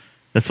medias?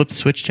 The flip the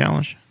switch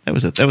challenge? That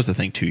was the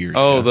thing 2 years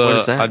ago. Oh, What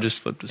is that? I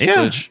just flipped a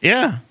switch.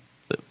 Yeah.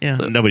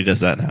 Nobody does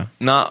that now.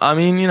 No, I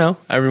mean,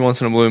 every once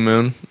in a blue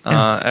moon.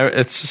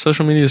 It's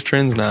social media's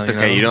trends now. It's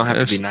okay. You don't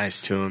have to be nice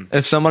to him.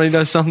 If somebody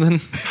does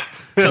something,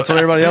 that's what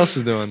everybody else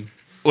is doing.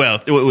 Well,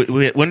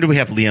 when did we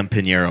have Liam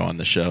Pinheiro on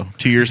the show?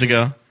 2 years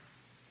ago?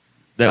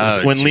 That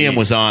was when Liam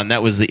was on.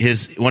 That was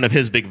one of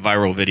his big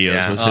viral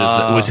videos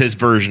was his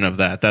version of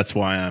that. That's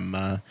why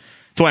I'm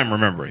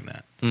remembering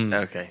that.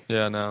 Okay.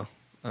 Yeah, no.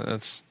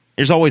 That's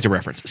There's always a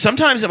reference.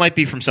 Sometimes it might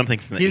be from something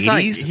from the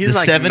 80s, the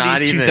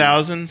 70s,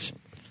 2000s.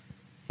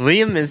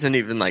 Liam isn't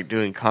even like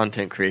doing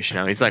content creation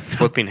now. He's like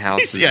flipping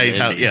houses.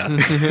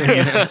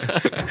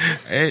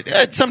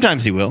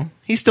 Sometimes he will.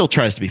 He still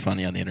tries to be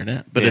funny on the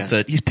internet, but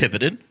he's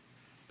pivoted.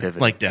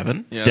 Like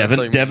Devon. Yeah,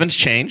 Devon's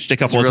changed a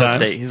couple of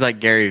times. Estate. He's like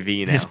Gary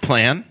Vee now. His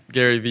plan.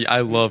 Gary Vee.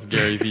 I love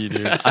Gary Vee,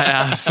 dude. I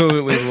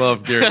absolutely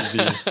love Gary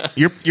Vee.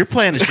 Your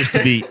plan is just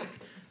to be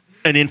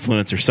an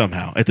influencer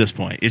somehow at this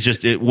point. It's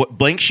just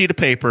blank sheet of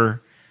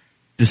paper.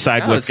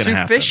 Decide what's going to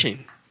happen.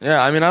 Fishing.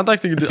 Yeah, I mean, I'd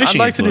like to do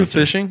fishing.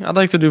 I'd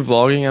like to do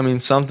vlogging. I mean,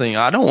 something.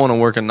 I don't want to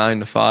work a 9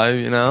 to 5.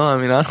 I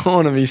mean, I don't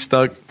want to be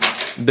stuck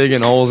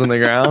digging holes in the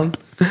ground.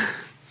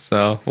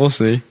 So we'll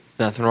see.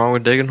 Nothing wrong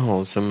with digging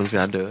holes. Someone's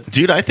got to do it.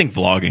 Dude, I think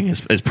vlogging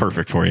is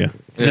perfect for you.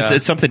 Yeah.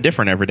 It's something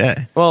different every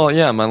day. Well,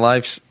 yeah, my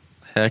life's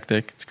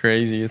hectic. It's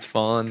crazy. It's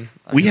fun.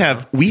 We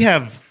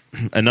have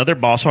another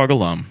Boss Hog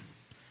alum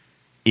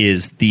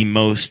is the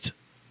most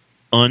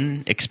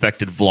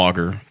unexpected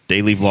vlogger,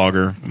 daily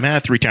vlogger,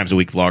 3 times a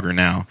week vlogger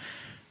now.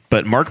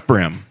 But Mark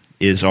Brim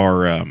is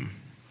our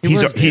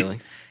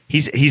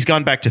he's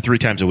gone back to 3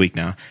 times a week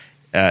now.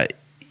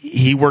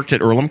 He worked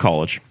at Earlham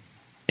College,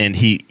 and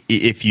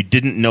if you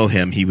didn't know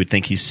him, he would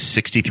think he's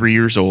 63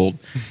 years old.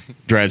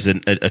 Drives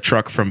a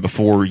truck from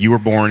before you were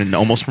born and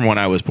almost from when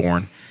I was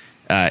born.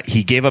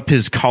 He gave up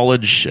his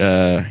college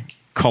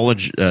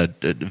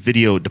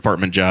video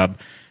department job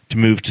to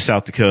move to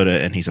South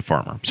Dakota, and he's a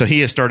farmer. So he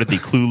has started the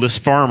Clueless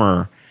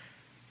Farmer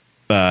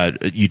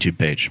YouTube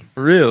page.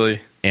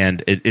 Really?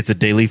 And it's a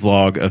daily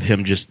vlog of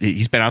him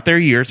he's been out there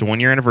a year. It's a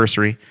 1-year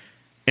anniversary,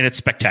 and it's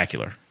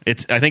spectacular.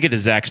 I think it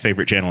is Zach's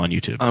favorite channel on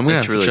YouTube. I'm going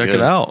to have to check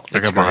it out. I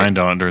got behind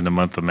on it during the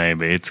month of May,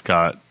 but it's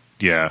got,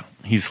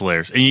 he's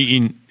hilarious.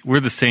 And we're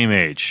the same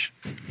age.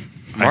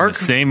 I'm the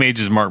same age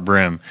as Mark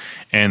Brim,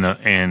 and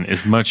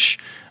as much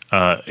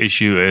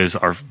issue as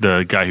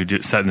the guy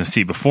who sat in the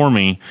seat before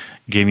me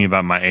gave me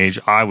about my age.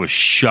 I was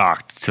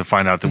shocked to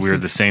find out that we were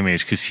the same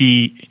age because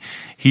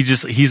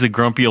he's a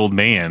grumpy old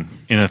man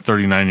in a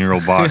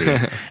 39-year-old body,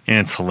 and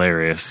it's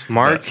hilarious.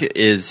 Mark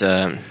is,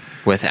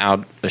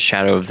 without a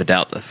shadow of the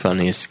doubt, the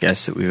funniest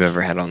guest that we've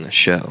ever had on the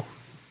show.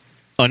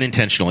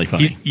 Unintentionally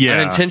funny.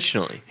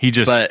 Unintentionally.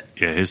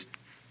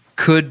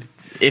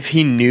 If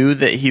he knew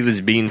that he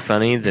was being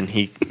funny, then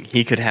he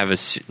could have a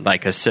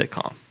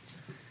sitcom.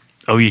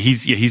 Oh yeah, he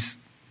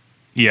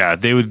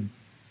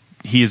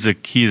is a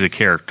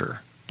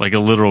character, like a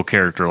literal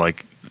character.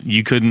 Like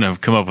you couldn't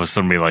have come up with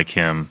somebody like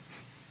him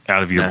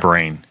out of your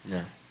brain.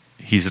 Yeah.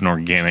 He's an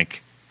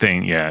organic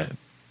thing. Yeah.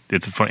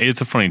 It's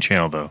a funny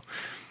channel though.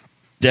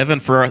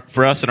 Devon,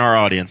 for us and our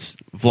audience,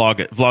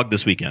 vlog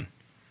this weekend.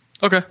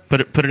 Okay.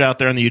 Put it out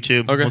there on the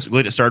YouTube. Okay.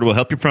 We'll get it started. We'll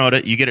help you promote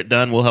it. You get it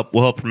done. We'll help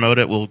promote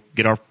it. We'll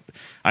get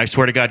I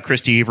swear to God,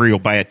 Christy Avery will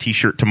buy a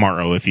T-shirt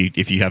tomorrow if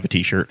you have a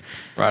T-shirt.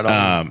 Right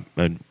on.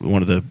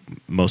 One of the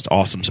most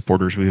awesome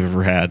supporters we've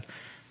ever had.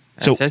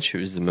 I said she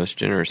was the most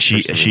generous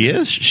person. She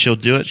is. She'll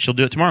do it. She'll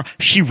do it tomorrow.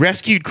 She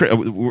rescued.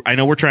 I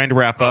know we're trying to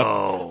wrap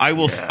up. I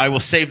will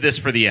save this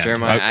for the end.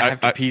 Jeremiah, I have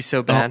to pee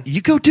so bad.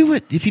 You go do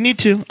it if you need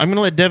to. I'm going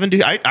to let Devon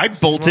do. I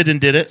bolted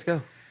and did it.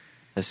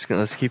 Let's go.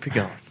 Let's keep it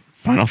going.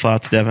 Final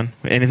thoughts, Devon.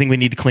 Anything we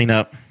need to clean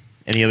up?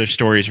 Any other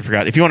stories we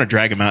forgot? If you want to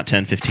drag them out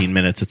 10, 15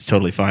 minutes, it's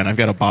totally fine. I've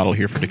got a bottle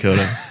here for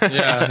Dakota.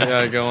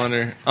 yeah, go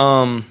under.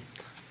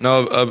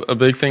 No, a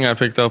big thing I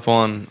picked up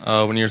on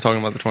when you were talking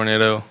about the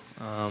tornado.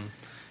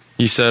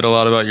 You said a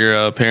lot about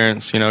your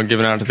parents,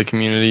 giving out to the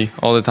community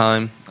all the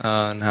time,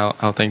 and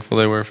how thankful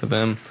they were for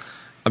them.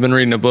 I've been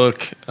reading a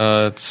book.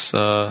 It's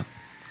something,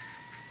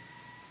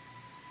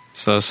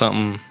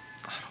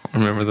 I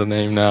don't remember the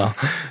name now.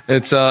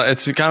 It's kind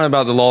of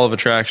about the law of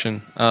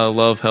attraction,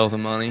 love, health,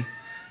 and money,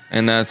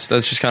 and that's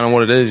just kind of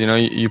what it is.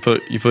 You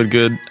put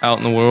good out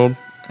in the world,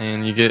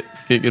 and you get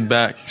good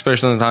back,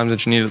 especially in the times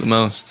that you need it the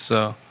most.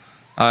 So,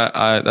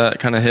 I that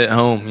kind of hit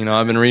home.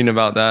 I've been reading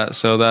about that,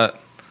 so that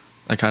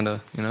that kind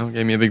of,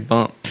 gave me a big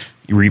bump.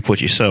 You reap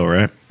what you sow,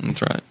 right?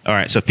 That's right. All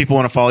right. So if people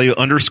want to follow you,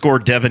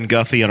 _Devon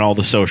Guffey on all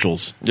the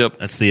socials. Yep.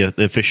 That's the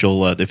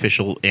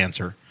official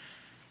answer.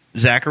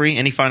 Zachary,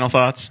 any final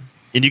thoughts?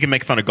 And you can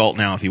make fun of Galt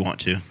now if you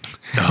want to.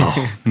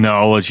 No,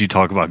 I'll let you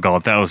talk about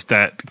Galt.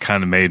 That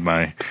kind of made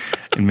my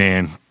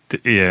man.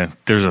 Yeah,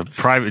 there's a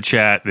private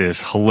chat that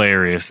is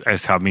hilarious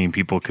as how mean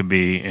people could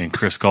be, and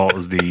Chris Galt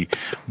is the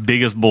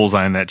biggest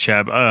bullseye in that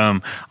chat.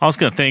 I was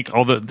going to thank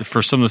all for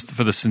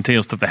the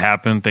Centennial stuff that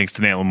happened. Thanks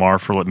to Nate Lamar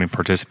for letting me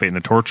participate in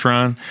the torch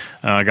run.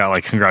 I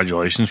got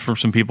congratulations from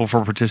some people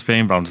for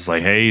participating, but I'm just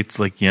like, hey, it's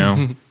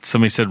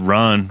somebody said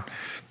run.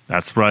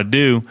 That's what I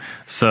do.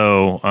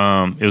 So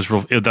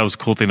that was a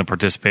cool thing to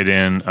participate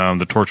in.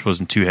 The torch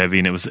wasn't too heavy,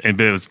 and it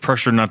was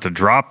pressure not to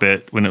drop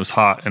it when it was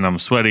hot and I'm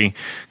sweaty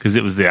because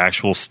it was the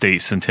actual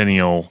state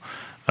centennial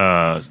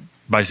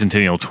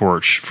bicentennial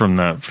torch from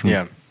a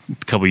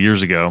couple of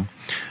years ago.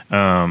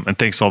 And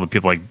thanks to all the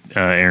people like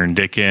Aaron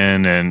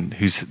Dickin and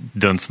who's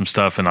done some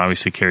stuff, and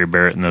obviously Carrie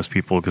Barrett and those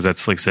people, because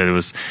that's, like I said, it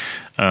was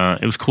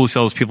cool to see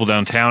all those people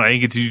downtown. I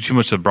didn't get to do too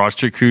much of the Broad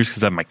Street cruise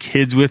because I had my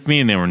kids with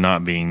me and they were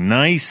not being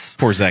nice.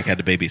 Poor Zach had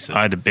to babysit.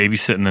 I had to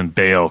babysit and then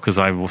bail because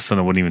I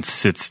wouldn't even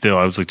sit still.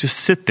 I was like, just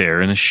sit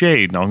there in the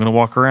shade and I'm going to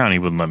walk around. He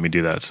wouldn't let me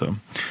do that. So,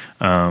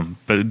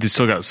 but they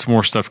still got some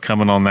more stuff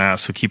coming on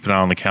that. So keep an eye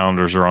on the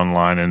calendars or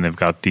online, and they've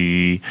got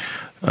the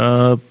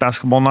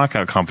basketball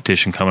knockout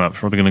competition coming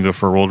up. We're going to go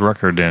for a world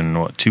record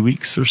in 2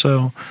 weeks or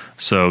so.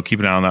 So keep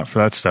an eye on that for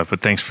that stuff.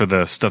 But thanks for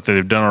the stuff that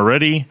they've done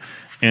already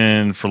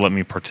and for letting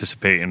me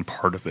participate in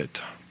part of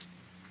it.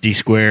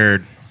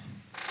 D-squared.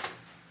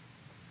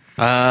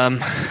 I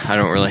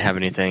don't really have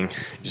anything.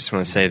 Just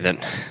want to say that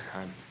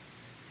I'm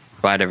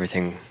glad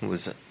everything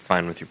was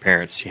fine with your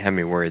parents. You had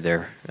me worried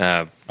there.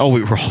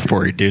 We were all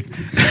worried, dude.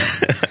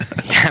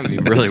 You had me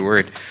really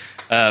worried.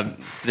 But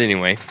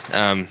anyway,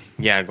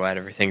 glad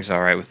everything's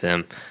all right with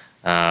them.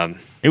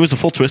 It was a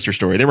full Twister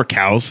story. They were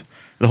cows.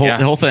 The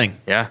whole thing.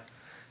 Yeah.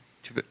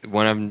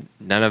 None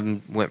of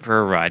them went for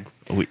a ride.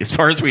 As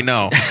far as we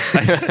know.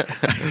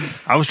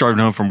 I was driving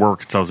home from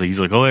work, so he's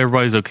like, oh,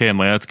 everybody's okay. I'm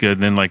like, that's good.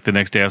 And then the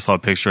next day I saw a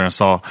picture and I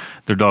saw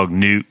their dog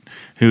Newt,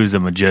 who is a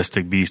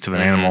majestic beast of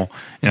an animal.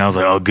 And I was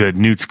like, oh, good.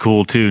 Newt's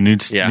cool too.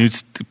 Newt's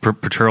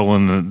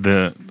patrolling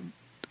the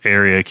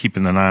area,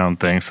 keeping an eye on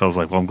things. So I was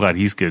like, well, I'm glad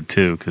he's good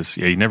too, because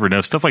you never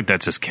know. Stuff like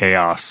that's just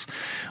chaos.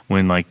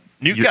 When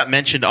Newt got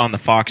mentioned on the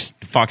Fox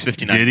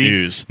 59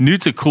 News.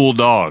 Newt's a cool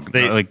dog.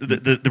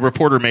 The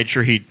reporter made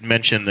sure he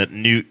mentioned that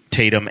Newt,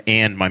 Tatum,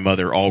 and my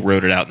mother all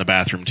wrote it out in the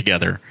bathroom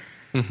together.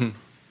 Mm-hmm.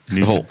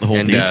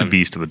 Newt's a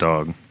beast of a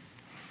dog.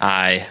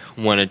 I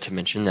wanted to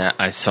mention that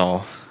I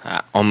saw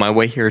on my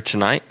way here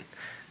tonight,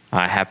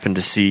 I happened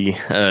to see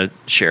a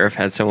sheriff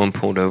had someone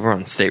pulled over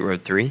on State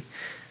Road 3.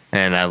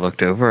 And I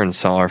looked over and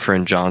saw our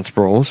friend John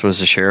Sproles was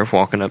the sheriff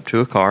walking up to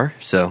a car.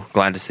 So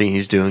glad to see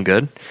he's doing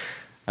good.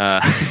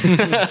 Good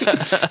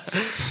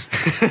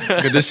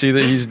to see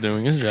that he's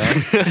doing his job.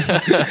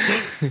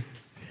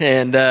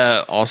 And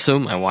also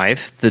my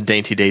wife, the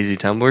Dainty Daisy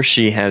Tumbler,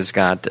 she has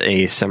got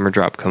a summer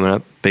drop coming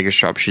up. Biggest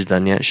drop she's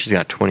done yet. She's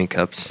got 20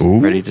 cups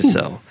ready to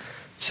sell.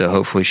 So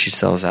hopefully she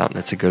sells out, and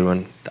it's a good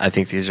one. I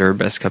think these are her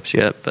best cups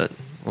yet, but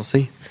we'll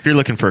see. If you're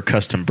looking for a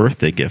custom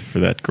birthday gift for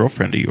that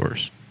girlfriend of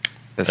yours.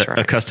 That's right.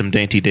 A custom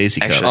Dainty Daisy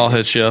cup. I'll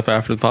hit you up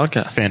after the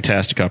podcast.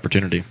 Fantastic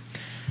opportunity.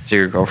 So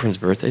your girlfriend's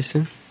birthday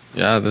soon?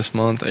 Yeah, this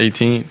month,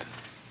 18th,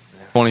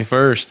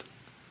 21st.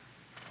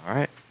 All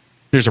right.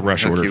 There's a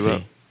rush order fee.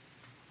 We'll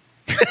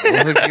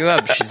hook you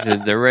up. She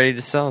said they're ready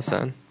to sell,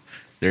 son.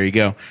 There you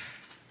go.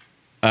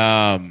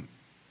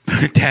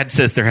 Dad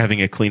says they're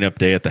having a cleanup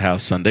day at the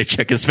house Sunday.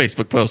 Check his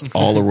Facebook post.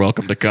 All are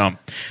welcome to come.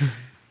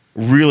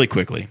 Really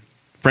quickly,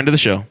 friend of the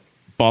show,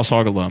 Boss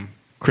Hog alum,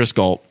 Chris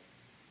Galt,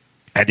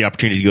 had the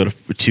opportunity to go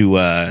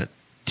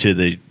to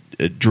the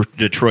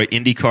Detroit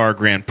IndyCar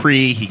Grand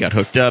Prix. He got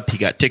hooked up. He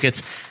got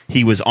tickets.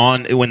 He was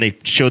on when they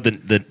showed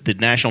the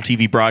national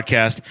TV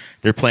broadcast.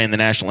 They're playing the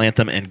national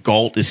anthem, and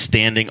Galt is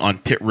standing on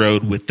pit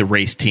road with the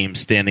race team,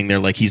 standing there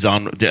like he's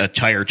on a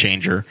tire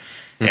changer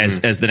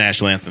as the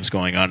national anthem's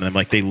going on. And I'm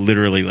like, they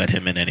literally let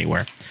him in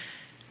anywhere.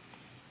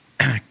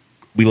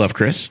 We love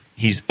Chris.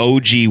 He's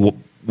OG.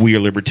 We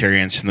Are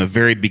Libertarians from the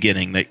very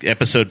beginning.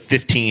 Episode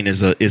 15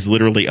 is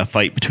literally a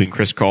fight between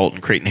Chris Galt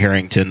and Creighton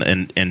Harrington,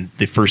 and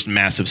the first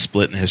massive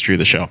split in the history of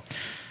the show.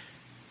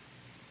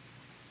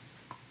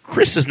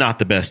 Chris is not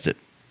the best at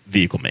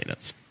vehicle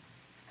maintenance.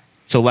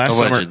 So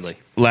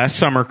last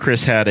summer,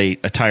 Chris had a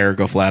tire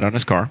go flat on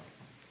his car.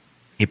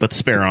 He put the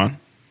spare on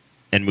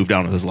and moved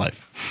on with his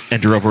life and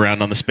drove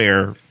around on the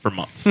spare for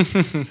months.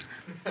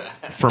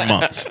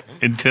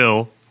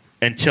 Until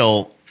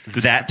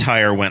that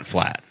tire went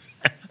flat.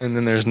 And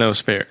then there's no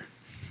spare.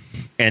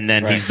 And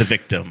then he's the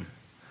victim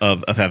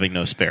of having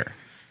no spare.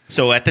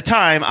 So at the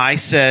time, I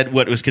said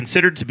what was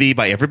considered to be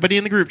by everybody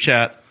in the group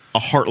chat a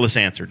heartless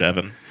answer,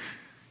 Devon.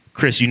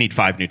 Chris, you need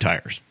 5 new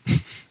tires.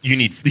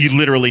 You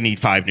literally need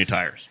 5 new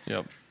tires.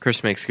 Yep.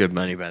 Chris makes good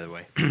money, by the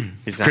way.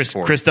 He's not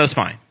poor. Chris does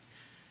fine.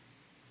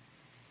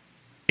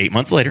 8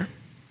 months later,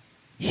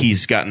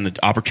 He's gotten the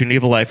opportunity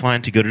of a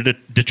lifeline to go to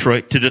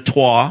Detroit, to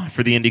Detroit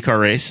for the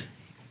IndyCar race.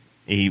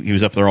 He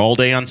was up there all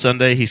day on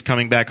Sunday. He's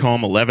coming back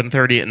home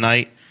 11:30 at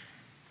night.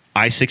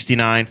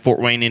 I-69, Fort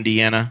Wayne,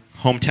 Indiana,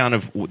 hometown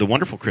of the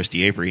wonderful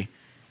Christy Avery.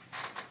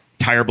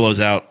 Tire blows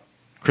out.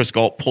 Chris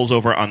Galt pulls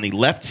over on the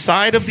left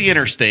side of the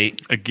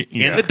interstate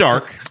in the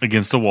dark.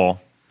 Against a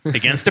wall.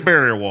 Against a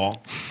barrier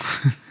wall.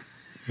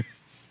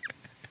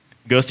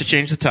 Goes to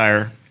change the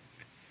tire.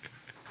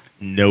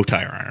 No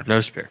tire iron.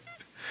 No spare.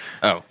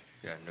 Oh.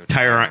 Yeah, no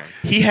tire iron.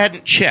 He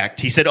hadn't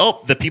checked. He said,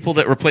 the people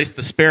that replaced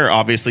the spare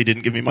obviously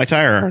didn't give me my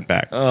tire iron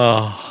back.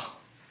 Oh.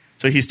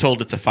 So he's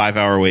told it's a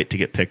 5-hour wait to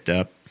get picked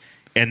up.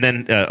 And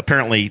then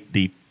apparently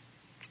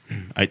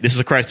this is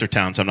a Chrysler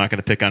town, so I'm not going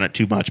to pick on it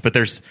too much, but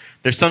there's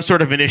some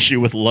sort of an issue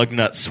with lug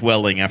nut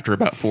swelling after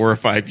about 4 or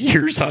 5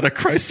 years on a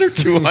Chrysler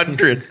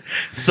 200.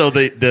 So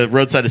the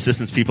roadside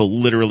assistance people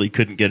literally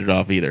couldn't get it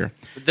off either.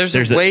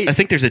 I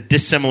think there's a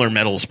dissimilar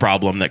metals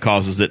problem that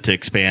causes it to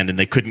expand, and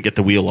they couldn't get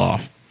the wheel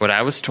off. What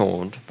I was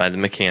told by the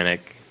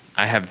mechanic,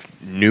 I have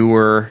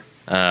newer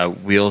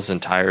wheels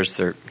and tires.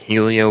 They're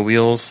Helio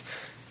wheels,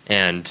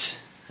 and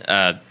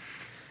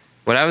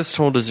what I was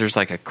told is there's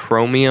like a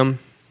chromium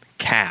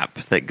cap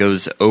that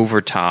goes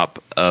over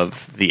top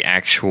of the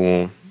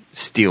actual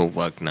steel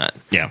lug nut.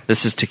 Yeah.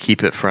 This is to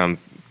keep it from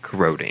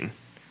corroding.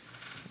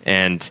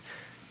 And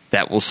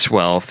that will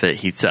swell if it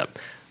heats up.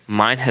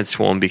 Mine had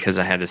swollen because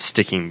I had a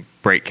sticking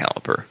brake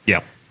caliper.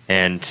 Yeah.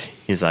 And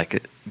he's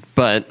like,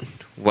 but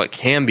what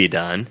can be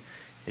done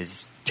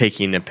is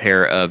taking a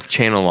pair of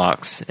channel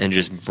locks and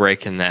just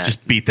breaking that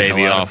just beat the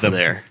baby hell out off of them.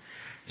 there.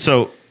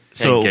 So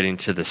getting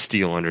to the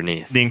steel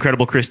underneath. The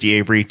incredible Christy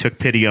Avery took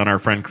pity on our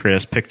friend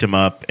Chris, picked him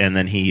up, and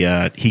then he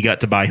got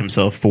to buy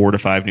himself 4 to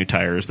 5 new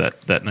tires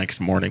that next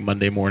morning,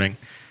 Monday morning,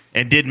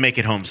 and did make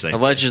it home safe.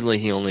 Allegedly,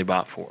 he only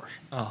bought 4.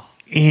 Oh.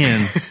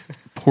 And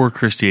poor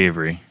Christy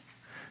Avery,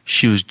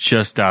 she was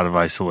just out of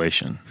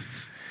isolation.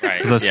 Right.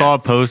 Because I saw a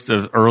post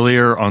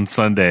earlier on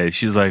Sunday.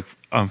 She's like,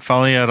 I'm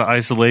finally out of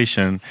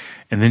isolation,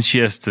 and then she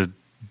has to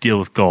deal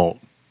with Galt.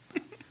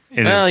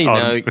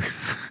 Well,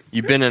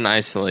 you've been in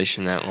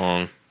isolation that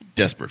long.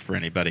 Desperate for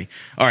anybody.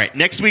 All right,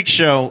 next week's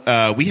show,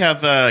 we have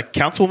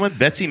Councilwoman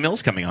Betsy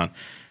Mills coming on.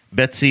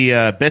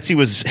 Betsy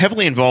was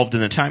heavily involved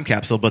in the time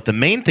capsule, but the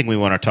main thing we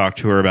want to talk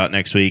to her about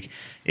next week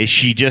is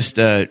she just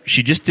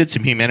did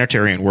some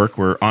humanitarian work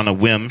where on a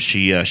whim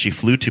she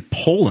flew to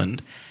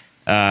Poland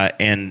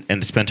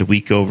and spent a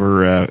week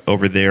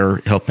over there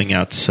helping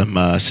out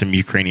some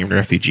Ukrainian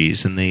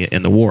refugees in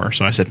the war.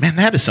 So I said, man,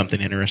 that is something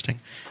interesting.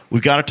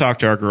 We've got to talk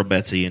to our girl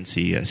Betsy and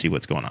see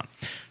what's going on.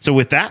 So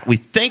with that, we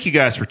thank you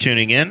guys for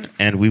tuning in,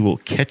 and we will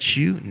catch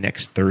you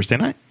next Thursday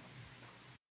night.